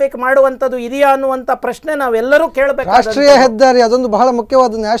ಟ್ರಾಫಿಕ್ ಮಾಡುವಂಥದ್ದು ಇದೆಯಾ ಅನ್ನುವಂಥ ಪ್ರಶ್ನೆ ನಾವೆಲ್ಲರೂ ಕೇಳಬೇಕು. ರಾಷ್ಟ್ರೀಯ ಹೆದ್ದಾರಿ ಅದೊಂದು ಬಹಳ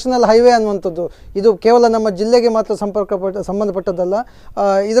ಮುಖ್ಯವಾದ ನ್ಯಾಷನಲ್ ಹೈವೇ ಅನ್ನುವಂಥದ್ದು. ಇದು ಕೇವಲ ನಮ್ಮ ಜಿಲ್ಲೆಗೆ ಮಾತ್ರ ಸಂಬಂಧಪಟ್ಟದ್ದಲ್ಲ.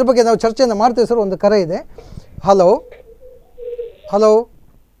 ಇದ್ರ ಬಗ್ಗೆ ನಾವು ಚರ್ಚೆಯನ್ನು ಮಾಡ್ತೀವಿ ಸರ್. ಒಂದು ಕರೆ ಇದೆ. ಹಲೋ ಹಲೋ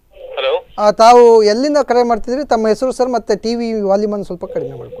ಹಲೋ, ತಾವು ಎಲ್ಲಿಂದ ಕರೆ ಮಾಡ್ತಿದ್ರಿ? ತಮ್ಮ ಹೆಸರು ಸರ್, ಮತ್ತೆ TV ವಾಲ್ಯೂಮನ್ನು ಸ್ವಲ್ಪ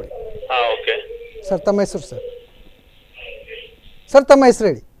ಕಡಿಮೆ ಮಾಡ್ಕೊಳ್ಳಿ. ಓಕೆ ಸರ್, ತಮ್ಮ ಹೆಸರು ಸರ್? ಸರ್, ತಮ್ಮ ಹೆಸರು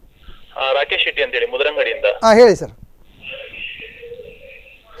ಹೇಳಿ. ರಾಕೇಶ್ ಶೆಟ್ಟಿ ಅಂತೇಳಿ ಮುದ್ರಂಗಡಿಯಿಂದ. ಹೇಳಿ ಸರ್,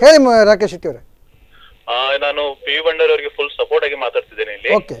 ಹೇಳಿ ರಾಕೇಶ್ ಶೆಟ್ಟಿ ಅವರೇ. ನಾನು PV ಬಂಡಾರು ಅವರಿಗೆ ಫುಲ್ ಸಪೋರ್ಟ್ ಆಗಿ ಮಾತಾಡ್ತಿದ್ದೇನೆ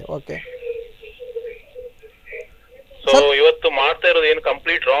ಇಲ್ಲಿ. Okay okay. ಸೊ ಇವತ್ತು ಮಾಡ್ತಾ ಇರೋದು ಏನು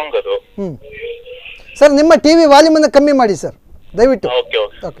ಕಂಪ್ಲೀಟ್ ರಾಂಗ್ ಅದು. ಸರ್, ನಿಮ್ಮ TV ವಾಲ್ಯೂಮನ್ನು ಕಮ್ಮಿ ಮಾಡಿ ಸರ್ ದಯವಿಟ್ಟು. ಓಕೆ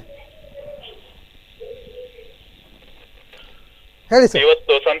ಓಕೆ ಓಕೆ, ಹೇಳಿ ಸರ್.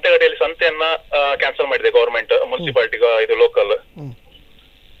 ಇವತ್ತು ಸಂತೆಗಡಿಯಲ್ಲಿ ಸಂತೆಯನ್ನ ಕ್ಯಾನ್ಸಲ್ ಮಾಡಿದೆ ಗವರ್ಮೆಂಟ್, ಮುನ್ಸಿಪಾಲಿಟಿ ಇದು ಲೋಕಲ್.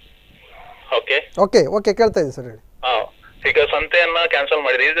 ಓಕೆ ಓಕೆ ಓಕೆ, ಕೇಳ್ತಾ ಇದೆ ಸರ್, ಹೇಳಿ. ಈಗ ಸಂತೆಯನ್ನ ಕ್ಯಾನ್ಸಲ್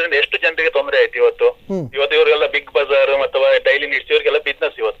ಮಾಡಿದೆ. ಇದರಿಂದ ಎಷ್ಟು ಜನರಿಗೆ ತೊಂದರೆ ಆಯ್ತು ಇವತ್ತು. ಇವರಿಗೆಲ್ಲ ಬಿಗ್ ಬಜಾರ್ ಅಥವಾ ಡೈಲಿ ನೀಡ್ಸ್ ಇವರಿಗೆಲ್ಲ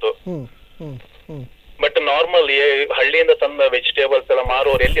ಬಿಸ್ನೆಸ್ ಇವತ್ತು. ಬಟ್ ನಾರ್ಮಲ್ ಹಳ್ಳಿಯಿಂದ ತಂದ ವೆಜಿಟೇಬಲ್ಸ್ ಎಲ್ಲ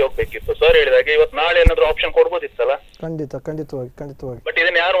ಮಾರುವವರು ಎಲ್ಲಿ ಹೋಗ್ಬೇಕಿತ್ತು? ಸರ್ ಹೇಳಿದಾಗ ಇವತ್ತು ನಾಳೆ ಏನಾದ್ರು ಆಪ್ಷನ್ ಕೊಡ್ಬೋದಿತ್ತಲ್ಲ. ಖಂಡಿತವಾಗಿ. ಬಟ್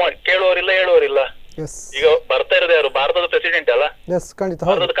ಇದನ್ನ ಯಾರು ಕೇಳುವವರಿಲ್ಲ, ಹೇಳುವವರಿಲ್ಲ. ಈಗ ಬರ್ತಾ ಇರೋದು ಯಾರು? ಭಾರತದ ಪ್ರೆಸಿಡೆಂಟ್ ಅಲ್ಲ.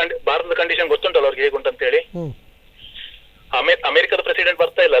 ಭಾರತದ ಕಂಡೀಷನ್ ಗೊತ್ತುಂಟಲ್ಲ ಅವ್ರಿಗೆ ಹೇಗುಂಟಂತ ಹೇಳಿ. ಅಮೆರಿಕದ ಪ್ರೆಸಿಡೆಂಟ್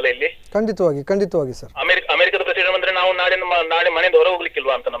ಬರ್ತಾ ಇಲ್ಲ ಅಲ್ಲ ಇಲ್ಲಿ. ಖಂಡಿತವಾಗಿ ಸರ್. ಅಮೆರಿಕದ ಪ್ರೆಸಿಡೆಂಟ್ ಬಂದ್ರೆ ನಾವು ನಾಳೆ ಮನೆಯಿಂದ ಹೊರ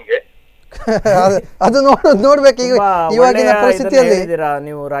ಹೋಗ್ಲಿಕ್ಕಿಲ್ವಾ ಅಂತ ನಮ್ಗೆ ಅದು ನೋಡ್ಬೇಕು ಈಗ ಇವಾಗಿನ ಪರಿಸ್ಥಿತಿಯಲ್ಲಿ.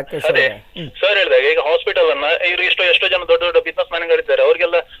 ನೀವು ರಾಕೇಶ್ ಅದೇ ಸರ್ ಹೇಳಿದಾಗ ಈಗ ಹಾಸ್ಪಿಟಲ್ ಅನ್ನ ಇವರು ಎಷ್ಟೋ ಜನ ದೊಡ್ಡ ದೊಡ್ಡ ಬಿಸ್ನೆಸ್ ಮ್ಯಾನ್ಗಳಿದ್ದಾರೆ,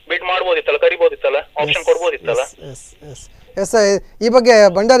 ಅವ್ರಿಗೆಲ್ಲ ಬಿಡ್ ಮಾಡ್ಬೋದಿತ್ತಲ್ಲ, ಕರಿಬೋದಿತ್ತಲ್ಲ, ಆಪ್ಷನ್ ಕೊಡ್ಬೋದಿತ್ತಲ್ಲ. ಎಸ್, ಈ ಬಗ್ಗೆ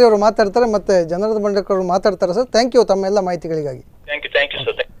ಭಂಡಾರಿ ಅವರು ಮಾತಾಡ್ತಾರೆ, ಮತ್ತೆ ಜನಾರ್ದನ್ ಭಂಡಾರಿ ಅವರು ಮಾತಾಡ್ತಾರೆ ಸರ್. ಥ್ಯಾಂಕ್ ಯು ತಮ್ಮ ಎಲ್ಲ ಮಾಹಿತಿಗಳಿಗಾಗಿ. Thank you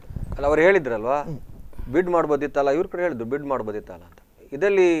sir. ಅಲ್ಲ, ಅವ್ರು ಹೇಳಿದ್ರಲ್ವಾ ಬಿಡ್ ಮಾಡ್ಬೋದಿತ್ತಲ್ಲ, ಇವ್ರ ಕಡೆ ಹೇಳಿದ್ರು ಬಿಡ್ ಮಾಡ್ಬೋದಿತ್ತಲ್ಲ ಅಂತ.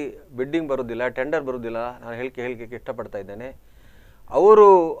 ಇದರಲ್ಲಿ ಬಿಡ್ಡಿಂಗ್ ಬರೋದಿಲ್ಲ, ಟೆಂಡರ್ ಬರೋದಿಲ್ಲ. ನಾನು ಹೇಳಿಕೆ ಇಷ್ಟಪಡ್ತಾ ಇದ್ದೇನೆ. ಅವರು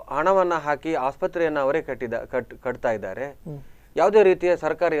ಹಣವನ್ನು ಹಾಕಿ ಆಸ್ಪತ್ರೆಯನ್ನು ಅವರೇ ಕಟ್ತಾ ಇದ್ದಾರೆ. ಯಾವುದೇ ರೀತಿಯ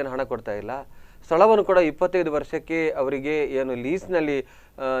ಸರ್ಕಾರ ಏನು ಹಣ ಕೊಡ್ತಾ ಇಲ್ಲ. ಸ್ಥಳವನ್ನು ಕೂಡ 25 ವರ್ಷಕ್ಕೆ ಅವರಿಗೆ ಏನು ಲೀಸ್ನಲ್ಲಿ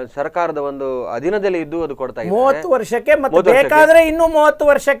ಸರ್ಕಾರದ ಒಂದು ಅಧೀನದಲ್ಲಿ ಇದ್ದು ಅದು ಕೊಡ್ತಾ ಇದ್ದಾರೆ. 30 ವರ್ಷಕ್ಕೆ ಮತ್ತೆ ಬೇಕಾದ್ರೆ ಇನ್ನು 30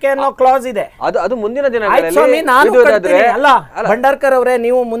 ವರ್ಷಕ್ಕೆ ಅನ್ನೋ ಕ್ಲಾಸ್ ಇದೆ. ಅದು ಮುಂದಿನ ದಿನಗಳಲ್ಲಿ. ಅಲ್ಲ ಭಂಡಾರ್ಕರ್ ಅವರೇ,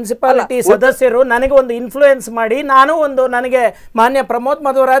 ನೀವು ಮುನ್ಸಿಪಾಲಿಟಿ ಸದಸ್ಯರು, ನನಗೆ ಒಂದು ಇನ್ಫ್ಲೂಯೆನ್ಸ್ ಮಾಡಿ, ನನಗೆ ಮಾನ್ಯ ಪ್ರಮೋದ್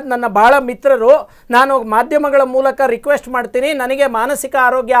ಮಧುರಾಜ್ ನನ್ನ ಬಹಳ ಮಿತ್ರರು, ನಾನು ಮಾಧ್ಯಮಗಳ ಮೂಲಕ ರಿಕ್ವೆಸ್ಟ್ ಮಾಡ್ತೀನಿ, ನನಗೆ ಮಾನಸಿಕ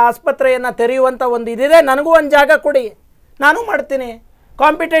ಆರೋಗ್ಯ ಆಸ್ಪತ್ರೆಯನ್ನ ತೆರೆಯುವಂತ ಒಂದು ಇದಿದೆ, ನನಗೂ ಒಂದು ಜಾಗ ಕೊಡಿ, ನಾನು ಮಾಡ್ತೀನಿ.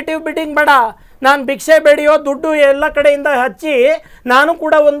 ಕಾಂಪಿಟೇಟಿವ್ ಬಿಡ್ಡಿಂಗ್ ಬೇಡ, ನಾನು ಭಿಕ್ಷೆ ಬೇಡಿಯೋ ದುಡ್ಡು ಎಲ್ಲ ಕಡೆಯಿಂದ ಹಚ್ಚಿ ನಾನು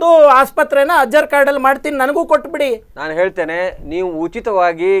ಕೂಡ ಒಂದು ಆಸ್ಪತ್ರೆನ ಅಜ್ಜರ್ ಕಾರ್ಡಲ್ಲಿ ಮಾಡ್ತೀನಿ, ನನಗೂ ಕೊಟ್ಬಿಡಿ. ನಾನು ಹೇಳ್ತೇನೆ, ನೀವು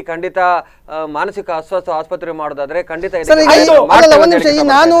ಉಚಿತವಾಗಿ ಖಂಡಿತ ಮಾನಸಿಕ ಅಸ್ವಸ್ಥ ಆಸ್ಪತ್ರೆ ಮಾಡೋದಾದ್ರೆ ಖಂಡಿತ. ಈ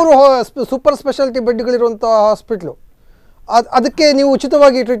 400 ಸೂಪರ್ ಸ್ಪೆಷಾಲಿಟಿ ಬೆಡ್ಗಳಿರುವಂತಹ ಹಾಸ್ಪಿಟ್ಲು, ಅದಕ್ಕೆ ನೀವು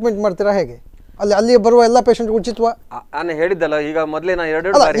ಉಚಿತವಾಗಿ ಟ್ರೀಟ್ಮೆಂಟ್ ಮಾಡ್ತೀರಾ ಹೇಗೆ? ಅಲ್ಲಿ ಬರುವ ಎಲ್ಲ ಪೇಷಂಟ್ ಉಚಿತವಾ? ನಾನು ಹೇಳಿದ್ದಲ್ಲ ಈಗ ಮೊದಲೇ ನಾನು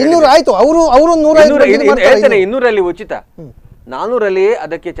 200 ಆಯ್ತು, ಅವರು 200 ಉಚಿತ, 400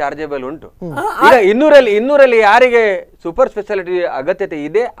 ಅದಕ್ಕೆ ಚಾರ್ಜೇಬಲ್ ಉಂಟು. ಈಗ 200 ಯಾರಿಗೆ ಸೂಪರ್ ಸ್ಪೆಷಾಲಿಟಿ ಅಗತ್ಯತೆ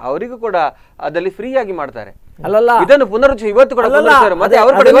ಇದೆ ಅವರಿಗೂ ಕೂಡ ಅದರಲ್ಲಿ ಫ್ರೀ ಆಗಿ ಮಾಡ್ತಾರೆ. ಇದನ್ನು ಪುನರುಚ್ಚ ಇವತ್ತು ಕೂಡ ಮತ್ತೆ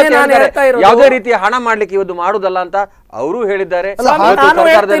ಅವರು ಯಾವುದೇ ರೀತಿಯ ಹಣ ಮಾಡ್ಲಿಕ್ಕೆ ಇವತ್ತು ಮಾಡುದಲ್ಲ ಅಂತ ಅವರು ಹೇಳಿದ್ದಾರೆ.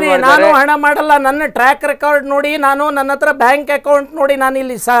 ನಾನು ಹಣ ಮಾಡಲ್ಲ, ನನ್ನ ಟ್ರ್ಯಾಕ್ ರೆಕಾರ್ಡ್ ನೋಡಿ, ನನ್ನ ಹತ್ರ ಬ್ಯಾಂಕ್ ಅಕೌಂಟ್ ನೋಡಿ, ನಾನು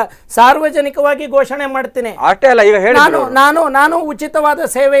ಇಲ್ಲಿ ಸಾರ್ವಜನಿಕವಾಗಿ ಘೋಷಣೆ ಮಾಡ್ತೀನಿ. ಅಷ್ಟೇ ಅಲ್ಲ, ಈಗ ನಾನು ಉಚಿತವಾದ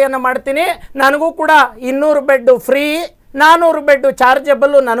ಸೇವೆಯನ್ನು ಮಾಡ್ತೀನಿ. ನನಗೂ ಕೂಡ 200 ಬೆಡ್ ಫ್ರೀ, 400 ಬೆಡ್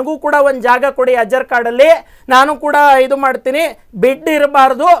ಚಾರ್ಜಬಲ್, ನನಗೂ ಕೂಡ ಒಂದು ಜಾಗ ಕೊಡಿ ಅಜ್ಜರ್ ಕಾರ್ಡಲ್ಲಿ, ನಾನು ಕೂಡ ಇದು ಮಾಡ್ತೀನಿ, ಬೆಡ್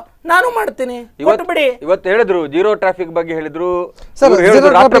ಇರಬಾರ್ದು, ನಾನು ಮಾಡ್ತೀನಿ, ಬಿಡಿ. ಇವತ್ತು ಹೇಳಿದ್ರು ಜೀರೋ ಟ್ರಾಫಿಕ್ ಬಗ್ಗೆ ಹೇಳಿದ್ರು.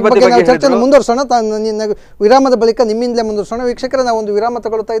 ಚರ್ಚೆ ಮುಂದುವರ್ಸೋಣ, ವಿರಾಮದ ಬಳಿಕ ನಿಮ್ಮಿಂದಲೇ ಮುಂದುವರ್ಸೋಣ. ವೀಕ್ಷಕರೇ, ನಾವು ಒಂದು ವಿರಾಮ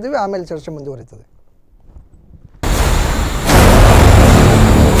ತಗೊಳ್ತಾ ಇದ್ದೀವಿ, ಆಮೇಲೆ ಚರ್ಚೆ ಮುಂದುವರಿತದೆ.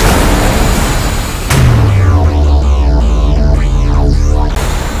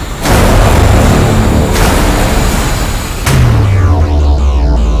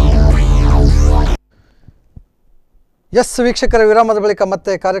 ಎಸ್ ವೀಕ್ಷಕರ, ವಿರಾಮದ ಬಳಿಕ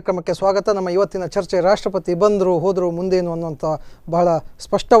ಮತ್ತೆ ಕಾರ್ಯಕ್ರಮಕ್ಕೆ ಸ್ವಾಗತ. ನಮ್ಮ ಇವತ್ತಿನ ಚರ್ಚೆ ರಾಷ್ಟ್ರಪತಿ ಬಂದರು ಹೋದರು ಮುಂದೇನು ಅನ್ನುವಂಥ ಬಹಳ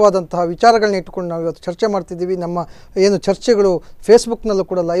ಸ್ಪಷ್ಟವಾದಂತಹ ವಿಚಾರಗಳನ್ನ ಇಟ್ಕೊಂಡು ನಾವು ಇವತ್ತು ಚರ್ಚೆ ಮಾಡ್ತಿದ್ದೀವಿ. ನಮ್ಮ ಏನು ಚರ್ಚೆಗಳು ಫೇಸ್ಬುಕ್ನಲ್ಲೂ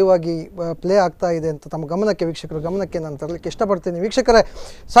ಕೂಡ ಲೈವ್ ಆಗಿ ಪ್ಲೇ ಆಗ್ತಾ ಇದೆ ಅಂತ ತಮ್ಮ ಗಮನಕ್ಕೆ, ವೀಕ್ಷಕರ ಗಮನಕ್ಕೆ ನಾನು ತರಲಿಕ್ಕೆ ಇಷ್ಟಪಡ್ತೀನಿ. ವೀಕ್ಷಕರೇ,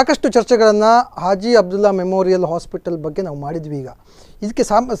 ಸಾಕಷ್ಟು ಚರ್ಚೆಗಳನ್ನು ಹಾಜಿ ಅಬ್ದುಲ್ಲಾ ಮೆಮೋರಿಯಲ್ ಹಾಸ್ಪಿಟಲ್ ಬಗ್ಗೆ ನಾವು ಮಾಡಿದ್ವಿ. ಈಗ ಇದಕ್ಕೆ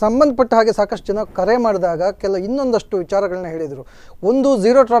ಸಂಬಂಧಪಟ್ಟ ಹಾಗೆ ಸಾಕಷ್ಟು ಜನ ಕರೆ ಮಾಡಿದಾಗ ಇನ್ನೊಂದಷ್ಟು ವಿಚಾರಗಳನ್ನ ಹೇಳಿದರು. ಒಂದು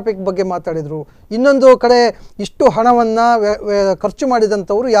ಝೀರೋ ಟ್ರಾಫಿಕ್ ಬಗ್ಗೆ ಮಾತಾಡಿದರು, ಇನ್ನೊಂದು ಕಡೆ ಇಷ್ಟು ಹಣವನ್ನು ಖರ್ಚು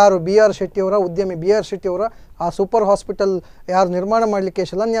ಮಾಡಿದಂಥವರು ಯಾರು, ಬಿ ಆರ್ ಶೆಟ್ಟಿಯವರ, ಉದ್ಯಮಿ ಬಿ ಆರ್ ಶೆಟ್ಟಿಯವರ ಆ ಸೂಪರ್ ಹಾಸ್ಪಿಟಲ್ ಯಾರು ನಿರ್ಮಾಣ ಮಾಡಲಿಕ್ಕೆ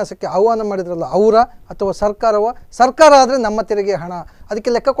ಶಿಲಾನ್ಯಾಸಕ್ಕೆ ಆಹ್ವಾನ ಮಾಡಿದ್ರಲ್ಲ ಅವರ, ಅಥವಾ ಸರ್ಕಾರ ಆದರೆ ನಮ್ಮ ತೆರಿಗೆ ಹಣ,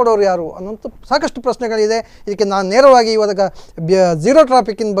 ಅದಕ್ಕೆ ಲೆಕ್ಕ ಕೊಡೋರು ಯಾರು ಅನ್ನೋಂಥ ಸಾಕಷ್ಟು ಪ್ರಶ್ನೆಗಳಿದೆ. ಇದಕ್ಕೆ ನಾನು ನೇರವಾಗಿ ಇವಾಗ ಝೀರೋ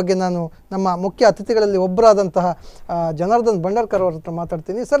ಟ್ರಾಫಿಕ್ಕಿನ ಬಗ್ಗೆ ನಾನು ನಮ್ಮ ಮುಖ್ಯ ಅತಿಥಿಗಳಲ್ಲಿ ಒಬ್ಬರಾದಂತಹ ಜನಾರ್ದನ್ ಬಂಡಾರ್ಕರ್ ಅವ್ರ ಹತ್ರ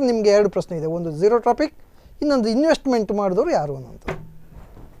ಮಾತಾಡ್ತೀನಿ. ಸರ್, ನಿಮಗೆ 2 ಪ್ರಶ್ನೆ ಇದೆ. ಒಂದು ಝೀರೋ ಟ್ರಾಫಿಕ್, ಇನ್ನೊಂದು ಇನ್ವೆಸ್ಟ್ಮೆಂಟ್ ಮಾಡಿದವರು ಯಾರು ಅನ್ನೋಂಥ.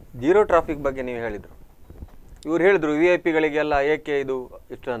 ಝೀರೋ ಟ್ರಾಫಿಕ್ ಬಗ್ಗೆ ನೀವು ಹೇಳಿದರು, ಇವ್ರು ಹೇಳಿದರು VIP-ಗಳಿಗೆಲ್ಲ ಏಕೆ ಇದು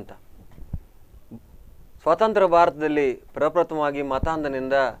ಇಷ್ಟು ಅಂತ. ಸ್ವತಂತ್ರ ಭಾರತದಲ್ಲಿ ಪ್ರಪ್ರಥಮವಾಗಿ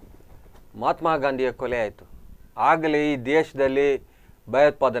ಮತಾಂಧನಿಂದ ಮಹಾತ್ಮ ಗಾಂಧಿಯ ಕೊಲೆ ಆಯಿತು. ಆಗಲೇ ಈ ದೇಶದಲ್ಲಿ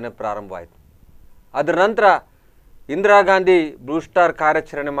ಭಯೋತ್ಪಾದನೆ ಪ್ರಾರಂಭವಾಯಿತು. ಅದರ ನಂತರ ಇಂದಿರಾ ಗಾಂಧಿ ಬ್ಲೂ ಸ್ಟಾರ್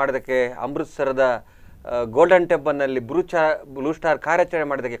ಕಾರ್ಯಾಚರಣೆ ಮಾಡೋದಕ್ಕೆ ಅಮೃತ್ಸರದ ಗೋಲ್ಡನ್ ಟೆಂಪಲ್ನಲ್ಲಿ ಬ್ಲೂ ಸ್ಟಾರ್ ಕಾರ್ಯಾಚರಣೆ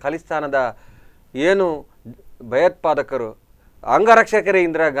ಮಾಡೋದಕ್ಕೆ ಖಲಿಸ್ತಾನದ ಏನು ಭಯೋತ್ಪಾದಕರು ಅಂಗರಕ್ಷಕರೇ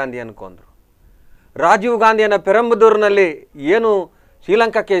ಇಂದಿರಾ ಗಾಂಧಿಯನ್ನು ಕೊಂದರು. ರಾಜೀವ್ ಗಾಂಧಿಯನ್ನು ಪೆರಂಬದೂರಿನಲ್ಲಿ ಏನು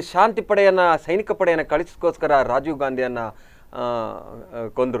ಶ್ರೀಲಂಕಾಕ್ಕೆ ಶಾಂತಿ ಪಡೆಯನ್ನು, ಸೈನಿಕ ಪಡೆಯನ್ನು ಕಳಿಸೋಸ್ಕರ ರಾಜೀವ್ ಗಾಂಧಿಯನ್ನು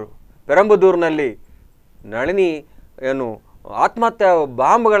ಕೊಂದರು. ಪೆರಂಬದೂರಿನಲ್ಲಿ ನಳಿನಿ ಏನು ಆತ್ಮಹತ್ಯೆ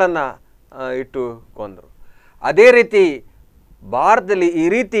ಬಾಂಬ್ಗಳನ್ನು ಇಟ್ಟು ಕೊಂದರು. ಅದೇ ರೀತಿ ಭಾರತದಲ್ಲಿ ಈ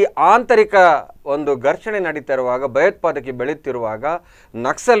ರೀತಿ ಆಂತರಿಕ ಒಂದು ಘರ್ಷಣೆ ನಡೀತಾ ಇರುವಾಗ, ಭಯೋತ್ಪಾದಕತೆ ಬೆಳೆಯುತ್ತಿರುವಾಗ,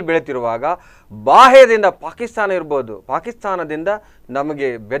 ನಕ್ಸಲ್ ಬೆಳೆಯುತ್ತಿರುವಾಗ, ಬಾಹ್ಯದಿಂದ ಪಾಕಿಸ್ತಾನ ಇರ್ಬೋದು, ಪಾಕಿಸ್ತಾನದಿಂದ ನಮಗೆ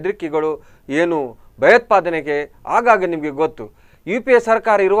ಬೆದರಿಕೆಗಳು ಏನು ಭಯೋತ್ಪಾದನೆಗೆ ಆಗಾಗ ನಿಮಗೆ ಗೊತ್ತು. UPA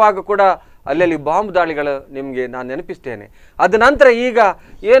ಸರ್ಕಾರ ಇರುವಾಗ ಕೂಡ ಅಲ್ಲಲ್ಲಿ ಬಾಂಬ್ ದಾಳಿಗಳು ನಿಮಗೆ ನಾನು ನೆನಪಿಸ್ತೇನೆ. ಅದ ನಂತರ ಈಗ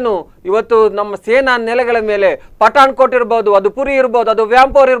ಏನು ಇವತ್ತು ನಮ್ಮ ಸೇನಾ ನೆಲೆಗಳ ಮೇಲೆ ಪಠಾಣ್ಕೋಟ್ ಇರ್ಬೋದು, ಅದು ಪುರಿ ಇರ್ಬೋದು, ಅದು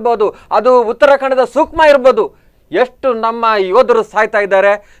ವ್ಯಾಂಪೋರ್ ಇರ್ಬೋದು, ಅದು ಉತ್ತರಾಖಂಡದ ಸೂಕ್ಷ್ಮ ಇರ್ಬೋದು, ಎಷ್ಟು ನಮ್ಮ ಯೋಧರು ಸಾಯ್ತಾ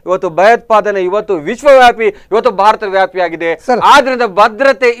ಇದ್ದಾರೆ. ಇವತ್ತು ಭಯೋತ್ಪಾದನೆ ಇವತ್ತು ವಿಶ್ವವ್ಯಾಪಿ, ಇವತ್ತು ಭಾರತ ವ್ಯಾಪಿ ಆಗಿದೆ. ಆದ್ರಿಂದ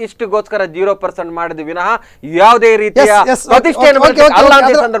ಭದ್ರತೆ ಇಷ್ಟಗೋಸ್ಕರ 0% ಮಾಡಿದ ವಿನಃ ಯಾವುದೇ ರೀತಿಯ ಪ್ರತಿಷ್ಠೆಯನ್ನು ಅಲ್ಲ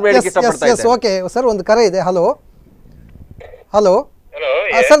ಅಂತ ಸಂದರ್ಭ ಹೇಳಿಕೆ ಇಷ್ಟಪಡ್ತಾ ಇದ್ದೇನೆ. ಓಕೆ ಸರ್, ಒಂದು ಕರೆ ಇದೆ. ಹಲೋ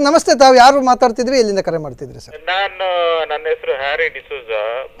ಸರ್, ನಮಸ್ತೆ. ತಾವು ಯಾರು ಮಾತಾಡ್ತಿದ್ರಿ, ಎಲ್ಲಿಂದ ಕರೆ ಮಾಡ್ತಿದ್ರಿ ಸರ್? ನನ್ನ ಹೆಸರು ಹ್ಯಾರಿ ಡಿಸೂಜಾ,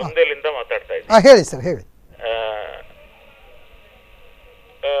 ಮುಂದೆಲಿಂದ ಮಾತಾಡ್ತಾ ಇದ್ದೀನಿ. ಹೇಳಿ ಸರ್, ಹೇಳಿ.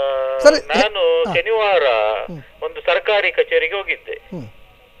 ನಾನು ಶನಿವಾರ ಒಂದು ಸರ್ಕಾರಿ ಕಚೇರಿಗೆ ಹೋಗಿದ್ದೆ.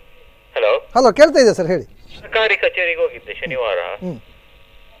 ಹಲೋ, ಕೇಳ್ತಾ ಇದೆ ಸರ್, ಹೇಳಿ. ಸರ್ಕಾರಿ ಕಚೇರಿಗೆ ಹೋಗಿದ್ದೆ ಶನಿವಾರ.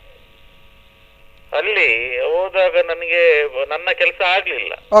 ಅಲ್ಲಿ ಹೋದಾಗ ನನಗೆ ನನ್ನ ಕೆಲಸ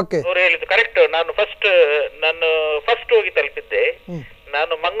ಆಗ್ಲಿಲ್ಲ. ಅವ್ರು ಹೇಳಿದ್ದು ಕರೆಕ್ಟ್. ನಾನು ಫಸ್ಟ್ ಹೋಗಿ ತಲುಪಿದ್ದೆ.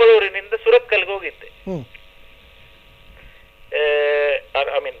 ನಾನು ಮಂಗಳೂರಿನಿಂದ ಸುರತ್ಕಲ್ಗೆ ಹೋಗಿದ್ದೆ,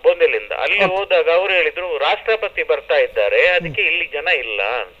 ಐ ಮೀನ್ ಬೋಂದೆಲಿಂದ. ಅಲ್ಲಿ ಹೋದಾಗ ಅವ್ರು ಹೇಳಿದ್ರು ರಾಷ್ಟ್ರಪತಿ ಬರ್ತಾ ಇದ್ದಾರೆ, ಅದಕ್ಕೆ ಇಲ್ಲಿ ಜನ ಇಲ್ಲ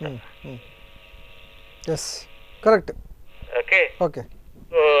ಅಂತ. ಓಕೆ,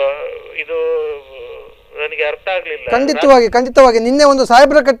 ಇದು ನನಗೆ ಅರ್ಥ ಆಗ್ಲಿಲ್ಲ. ಖಂಡಿತವಾಗಿ ನಿನ್ನೆ ಒಂದು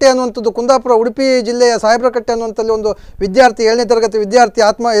ಸಾಹೇಬ್ರಕಟ್ಟೆ ಅನ್ನುವಂಥದ್ದು, ಕುಂದಾಪುರ ಉಡುಪಿ ಜಿಲ್ಲೆಯ ಸಾಹೇಬ್ರಕಟ್ಟೆ ಅನ್ನುವಂಥಲ್ಲಿ ಒಂದು ವಿದ್ಯಾರ್ಥಿ, 7ನೇ ತರಗತಿ ವಿದ್ಯಾರ್ಥಿ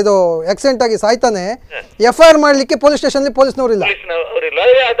ಇದು ಆಕ್ಸಿಡೆಂಟ್ ಆಗಿ ಸಾಯ್ತಾನೆ. FIR ಮಾಡ್ಲಿಕ್ಕೆ ಪೊಲೀಸ್ ಸ್ಟೇಷನ್ ಪೊಲೀಸ್ನವರಿಲ್ಲ.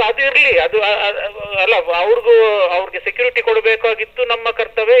 ಅದು ಇರ್ಲಿ, ಅದು ಅಲ್ಲ, ಅವ್ರಿಗೆ ಸೆಕ್ಯೂರಿಟಿ ಕೊಡಬೇಕಾಗಿತ್ತು, ನಮ್ಮ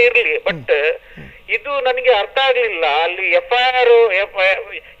ಕರ್ತವ್ಯ ಇರ್ಲಿ. ಬಟ್ ಇದು ನನಗೆ ಅರ್ಥ ಆಗ್ಲಿಲ್ಲ. ಅಲ್ಲಿ FIR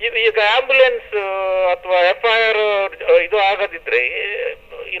ಈಗ ಆಂಬುಲೆನ್ಸ್ ಅಥವಾ FIR ಇದು ಆಗದಿದ್ರೆ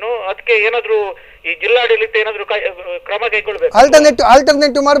ಅದಕ್ಕೆ ಏನಾದ್ರು ಈ ಜಿಲ್ಲಾಡಳಿತ ಏನಾದ್ರು ಕ್ರಮ ಕೈಗೊಳ್ಬೇಕು,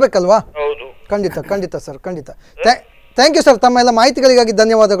 ಆಲ್ಟರ್ನೇಟಿವ್ ಮಾಡ್ಬೇಕಲ್ವಾ? ಹೌದು, ಖಂಡಿತ ಸರ್, ಖಂಡಿತ. ಥ್ಯಾಂಕ್ ಯು ಸರ್, ತಮ್ಮ ಎಲ್ಲ ಮಾಹಿತಿಗಳಿಗಾಗಿ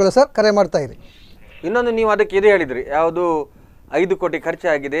ಧನ್ಯವಾದಗಳು ಸರ್. ಕರೆ ಮಾಡ್ತಾ ಇರಿ. ಇನ್ನೊಂದು ನೀವು ಅದಕ್ಕೆ ಇದು ಹೇಳಿದ್ರಿ, ಯಾವುದು 5 ಕೋಟಿ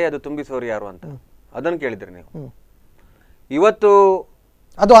ಖರ್ಚಾಗಿದೆ, ಅದು ತುಂಬಿಸೋರು ಯಾರು ಅಂತ, ಅದನ್ನು ಕೇಳಿದ್ರಿ ನೀವು. ಇವತ್ತು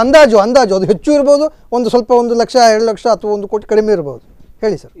ಅದು ಅಂದಾಜು ಅದು ಹೆಚ್ಚು ಇರ್ಬೋದು, ಸ್ವಲ್ಪ 1 ಲಕ್ಷ 2 ಲಕ್ಷ ಅಥವಾ 1 ಕೋಟಿ ಕಡಿಮೆ ಇರ್ಬೋದು.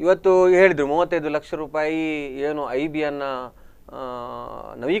 ಹೇಳಿ ಸರ್. ಇವತ್ತು ಹೇಳಿದ್ರು 35 ಲಕ್ಷ ರೂಪಾಯಿ ಏನು IBಯನ್ನು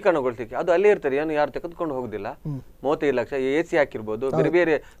ನವೀಕರಣಗೊಳಿಸಲಿಕ್ಕೆ ಅದು ಅಲ್ಲೇ ಇರ್ತದೆ, ಏನು ಯಾರು ತೆಗೆದುಕೊಂಡು ಹೋಗುದಿಲ್ಲ. 35 ಲಕ್ಷ AC ಹಾಕಿರ್ಬೋದು, ಬೇರೆ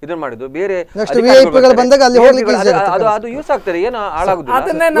ಬೇರೆ ಇದನ್ನ ಮಾಡಿದ್ದು ಬೇರೆ ಅದು ಯೂಸ್ ಆಗ್ತದೆ, ಏನು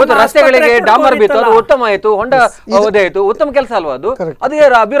ಹಾಳಾಗುದಿಲ್ಲ. ರಸ್ತೆಗಳಿಗೆ ಡಾಂಬರ್ ಬಿತ್ತು, ಅದು ಉತ್ತಮ ಆಯ್ತು, ಹೊಂಡ ಆಯ್ತು, ಉತ್ತಮ ಕೆಲಸ ಅಲ್ವಾ ಅದು? ಅದು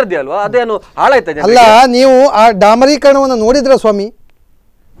ಅಭಿವೃದ್ಧಿ ಅಲ್ವಾ? ಅದೇನು ಹಾಳಾಯ್ತದೆ? ಅಲ್ಲ, ನೀವು ಆ ಡಾಮರೀಕರಣವನ್ನು ನೋಡಿದ್ರ ಸ್ವಾಮಿ?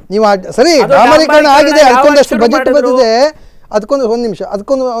 ನೀವು ಸರಿ, ಡಾಮರೀಕರಣ ಆಗಿದೆ, ಅದಕ್ಕೊಂದಷ್ಟು ಬಜೆಟ್ ಬಂದಿದೆ,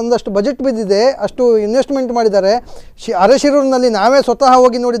 ಅದಕ್ಕೊಂದು ಒಂದಷ್ಟು ಬಜೆಟ್ ಬಿದ್ದಿದೆ, ಅಷ್ಟು ಇನ್ವೆಸ್ಟ್ಮೆಂಟ್ ಮಾಡಿದ್ದಾರೆ. ಅರಶಿರೂರಿನಲ್ಲಿ ನಾವೇ ಸ್ವತಃ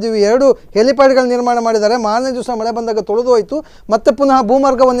ಹೋಗಿ ನೋಡಿದ್ದೀವಿ, 2 ಹೆಲಿಪ್ಯಾಡ್ಗಳು ನಿರ್ಮಾಣ ಮಾಡಿದ್ದಾರೆ. ಮಾರನೇ ದಿವಸ ಮಳೆ ಬಂದಾಗ ತೊಳೆದು ಹೋಯಿತು, ಮತ್ತೆ ಪುನಃ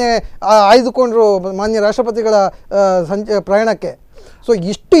ಭೂಮಾರ್ಗವನ್ನೇ ಆಯ್ದುಕೊಂಡ್ರು ಮಾನ್ಯ ರಾಷ್ಟ್ರಪತಿಗಳ ಪ್ರಯಾಣಕ್ಕೆ. ಸೊ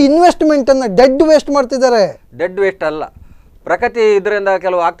ಇಷ್ಟು ಇನ್ವೆಸ್ಟ್ಮೆಂಟನ್ನು ಡೆಡ್ ವೇಸ್ಟ್ ಮಾಡ್ತಿದ್ದಾರೆ. ಡೆಡ್ ವೇಸ್ಟ್ ಅಲ್ಲ, ಪ್ರಗತಿ ಇದರಿಂದ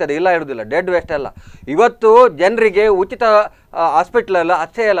ಕೆಲವು ಆಗ್ತದೆ, ಇಲ್ಲ ಇಡುವುದಿಲ್ಲ. ಡೆಡ್ ವೇಸ್ಟ್ ಅಲ್ಲ. ಇವತ್ತು ಜನರಿಗೆ ಉಚಿತ ಹಾಸ್ಪಿಟಲ್ ಅಲ್ಲ,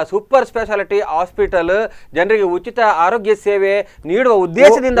 ಅಷ್ಟೇ ಅಲ್ಲ, ಸೂಪರ್ ಸ್ಪೆಷಾಲಿಟಿ ಹಾಸ್ಪಿಟಲ್ ಜನರಿಗೆ ಉಚಿತ ಆರೋಗ್ಯ ಸೇವೆ ನೀಡುವ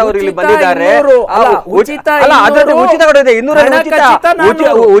ಉದ್ದೇಶದಿಂದ ಅವರು ಇಲ್ಲಿ ಬಂದಿದ್ದಾರೆ.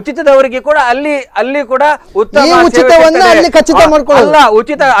 ಉಚಿತದವರಿಗೆ ಕೂಡ ಅಲ್ಲಿ ಕೂಡ ಉತ್ತಮ ಅಲ್ಲ,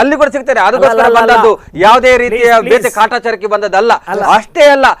 ಉಚಿತ ಅಲ್ಲಿ ಕೂಡ ಸಿಗ್ತಾರೆ. ಅದಕ್ಕೋಸ್ಕರ ಬಂದದ್ದು, ಯಾವುದೇ ರೀತಿಯ ಬೇರೆ ಕಾಟಾಚಾರಕ್ಕೆ ಬಂದದ್ದಲ್ಲ. ಅಷ್ಟೇ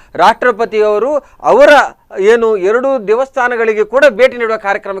ಅಲ್ಲ, ರಾಷ್ಟ್ರಪತಿಯವರು ಅವರ ಏನು 2 ದೇವಸ್ಥಾನಗಳಿಗೆ ಕೂಡ ಭೇಟಿ ನೀಡುವ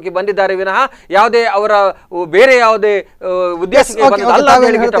ಕಾರ್ಯಕ್ರಮಕ್ಕೆ ಬಂದಿದ್ದಾರೆ ವಿನಃ ಯಾವುದೇ ಅವರ ಬೇರೆ ಯಾವುದೇ ಉದ್ದೇಶಕ್ಕೆ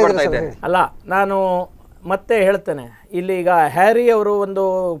ಅಲ್ಲ. ನಾನು ಮತ್ತೆ ಹೇಳ್ತೇನೆ, ಇಲ್ಲಿ ಈಗ ಹ್ಯಾರಿ ಅವರು ಒಂದು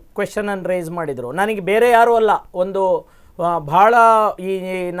ಕ್ವೆಶನ್ ಅನ್ನು ರೈಸ್ ಮಾಡಿದರು. ನನಗೆ ಬೇರೆ ಯಾರೂ ಅಲ್ಲ, ಒಂದು ಬಹಳ ಈ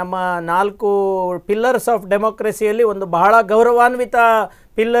ನಮ್ಮ 4 ಪಿಲ್ಲರ್ಸ್ ಆಫ್ ಡೆಮೋಕ್ರಸಿಯಲ್ಲಿ ಒಂದು ಬಹಳ ಗೌರವಾನ್ವಿತ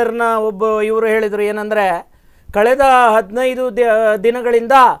ಪಿಲ್ಲರ್ನ ಒಬ್ಬ ಇವರು ಹೇಳಿದರು. ಏನಂದರೆ, ಕಳೆದ 15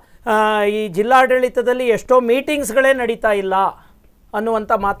 ದಿನಗಳಿಂದ ಈ ಜಿಲ್ಲಾಡಳಿತದಲ್ಲಿ ಎಷ್ಟೋ ಮೀಟಿಂಗ್ಸ್ಗಳೇ ನಡೀತಾ ಇಲ್ಲ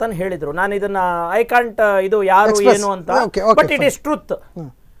ಅನ್ನುವಂಥ ಮಾತನ್ನು ಹೇಳಿದರು. ನಾನು ಇದನ್ನು ಐ ಕಾಂಟ್ ಇದು ಯಾರು ಏನು ಅಂತ, but it is truth.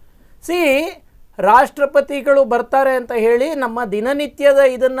 C, ರಾಷ್ಟ್ರಪತಿಗಳು ಬರ್ತಾರೆ ಅಂತ ಹೇಳಿ ನಮ್ಮ ದಿನನಿತ್ಯದ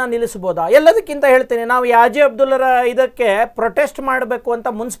ಇದನ್ನು ನಿಲ್ಲಿಸ್ಬೋದಾ? ಎಲ್ಲದಕ್ಕಿಂತ ಹೇಳ್ತೇನೆ, ನಾವು ಯಾಜಿ ಅಬ್ದುಲ್ಲರ ಇದಕ್ಕೆ ಪ್ರೊಟೆಸ್ಟ್ ಮಾಡಬೇಕು ಅಂತ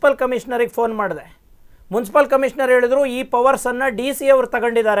ಮುನ್ಸಿಪಲ್ ಕಮಿಷನರಿಗೆ ಫೋನ್ ಮಾಡಿದೆ. ಮುನ್ಸಿಪಲ್ ಕಮಿಷನರ್ ಹೇಳಿದ್ರು ಈ ಪವರ್ಸನ್ನು DC ಅವರು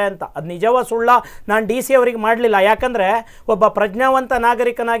ತಗೊಂಡಿದ್ದಾರೆ ಅಂತ. ಅದು ನಿಜವ ಸುಳ್ಳ ನಾನು DC ಅವರಿಗೆ ಮಾಡಲಿಲ್ಲ. ಯಾಕಂದರೆ ಒಬ್ಬ ಪ್ರಜ್ಞಾವಂತ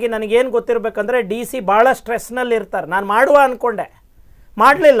ನಾಗರಿಕನಾಗಿ ನನಗೇನು ಗೊತ್ತಿರಬೇಕಂದ್ರೆ DC ಭಾಳ ಸ್ಟ್ರೆಸ್ನಲ್ಲಿ ಇರ್ತಾರೆ. ನಾನು ಮಾಡುವ ಅಂದ್ಕೊಂಡೆ,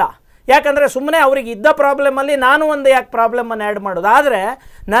 ಮಾಡಲಿಲ್ಲ. ಯಾಕಂದರೆ ಸುಮ್ಮನೆ ಅವ್ರಿಗೆ ಇದ್ದ ಪ್ರಾಬ್ಲಮಲ್ಲಿ ನಾನು ಒಂದು ಯಾಕೆ ಪ್ರಾಬ್ಲಮನ್ನು ಆ್ಯಡ್ ಮಾಡೋದು. ಆದರೆ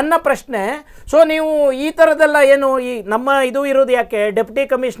ನನ್ನ ಪ್ರಶ್ನೆ, ಸೊ ನೀವು ಈ ಥರದ್ದೆಲ್ಲ ಏನು ಈ ನಮ್ಮ ಇದು ಇರೋದು ಯಾಕೆ? ಡೆಪ್ಟಿ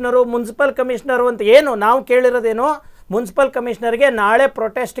ಕಮಿಷನರು, ಮುನ್ಸಿಪಲ್ ಕಮಿಷನರು ಅಂತ ಏನು ನಾವು ಕೇಳಿರೋದೇನು? ಮುನ್ಸಿಪಲ್ ಕಮಿಷನರ್ಗೆ ನಾಳೆ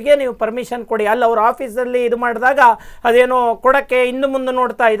ಪ್ರೊಟೆಸ್ಟ್ಗೆ ನೀವು ಪರ್ಮಿಷನ್ ಕೊಡಿ. ಅಲ್ಲಿ ಅವ್ರ ಆಫೀಸಲ್ಲಿ ಇದು ಮಾಡಿದಾಗ ಅದೇನೋ ಕೊಡೋಕ್ಕೆ ಹಿಂದೆ ಮುಂದೆ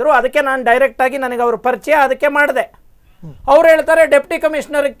ನೋಡ್ತಾ ಇದ್ರು. ಅದಕ್ಕೆ ನಾನು ಡೈರೆಕ್ಟಾಗಿ ನನಗೆ ಅವ್ರ ಪರಿಚಯ, ಅದಕ್ಕೆ ಮಾಡಿದೆ. ಅವ್ರು ಹೇಳ್ತಾರೆ ಡೆಪ್ಟಿ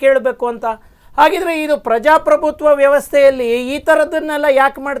ಕಮಿಷನರ್ಗೆ ಕೇಳಬೇಕು ಅಂತ. ಹಾಗಿದ್ರೆ ಇದು ಪ್ರಜಾಪ್ರಭುತ್ವ ವ್ಯವಸ್ಥೆಯಲ್ಲಿ ಈ ಥರದನ್ನೆಲ್ಲ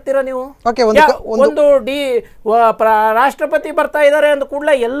ಯಾಕೆ ಮಾಡ್ತೀರಾ ನೀವು? ಒಂದು ರಾಷ್ಟ್ರಪತಿ ಬರ್ತಾ ಇದ್ದಾರೆ ಅಂದ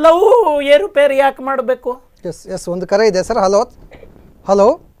ಕೂಡಲೇ ಎಲ್ಲವೂ ಏರುಪೇರು ಯಾಕೆ ಮಾಡಬೇಕು? ಎಸ್, ಒಂದು ಕರೆ ಇದೆ ಸರ್. ಹಲೋ ಹಲೋ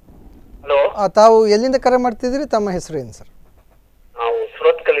ಹಲೋ, ತಾವು ಎಲ್ಲಿಂದ ಕರೆ ಮಾಡ್ತಿದ್ದೀರಿ? ತಮ್ಮ ಹೆಸರು ಏನು ಸರ್? ನಾವು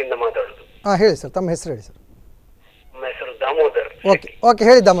ಸುರತ್ಕಲ್ಲಿಂದ ಮಾತಾಡೋದು. ಹೇಳಿ ಸರ್, ತಮ್ಮ ಹೆಸರು ಹೇಳಿ ಸರ್. ನಮ್ಮ ಹೆಸರು ದಾಮೋದರ್. ಓಕೆ,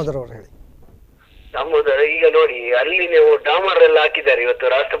 ಹೇಳಿ ದಾಮೋದರ್ ಅವರು, ಹೇಳಿ. ದಾಮೋದರ್, ಈಗ ನೋಡಿ, ಅಲ್ಲಿ ನೀವು ಡಾಮರ್ ಎಲ್ಲ ಹಾಕಿದ್ದಾರೆ, ಇವತ್ತು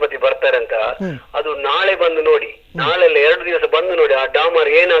ರಾಷ್ಟ್ರಪತಿ ಬರ್ತಾರೆ ಅಂತ. ಅದು ನಾಳೆ ಬಂದು ನೋಡಿ, ನಾಳೆ 2 ದಿವಸ ಬಂದು ನೋಡಿ ಆ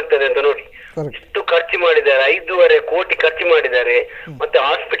ಡಾಮರ್ ಏನಾಗ್ತದೆ ಅಂತ ನೋಡಿ. ಎಷ್ಟು ಖರ್ಚು ಮಾಡಿದ್ದಾರೆ, 5.5 ಕೋಟಿ ಖರ್ಚು ಮಾಡಿದ್ದಾರೆ. ಮತ್ತೆ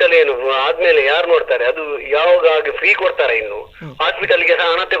ಹಾಸ್ಪಿಟಲ್ ಏನು ಆದ್ಮೇಲೆ ಯಾರು ನೋಡ್ತಾರೆ? ಅದು ಯಾವಾಗ ಫ್ರೀ ಕೊಡ್ತಾರೆ? ಇನ್ನು ಹಾಸ್ಪಿಟಲ್ಗೆ ಸಹ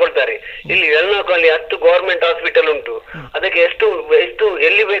ಹಣ ತಗೊಳ್ತಾರೆ. ಇಲ್ಲಿ ವೆಲ್ನಾಕಲ್ಲಿ 10 ಗವರ್ಮೆಂಟ್ ಹಾಸ್ಪಿಟಲ್ ಉಂಟು. ಅದಕ್ಕೆ ಎಷ್ಟು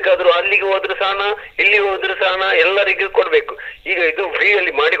ಎಲ್ಲಿ ಬೇಕಾದ್ರೂ ಅಲ್ಲಿಗೆ ಹೋದ್ರು ಸಹ ಇಲ್ಲಿ ಹೋದ್ರು ಸಹ ಎಲ್ಲರಿಗೂ ಕೊಡ್ಬೇಕು. ಈಗ ಇದು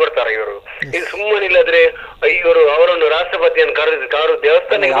ಫ್ರೀಯಲ್ಲಿ ಮಾಡಿ ಕೊಡ್ತಾರೆ ಇವರು. ಇದು ಸುಮ್ಮನೆ ಇಲ್ಲದ್ರೆ ಇವರು ಅವರನ್ನು ರಾಷ್ಟ್ರಪತಿಯನ್ನು ಕರೆದು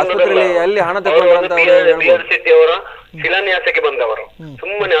ದೇವಸ್ಥಾನಕ್ಕೆ ಶೆಟ್ಟಿ ಅವರ ಶಿಲಾನ್ಯಾಸಕ್ಕೆ ಬಂದವರು.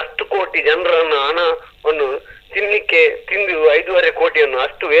 ಸುಮ್ಮನೆ 10 ಕೋಟಿ ಜನರನ್ನ ಹಣವನ್ನು ತಿಂದು 5.5 ಕೋಟಿಯನ್ನು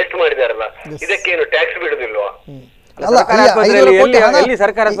ಅಷ್ಟು ವೇಸ್ಟ್ ಮಾಡಿದಾರಲ್ಲ. ಇದಕ್ಕೇನು ಟ್ಯಾಕ್ಸ್ ಬಿಡುದಿಲ್ವಾ?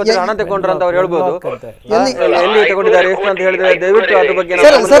 ಸರ್ಕಾರ ಹಣ ತಗೊಂಡ್ರು ಅಂತ ಅವ್ರು ಹೇಳ್ಬೋದು. ಎಲ್ಲಿ ತಗೊಂಡಿದ್ದಾರೆ, ಎಷ್ಟು ಅಂತ ಹೇಳಿದ್ರೆ ದಯವಿಟ್ಟು ಅದ್ರ ಬಗ್ಗೆ.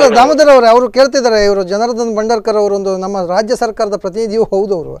 ಸರ್, ದಾಮೋದರ್ ಅವರು ಕೇಳ್ತಿದ್ದಾರೆ, ಇವರು ಜನಾರ್ದನ್ ಬಂಡಾರ್ಕರ್ ಅವರು ಒಂದು ನಮ್ಮ ರಾಜ್ಯ ಸರ್ಕಾರದ ಪ್ರತಿನಿಧಿಯೂ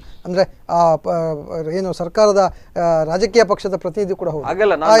ಹೌದು. ಅವರು ಅಂದ್ರೆ ಏನು ಸರ್ಕಾರದ ರಾಜಕೀಯ ಪಕ್ಷದ ಪ್ರತಿನಿಧಿ ಕೂಡ ಹೌದು.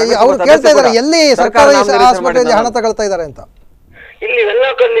 ಅವ್ರು ಕೇಳ್ತಾ ಇದ್ದಾರೆ ಎಲ್ಲಿ ಸರ್ಕಾರಿ ಆಸ್ಪತ್ರೆಯಲ್ಲಿ ಹಣ ತಗೊಳ್ತಾ ಇದ್ದಾರೆ ಅಂತ. ಇಲ್ಲಿ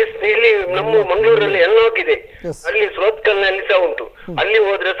ವೆಲ್ಲಾಕಲ್ಲಿ, ಇಲ್ಲಿ ನಮ್ಮ ಮಂಗಳೂರಲ್ಲಿ ವೆಲ್ಲಾಕ್ ಇದೆ, ಅಲ್ಲಿ ಸುರತ್ಕಲ್ನಲ್ಲಿ ಸಹ ಉಂಟು. ಅಲ್ಲಿ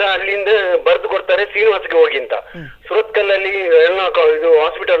ಹೋದ್ರೆ ಸಹ ಅಲ್ಲಿಂದ ಬರೆದು ಕೊಡ್ತಾರೆ ಶ್ರೀನಿವಾಸಕ್ಕೆ ಹೋಗಿ ಅಂತ. ಸುರತ್ಕಲ್ಲಲ್ಲಿ ವೆಲ್ಲಾಕ್ ಇದು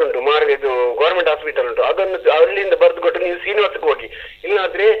ಹಾಸ್ಪಿಟಲ್ ಉಂಟು, ಇದು ಗವರ್ಮೆಂಟ್ ಹಾಸ್ಪಿಟಲ್ ಉಂಟು. ಅದನ್ನು ಅಲ್ಲಿಂದ ಬರೆದು ಕೊಟ್ಟು ನೀವು ಶ್ರೀನಿವಾಸಕ್ಕೆ ಹೋಗಿ,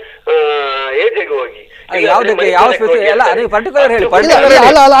 ಇಲ್ಲಾದ್ರೆ ಏಜೆಗೆ ಹೋಗಿ. ಯಾವುದಕ್ಕೆ ಯಾವ ಸ್ಪೆಷಲ್ ಎಲ್ಲ ನೀವು ಪರ್ಟಿಕ್ಯುಲರ್ ಹೇಳಿ, ಇಲ್ಲ,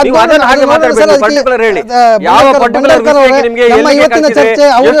 ಅಲ್ಲ, ಅಲ್ಲ, ನೀವು ಅದನ್ನ ಹಾಗೆ ಮಾತಾಡಬೇಕು, ಪರ್ಟಿಕ್ಯುಲರ್ ಹೇಳಿ ಯಾವ ಪರ್ಟಿಕ್ಯುಲರ್ ವಿಷಯಕ್ಕೆ ನಿಮಗೆ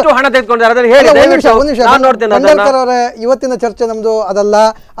ಎಷ್ಟು ಹಣ ತೆಗೆದುಕೊಂಡಿದ್ದಾರೆ ಅದನ್ನ ಹೇಳಿ ದಯವಿಟ್ಟು ನಾನು ನೋಡ್ತೇನೆ ಅದನ್ನ. ಬಂಡಾರ್ಕರ್ ಅವರೇ, ಇವತ್ತಿನ ಚರ್ಚೆ ನಮ್ದು ಅದಲ್ಲ,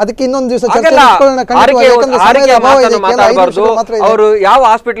 ಅದಕ್ಕೆ ಇನ್ನೊಂದು ದಿವಸ ಚರ್ಚೆ ಹಾಗೆಲ್ಲ ಮಾಡ್ಕೊಳ್ಳೋಣ ಖಂಡಿತವಾಗಿ. ಯಾಕಂದ್ರೆ ಸಮಯದ ಅಭಾವ ಇದೆ, ಕೇವಲ 5 ಮಾತಾಡಬಾರ್ದು. ನಿಮಿಷ ಮಾತ್ರ ಇದೆ. ಅವರು ಯಾವ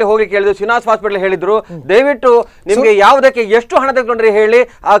ಹಾಸ್ಪಿಟಲ್ ಹೋಗಿ ಕೇಳಿದ್ರು, ಶ್ರೀನಿವಾಸ್ ಹಾಸ್ಪಿಟಲ್ ಹೇಳಿದ್ರು. ದಯವಿಟ್ಟು ನಿಮ್ಗೆ ಯಾವುದಕ್ಕೆ ಎಷ್ಟು ಹಣ ತೆಗೆದುಕೊಂಡ್ರೆ ಹೇಳಿ,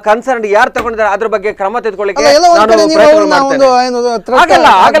 ಆ ಕನ್ಸರ್ನ್ ಯಾರು ತಗೊಂಡಿದ್ದಾರೆ ಅದ್ರ ಬಗ್ಗೆ ಕ್ರಮ ತೆಗೆದುಕೊಳ್ಳಿಕ್ಕೆ ಅಲ್ಲ, ಎಲ್ಲ ಒಂದ್ ನಾನು ಕಡೆ ನೀವು ಪ್ರಯತ್ನ ಅವ್ರನ್ನ ಮಾಡ್ತೇನೆ. ಒಂದು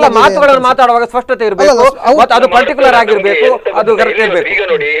ಹಾಗೆಲ್ಲ ಮಾತುಗಳನ್ನು ಮಾತಾಡುವಾಗ ಸ್ಪಷ್ಟತೆ ಇರಬೇಕು, ಮತ್ತೆ ಅದು ಪರ್ಟಿಕ್ಯುಲರ್ ಆಗಿರ್ಬೇಕು, ಅದು ಕರೆಕ್ಟ್ ಇರಬೇಕು. ಈಗ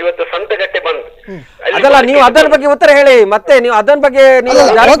ನೋಡಿ ಇವತ್ತು ಸಂತಗಟ್ಟೆ ಬಂದು ಅದಲ್ಲ, ನೀವು ಅದರ ಬಗ್ಗೆ ಉತ್ತರ ಹೇಳಿ, ಮತ್ತೆ ನೀವು ಅದರ ಬಗ್ಗೆ ನೀವು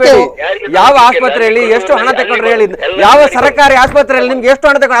ಜಾರಿಬೇಡಿ. ಯಾವ ಆಸ್ಪತ್ರೆಯಲ್ಲಿ ಎಷ್ಟು ಹಣ ತಗೊಂಡ್ರೆ ಹೇಳಿ, ಯಾವ ಸರ್ಕಾರಿ ಆಸ್ಪತ್ರೆಯಲ್ಲಿ ನಿಮ್ಗೆ ಎಷ್ಟು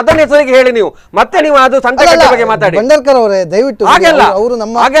ಹಣ ತಗೊಂಡು ಅದನ್ನ ಹೆಸರಿಗೆ ಹೇಳಿ ನೀವು, ಮತ್ತೆ ನೀವು ಅದು ಸಂತಗಟ್ಟೆ ಬಗ್ಗೆ ಮಾತಾಡಿ. ಬಂಡಾರ್ಕರ್ ಅವರೇ ದಯವಿಟ್ಟು ಹಾಗೆಲ್ಲ ಅವರು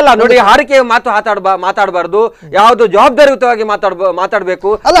ನಮ್ಮ ಹಾಗೆಲ್ಲ ನೋಡಿ, ಹಾರಿಕೆ ಮಾತು ಮಾತಾಡಬಾರ್ದು, ಯಾವುದು ಜವಾಬ್ದಾರಿಯುತವಾಗಿ ಮಾತಾಡಬೇಕು.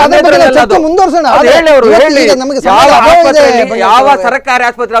 ಹೇಳಿ ಅವರು ಹೇಳಿ, ಯಾವ ಆಸ್ಪತ್ರೆಯಲ್ಲಿ ಯಾವ ಸರ್ಕಾರಿ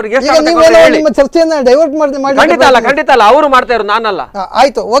ಆಸ್ಪತ್ರೆ ಅವ್ರಿಗೆ ಎಷ್ಟು ಹಣ ತಗೊಂಡ್ರೆ ಹೇಳಿ. ನಿಮ್ಮ ಚರ್ಚೆಯನ್ನ ಡೈವರ್ಟ್ ಮಾಡಿ ಖಂಡಿತ ಅಲ್ಲ, ಅವರು ಮಾಡ್ತಾ ಇರೋದು, ನಾನಲ್ಲ.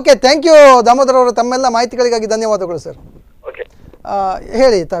 ಆಯ್ತು, ಓಕೆ, ಥ್ಯಾಂಕ್ ಯು ದಾಮೋದರ್ ಅವರು, ತಮ್ಮೆಲ್ಲ ಮಾಹಿತಿಗಳಿಗಾಗಿ ಧನ್ಯವಾದಗಳು ಸರ್.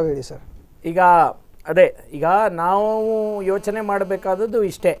 ಹೇಳಿ, ತಾವು ಹೇಳಿ ಸರ್. ಈಗ ಅದೇ, ಈಗ ನಾವು ಯೋಚನೆ ಮಾಡಬೇಕಾದದ್ದು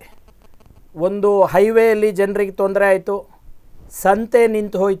ಇಷ್ಟೇ. ಒಂದು ಹೈವೇಯಲ್ಲಿ ಜನರಿಗೆ ತೊಂದರೆ ಆಯಿತು, ಸಂತೆ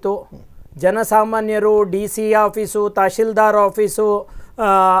ನಿಂತು ಹೋಯಿತು, ಜನಸಾಮಾನ್ಯರು DC ಆಫೀಸು, ತಹಶೀಲ್ದಾರ್ ಆಫೀಸು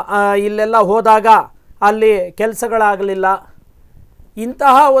ಇಲ್ಲೆಲ್ಲ ಹೋದಾಗ ಅಲ್ಲಿ ಕೆಲಸಗಳಾಗಲಿಲ್ಲ.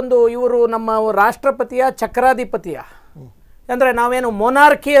 ಇಂತಹ ಒಂದು ಇವರು ನಮ್ಮ ರಾಷ್ಟ್ರಪತಿಯ ಚಕ್ರಾಧಿಪತಿಯ ಅಂದರೆ ನಾವೇನು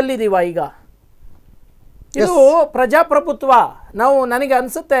ಮೊನಾರ್ಕಿಯಲ್ಲಿದ್ದೀವ ಈಗ? ಇದು ಪ್ರಜಾಪ್ರಭುತ್ವ. ನನಗೆ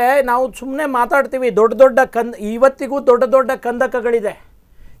ಅನಿಸುತ್ತೆ, ನಾವು ಸುಮ್ಮನೆ ಮಾತಾಡ್ತೀವಿ, ಇವತ್ತಿಗೂ ದೊಡ್ಡ ಕಂದಕಗಳಿದೆ.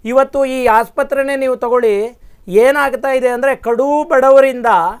 ಇವತ್ತು ಈ ಆಸ್ಪತ್ರೆನೇ ನೀವು ತಗೊಳ್ಳಿ, ಏನಾಗ್ತಾ ಇದೆ ಅಂದರೆ ಕಡು ಬಡವರಿಂದ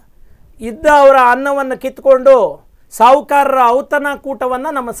ಇದ್ದ ಅವರ ಅನ್ನವನ್ನು ಕಿತ್ಕೊಂಡು ಸಾಹುಕಾರರ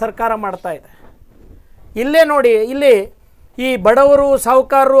ಔತಣಕೂಟವನ್ನು ನಮ್ಮ ಸರ್ಕಾರ ಮಾಡ್ತಾ ಇದೆ. ಇಲ್ಲೇ ನೋಡಿ, ಇಲ್ಲಿ ಈ ಬಡವರು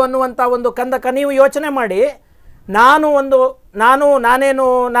ಸಾಹುಕಾರರು ಅನ್ನುವಂಥ ಒಂದು ಕಂದಕ ನೀವು ಯೋಚನೆ ಮಾಡಿ.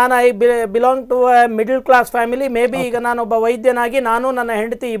 I belong to A middle class family. May be ಈಗ ನಾನೊಬ್ಬ ವೈದ್ಯನಾಗಿ, ನಾನು ನನ್ನ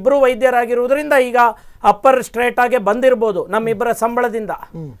ಹೆಂಡತಿ ಇಬ್ಬರು ವೈದ್ಯರಾಗಿರುವುದರಿಂದ ಈಗ ಅಪ್ಪರ್ ಸ್ಟ್ರೇಟಾಗೆ ಬಂದಿರ್ಬೋದು ನಮ್ಮಿಬ್ಬರ ಸಂಬಳದಿಂದ.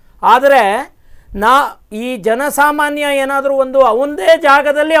 ಆದರೆ ಈ ಜನಸಾಮಾನ್ಯ ಏನಾದರೂ ಒಂದು ಅವನದೇ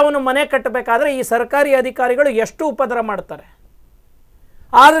ಜಾಗದಲ್ಲಿ ಅವನು ಮನೆ ಕಟ್ಟಬೇಕಾದ್ರೆ ಈ ಸರ್ಕಾರಿ ಅಧಿಕಾರಿಗಳು ಎಷ್ಟು ಉಪದ್ರ ಮಾಡ್ತಾರೆ.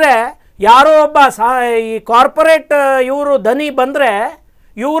 ಆದರೆ ಯಾರೋ ಒಬ್ಬ ಈ ಕಾರ್ಪೊರೇಟ್ ಇವರು ದನಿ ಬಂದರೆ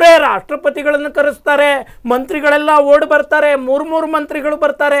ಇವರೇ ರಾಷ್ಟ್ರಪತಿಗಳನ್ನು ಕರೆಸ್ತಾರೆ, ಮಂತ್ರಿಗಳೆಲ್ಲ ಓಡಿ ಬರ್ತಾರೆ, ಮೂರು ಮಂತ್ರಿಗಳು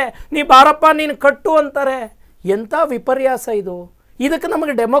ಬರ್ತಾರೆ, ನೀ ಬಾರಪ್ಪ ನೀನು ಕಟ್ಟು ಅಂತಾರೆ. ಎಂಥ ವಿಪರ್ಯಾಸ ಇದು! ಇದಕ್ಕೆ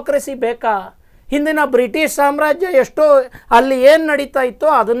ನಮಗೆ ಡೆಮೋಕ್ರಸಿ ಬೇಕಾ? ಹಿಂದಿನ ಬ್ರಿಟಿಷ್ ಸಾಮ್ರಾಜ್ಯ ಎಷ್ಟೋ ಅಲ್ಲಿ ಏನು ನಡೀತಾ ಇತ್ತೋ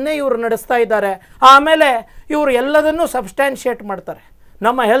ಅದನ್ನೇ ಇವರು ನಡೆಸ್ತಾ ಇದ್ದಾರೆ. ಆಮೇಲೆ ಇವರು ಎಲ್ಲದನ್ನೂ ಸಬ್ಸ್ಟ್ಯಾನ್ಷಿಯೇಟ್ ಮಾಡ್ತಾರೆ.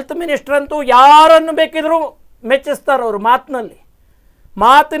 ನಮ್ಮ ಹೆಲ್ತ್ ಮಿನಿಸ್ಟರ್ ಅಂತೂ ಯಾರನ್ನು ಬೇಕಿದ್ರೂ ಮೆಚ್ಚಿಸ್ತಾರೆ. ಅವರು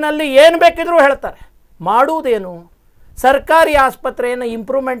ಮಾತಿನಲ್ಲಿ ಏನು ಬೇಕಿದ್ರೂ ಹೇಳ್ತಾರೆ. ಮಾಡುವುದೇನು? ಸರ್ಕಾರಿ ಆಸ್ಪತ್ರೆಯನ್ನು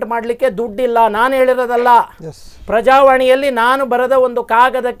ಇಂಪ್ರೂವ್ಮೆಂಟ್ ಮಾಡಲಿಕ್ಕೆ ದುಡ್ಡಿಲ್ಲ. ನಾನು ಹೇಳಿರೋದಲ್ಲ, ಪ್ರಜಾವಾಣಿಯಲ್ಲಿ ನಾನು ಬರೆದ ಒಂದು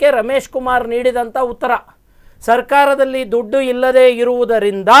ಕಾಗದಕ್ಕೆ ರಮೇಶ್ ಕುಮಾರ್ ನೀಡಿದಂಥ ಉತ್ತರ. ಸರ್ಕಾರದಲ್ಲಿ ದುಡ್ಡು ಇಲ್ಲದೆ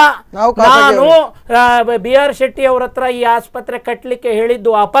ಇರುವುದರಿಂದ ನಾನು BR ಶೆಟ್ಟಿ ಅವರ ಹತ್ರ ಈ ಆಸ್ಪತ್ರೆ ಕಟ್ಟಲಿಕ್ಕೆ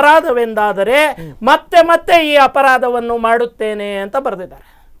ಹೇಳಿದ್ದು ಅಪರಾಧವೆಂದಾದರೆ ಮತ್ತೆ ಈ ಅಪರಾಧವನ್ನು ಮಾಡುತ್ತೇನೆ ಅಂತ ಬರೆದಿದ್ದಾರೆ.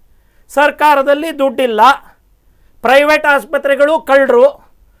 ಸರ್ಕಾರದಲ್ಲಿ ದುಡ್ಡಿಲ್ಲ, ಪ್ರೈವೇಟ್ ಆಸ್ಪತ್ರೆಗಳು ಕಳ್ಳರು,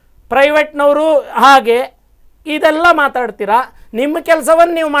 ಪ್ರೈವೇಟ್ನವರು ಹಾಗೆ ಇದೆಲ್ಲ ಮಾತಾಡ್ತೀರಾ. ನಿಮ್ಮ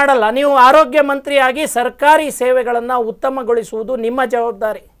ಕೆಲಸವನ್ನು ನೀವು ಮಾಡಲ್ಲ. ನೀವು ಆರೋಗ್ಯ ಮಂತ್ರಿಯಾಗಿ ಸರ್ಕಾರಿ ಸೇವೆಗಳನ್ನು ಉತ್ತಮಗೊಳಿಸುವುದು ನಿಮ್ಮ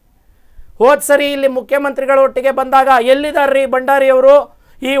ಜವಾಬ್ದಾರಿ. ಹೋದ ಸರಿ ಇಲ್ಲಿ ಮುಖ್ಯಮಂತ್ರಿಗಳ ಒಟ್ಟಿಗೆ ಬಂದಾಗ ಎಲ್ಲಿದ್ದಾರೆ ಭಂಡಾರಿಯವರು?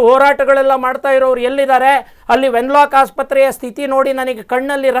 ಈ ಹೋರಾಟಗಳೆಲ್ಲ ಮಾಡ್ತಾ ಇರೋರು ಎಲ್ಲಿದ್ದಾರೆ? ಅಲ್ಲಿ ವೆನ್ಲಾಕ್ ಆಸ್ಪತ್ರೆಯ ಸ್ಥಿತಿ ನೋಡಿ ನನಗೆ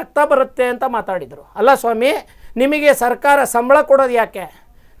ಕಣ್ಣಲ್ಲಿ ರಕ್ತ ಬರುತ್ತೆ ಅಂತ ಮಾತಾಡಿದರು. ಅಲ್ಲ ಸ್ವಾಮಿ, ನಿಮಗೆ ಸರ್ಕಾರ ಸಂಬಳ ಕೊಡೋದು ಯಾಕೆ?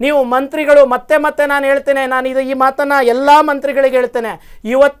 ನೀವು ಮಂತ್ರಿಗಳು ಮತ್ತೆ ನಾನು ಹೇಳ್ತೇನೆ, ಈ ಮಾತನ್ನು ಎಲ್ಲ ಮಂತ್ರಿಗಳಿಗೆ ಹೇಳ್ತೇನೆ.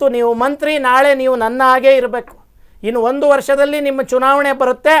 ಇವತ್ತು ನೀವು ಮಂತ್ರಿ, ನಾಳೆ ನೀವು ನನ್ನ ಹಾಗೇ ಇರಬೇಕು. ಇನ್ನು 1 ವರ್ಷದಲ್ಲಿ ನಿಮ್ಮ ಚುನಾವಣೆ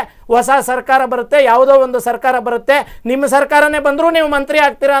ಬರುತ್ತೆ, ಹೊಸ ಸರ್ಕಾರ ಬರುತ್ತೆ, ಯಾವುದೋ ಒಂದು ಸರ್ಕಾರ ಬರುತ್ತೆ. ನಿಮ್ಮ ಸರ್ಕಾರನೇ ಬಂದರೂ ನೀವು ಮಂತ್ರಿ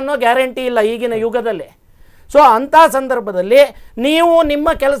ಆಗ್ತೀರಾ ಅನ್ನೋ ಗ್ಯಾರಂಟಿ ಇಲ್ಲ ಈಗಿನ ಯುಗದಲ್ಲಿ. ಸೊ ಅಂಥ ಸಂದರ್ಭದಲ್ಲಿ ನೀವು ನಿಮ್ಮ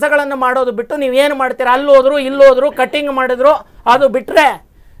ಕೆಲಸಗಳನ್ನು ಮಾಡೋದು ಬಿಟ್ಟು ನೀವೇನು ಮಾಡ್ತೀರಾ? ಅಲ್ಲೋದ್ರು ಇಲ್ಲೋದ್ರು ಕಟ್ಟಿಂಗ್ ಮಾಡಿದ್ರು, ಅದು ಬಿಟ್ಟರೆ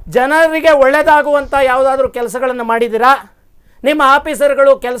ಜನರಿಗೆ ಒಳ್ಳೆಯದಾಗುವಂಥ ಯಾವುದಾದ್ರೂ ಕೆಲಸಗಳನ್ನು ಮಾಡಿದ್ದೀರಾ? ನಿಮ್ಮ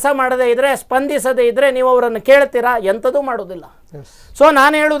ಆಫೀಸರ್ಗಳು ಕೆಲಸ ಮಾಡದೇ ಇದ್ದರೆ, ಸ್ಪಂದಿಸದೇ ಇದ್ದರೆ ನೀವು ಅವರನ್ನು ಕೇಳ್ತೀರಾ? ಎಂಥದೂ ಮಾಡೋದಿಲ್ಲ. ಸೊ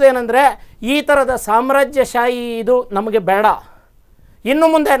ನಾನು ಹೇಳುವುದೇನೆಂದರೆ, ಈ ಥರದ ಸಾಮ್ರಾಜ್ಯಶಾಹಿ ಇದು ನಮಗೆ ಬೇಡ. ಇನ್ನು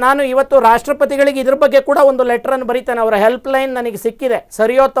ಮುಂದೆ ನಾನು ಇವತ್ತು ರಾಷ್ಟ್ರಪತಿಗಳಿಗೆ ಇದ್ರ ಬಗ್ಗೆ ಕೂಡ ಒಂದು ಲೆಟ್ರನ್ನು ಬರೀತೇನೆ. ಅವರ ಹೆಲ್ಪ್ಲೈನ್ ನನಗೆ ಸಿಕ್ಕಿದೆ.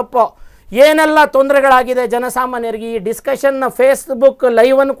 ಸರಿಯೋ ತಪ್ಪೋ ಏನೆಲ್ಲ ತೊಂದರೆಗಳಾಗಿದೆ ಜನಸಾಮಾನ್ಯರಿಗೆ, ಈ ಡಿಸ್ಕಷನ್ನ ಫೇಸ್ಬುಕ್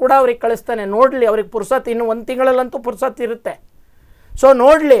ಲೈವನ್ನು ಕೂಡ ಅವ್ರಿಗೆ ಕಳಿಸ್ತೇನೆ. ನೋಡಲಿ, ಅವ್ರಿಗೆ ಪುರ್ಸತ್ ಇನ್ನು 1 ತಿಂಗಳಲ್ಲಂತೂ ಪುರ್ಸತ್ ಇರುತ್ತೆ. ಸೊ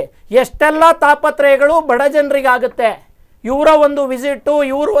ನೋಡಲಿ ಎಷ್ಟೆಲ್ಲ ತಾಪತ್ರಯಗಳು ಬಡ ಜನರಿಗಾಗುತ್ತೆ. ಇವರ ಒಂದು ವಿಸಿಟು,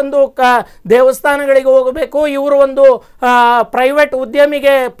 ಇವರು ಒಂದು ದೇವಸ್ಥಾನಗಳಿಗೆ ಹೋಗಬೇಕು, ಇವರು ಒಂದು ಪ್ರೈವೇಟ್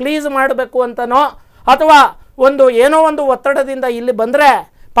ಉದ್ಯಮಿಗೆ ಪ್ಲೀಸ್ ಮಾಡಬೇಕು ಅಂತನೋ, ಅಥವಾ ಏನೋ ಒಂದು ಒತ್ತಡದಿಂದ ಇಲ್ಲಿ ಬಂದರೆ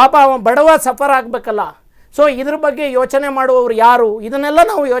ಪಾಪ ಅವ ಬಡವ ಸಫರ್ ಆಗಬೇಕಲ್ಲ. ಸೊ ಇದ್ರ ಬಗ್ಗೆ ಯೋಚನೆ ಮಾಡುವವರು ಯಾರು, ಇದನ್ನೆಲ್ಲ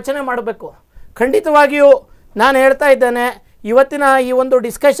ನಾವು ಯೋಚನೆ ಮಾಡಬೇಕು. ಖಂಡಿತವಾಗಿಯೂ ನಾನು ಹೇಳ್ತಾ ಇದ್ದೇನೆ, ಇವತ್ತಿನ ಈ ಒಂದು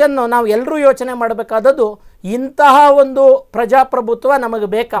ಡಿಸ್ಕಷನ್ನು ನಾವು ಎಲ್ಲರೂ ಯೋಚನೆ ಮಾಡಬೇಕಾದದ್ದು, ಇಂತಹ ಒಂದು ಪ್ರಜಾಪ್ರಭುತ್ವ ನಮಗೆ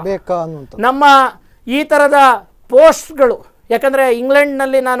ಬೇಕಾ ಅನ್ನುವಂಥ ನಮ್ಮ ಈ ಥರದ ಪೋಸ್ಟ್ಗಳು. ಯಾಕಂದರೆ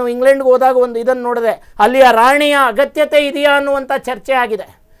ಇಂಗ್ಲೆಂಡ್ನಲ್ಲಿ ನಾನು ಇಂಗ್ಲೆಂಡ್ಗೆ ಹೋದಾಗ ಒಂದು ಇದನ್ನು ನೋಡಿದೆ, ಅಲ್ಲಿಯ ರಾಣಿಯ ಅಗತ್ಯತೆ ಇದೆಯಾ ಅನ್ನುವಂಥ ಚರ್ಚೆ ಆಗಿದೆ.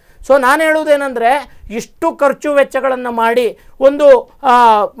 ಸೊ ನಾನು ಹೇಳುವುದೇನೆಂದರೆ, ಇಷ್ಟು ಖರ್ಚು ವೆಚ್ಚಗಳನ್ನು ಮಾಡಿ ಒಂದು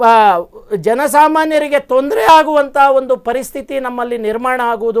ಜನಸಾಮಾನ್ಯರಿಗೆ ತೊಂದರೆ ಆಗುವಂಥ ಒಂದು ಪರಿಸ್ಥಿತಿ ನಮ್ಮಲ್ಲಿ ನಿರ್ಮಾಣ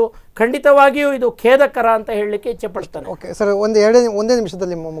ಆಗುವುದು ಖಂಡಿತವಾಗಿಯೂ ಇದು ಖೇದಕರ ಅಂತ ಹೇಳಲಿಕ್ಕೆ ಇಚ್ಛೆ ಪಡ್ತಾನೆ. ಓಕೆ ಸರ್, ಒಂದೇ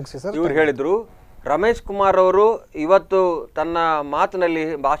ನಿಮಿಷದಲ್ಲಿ ಮುಗಿಸಿ ಸರ್. ಇವ್ರು ಹೇಳಿದರು, ರಮೇಶ್ ಕುಮಾರ್ ಅವರು ಇವತ್ತು ತನ್ನ ಮಾತಿನಲ್ಲಿ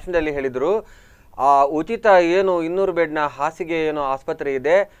ಭಾಷಣದಲ್ಲಿ ಹೇಳಿದರು, ಆ ಉಚಿತ ಏನು 200 ಬೆಡ್ನ ಹಾಸಿಗೆ ಏನು ಆಸ್ಪತ್ರೆ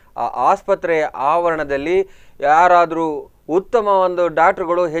ಇದೆ, ಆ ಆಸ್ಪತ್ರೆ ಆವರಣದಲ್ಲಿ ಯಾರಾದರೂ ಉತ್ತಮ ಒಂದು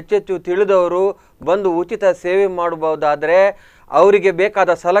ಡಾಕ್ಟರ್ಗಳು ಹೆಚ್ಚೆಚ್ಚು ತಿಳಿದವರು ಬಂದು ಉಚಿತ ಸೇವೆ ಮಾಡಬಹುದಾದರೆ ಅವರಿಗೆ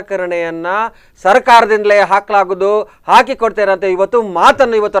ಬೇಕಾದ ಸಲಕರಣೆಯನ್ನ ಸರ್ಕಾರದಿಂದಲೇ ಹಾಕಿಕೊಡ್ತೇನೆ ಅಂತ ಇವತ್ತು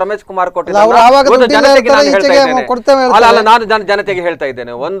ಮಾತನ್ನು ಇವತ್ತು ರಮೇಶ್ ಕುಮಾರ್ ಕೊಟ್ಟಿದ್ದಾರೆ. ನಾನು ಜನತೆಗೆ ಹೇಳ್ತಾ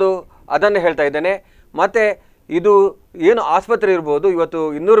ಇದ್ದೇನೆ, ಒಂದು ಅದನ್ನು ಹೇಳ್ತಾ ಇದ್ದೇನೆ. ಮತ್ತೆ ಇದು ಏನು ಆಸ್ಪತ್ರೆ ಇರ್ಬೋದು, ಇವತ್ತು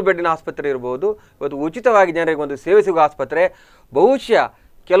 200 ಬೆಡ್ಡಿನ ಆಸ್ಪತ್ರೆ ಇರ್ಬೋದು, ಇವತ್ತು ಉಚಿತವಾಗಿ ಜನರಿಗೆ ಒಂದು ಸೇವೆ ಸಿಗುವ ಆಸ್ಪತ್ರೆ. ಬಹುಶಃ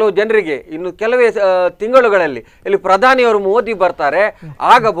ಕೆಲವು ಜನರಿಗೆ ಇನ್ನು ಕೆಲವೇ ತಿಂಗಳುಗಳಲ್ಲಿ ಇಲ್ಲಿ ಪ್ರಧಾನಿಯವರು ಮೋದಿ ಬರ್ತಾರೆ,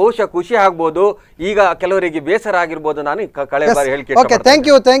 ಆಗ ಬಹುಶಃ ಖುಷಿ ಆಗ್ಬೋದು. ಈಗ ಕೆಲವರಿಗೆ ಬೇಸರ ಆಗಿರ್ಬೋದು. ನಾನು ಕಳೆದ ಬಾರಿ ಹೇಳಿಕೆ. ಓಕೆ, ಥ್ಯಾಂಕ್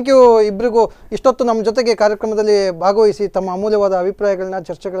ಯು ಇಬ್ಬರಿಗೂ. ಇಷ್ಟೊತ್ತು ನಮ್ಮ ಜೊತೆಗೆ ಕಾರ್ಯಕ್ರಮದಲ್ಲಿ ಭಾಗವಹಿಸಿ ತಮ್ಮ ಅಮೂಲ್ಯವಾದ ಅಭಿಪ್ರಾಯಗಳನ್ನ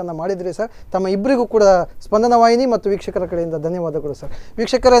ಚರ್ಚೆಗಳನ್ನು ಮಾಡಿದ್ರಿ ಸರ್. ತಮ್ಮ ಇಬ್ಬರಿಗೂ ಕೂಡ ಸ್ಪಂದನ ವಾಹಿನಿ ಮತ್ತು ವೀಕ್ಷಕರ ಕಡೆಯಿಂದ ಧನ್ಯವಾದಗಳು ಸರ್.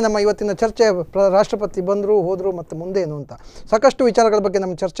 ವೀಕ್ಷಕರೇ, ನಮ್ಮ ಇವತ್ತಿನ ಚರ್ಚೆ ರಾಷ್ಟ್ರಪತಿ ಬಂದರು ಹೋದರು ಮತ್ತು ಮುಂದೇನು ಅಂತ ಸಾಕಷ್ಟು ವಿಚಾರಗಳ ಬಗ್ಗೆ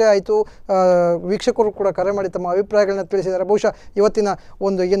ನಮ್ಮ ಚರ್ಚೆ ಆಯಿತು. ವೀಕ್ಷಕರು ಕೂಡ ಕರೆ ಮಾಡಿ ತಮ್ಮ ಅಭಿಪ್ರಾಯಗಳನ್ನ ತಿಳಿಸಿದ್ದಾರೆ. ಬಹುಶಃ ಇವತ್ತಿನ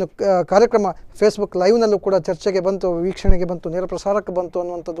ಒಂದು ಏನು ಕಾರ್ಯಕ್ರಮ ಫೇಸ್ಬುಕ್ ಲೈವ್ನಲ್ಲೂ ಕೂಡ ಚರ್ಚೆಗೆ ಬಂತು, ವೀಕ್ಷಣೆಗೆ ಬಂತು, ನೇರ ಪ್ರಸಾರಕ್ಕೆ ಬಂತು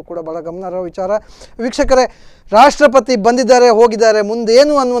ಅನ್ನುವಂಥದ್ದು ಕೂಡ ಭಾಳ ಗಮನಾರ್ಹ ವಿಚಾರ. ವೀಕ್ಷಕರೇ, ರಾಷ್ಟ್ರಪತಿ ಬಂದಿದ್ದಾರೆ ಹೋಗಿದ್ದಾರೆ,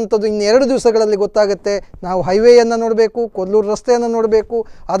 ಮುಂದೇನು ಅನ್ನುವಂಥದ್ದು ಇನ್ನು 2 ದಿವಸಗಳಲ್ಲಿ ಗೊತ್ತಾಗುತ್ತೆ. ನಾವು ಹೈವೇಯನ್ನು ನೋಡಬೇಕು, ಕೊಲ್ಲೂರು ರಸ್ತೆಯನ್ನು ನೋಡಬೇಕು.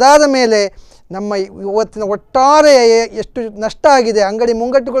 ಅದಾದ ಮೇಲೆ ನಮ್ಮ ಇವತ್ತಿನ ಒಟ್ಟಾರೆ ಎಷ್ಟು ನಷ್ಟ ಆಗಿದೆ, ಅಂಗಡಿ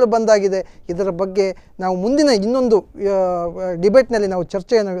ಮುಂಗಟ್ಟುಗಳು ಬಂದಾಗಿದೆ, ಇದರ ಬಗ್ಗೆ ನಾವು ಮುಂದಿನ ಇನ್ನೊಂದು ಡಿಬೇಟ್ನಲ್ಲಿ ನಾವು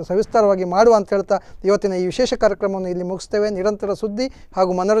ಚರ್ಚೆಯನ್ನು ಸವಿಸ್ತಾರವಾಗಿ ಮಾಡುವ ಅಂತ ಹೇಳ್ತಾ ಇವತ್ತಿನ ಈ ವಿಶೇಷ ಕಾರ್ಯಕ್ರಮವನ್ನು ಇಲ್ಲಿ ಮುಗಿಸ್ತೇವೆ. ನಿರಂತರ ಸುದ್ದಿ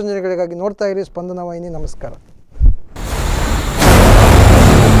ಹಾಗೂ ಮನೋರಂಜನೆಗಳಿಗಾಗಿ ನೋಡ್ತಾ ಇರಿ ಸ್ಪಂದನ ವಾಹಿನಿ. ನಮಸ್ಕಾರ.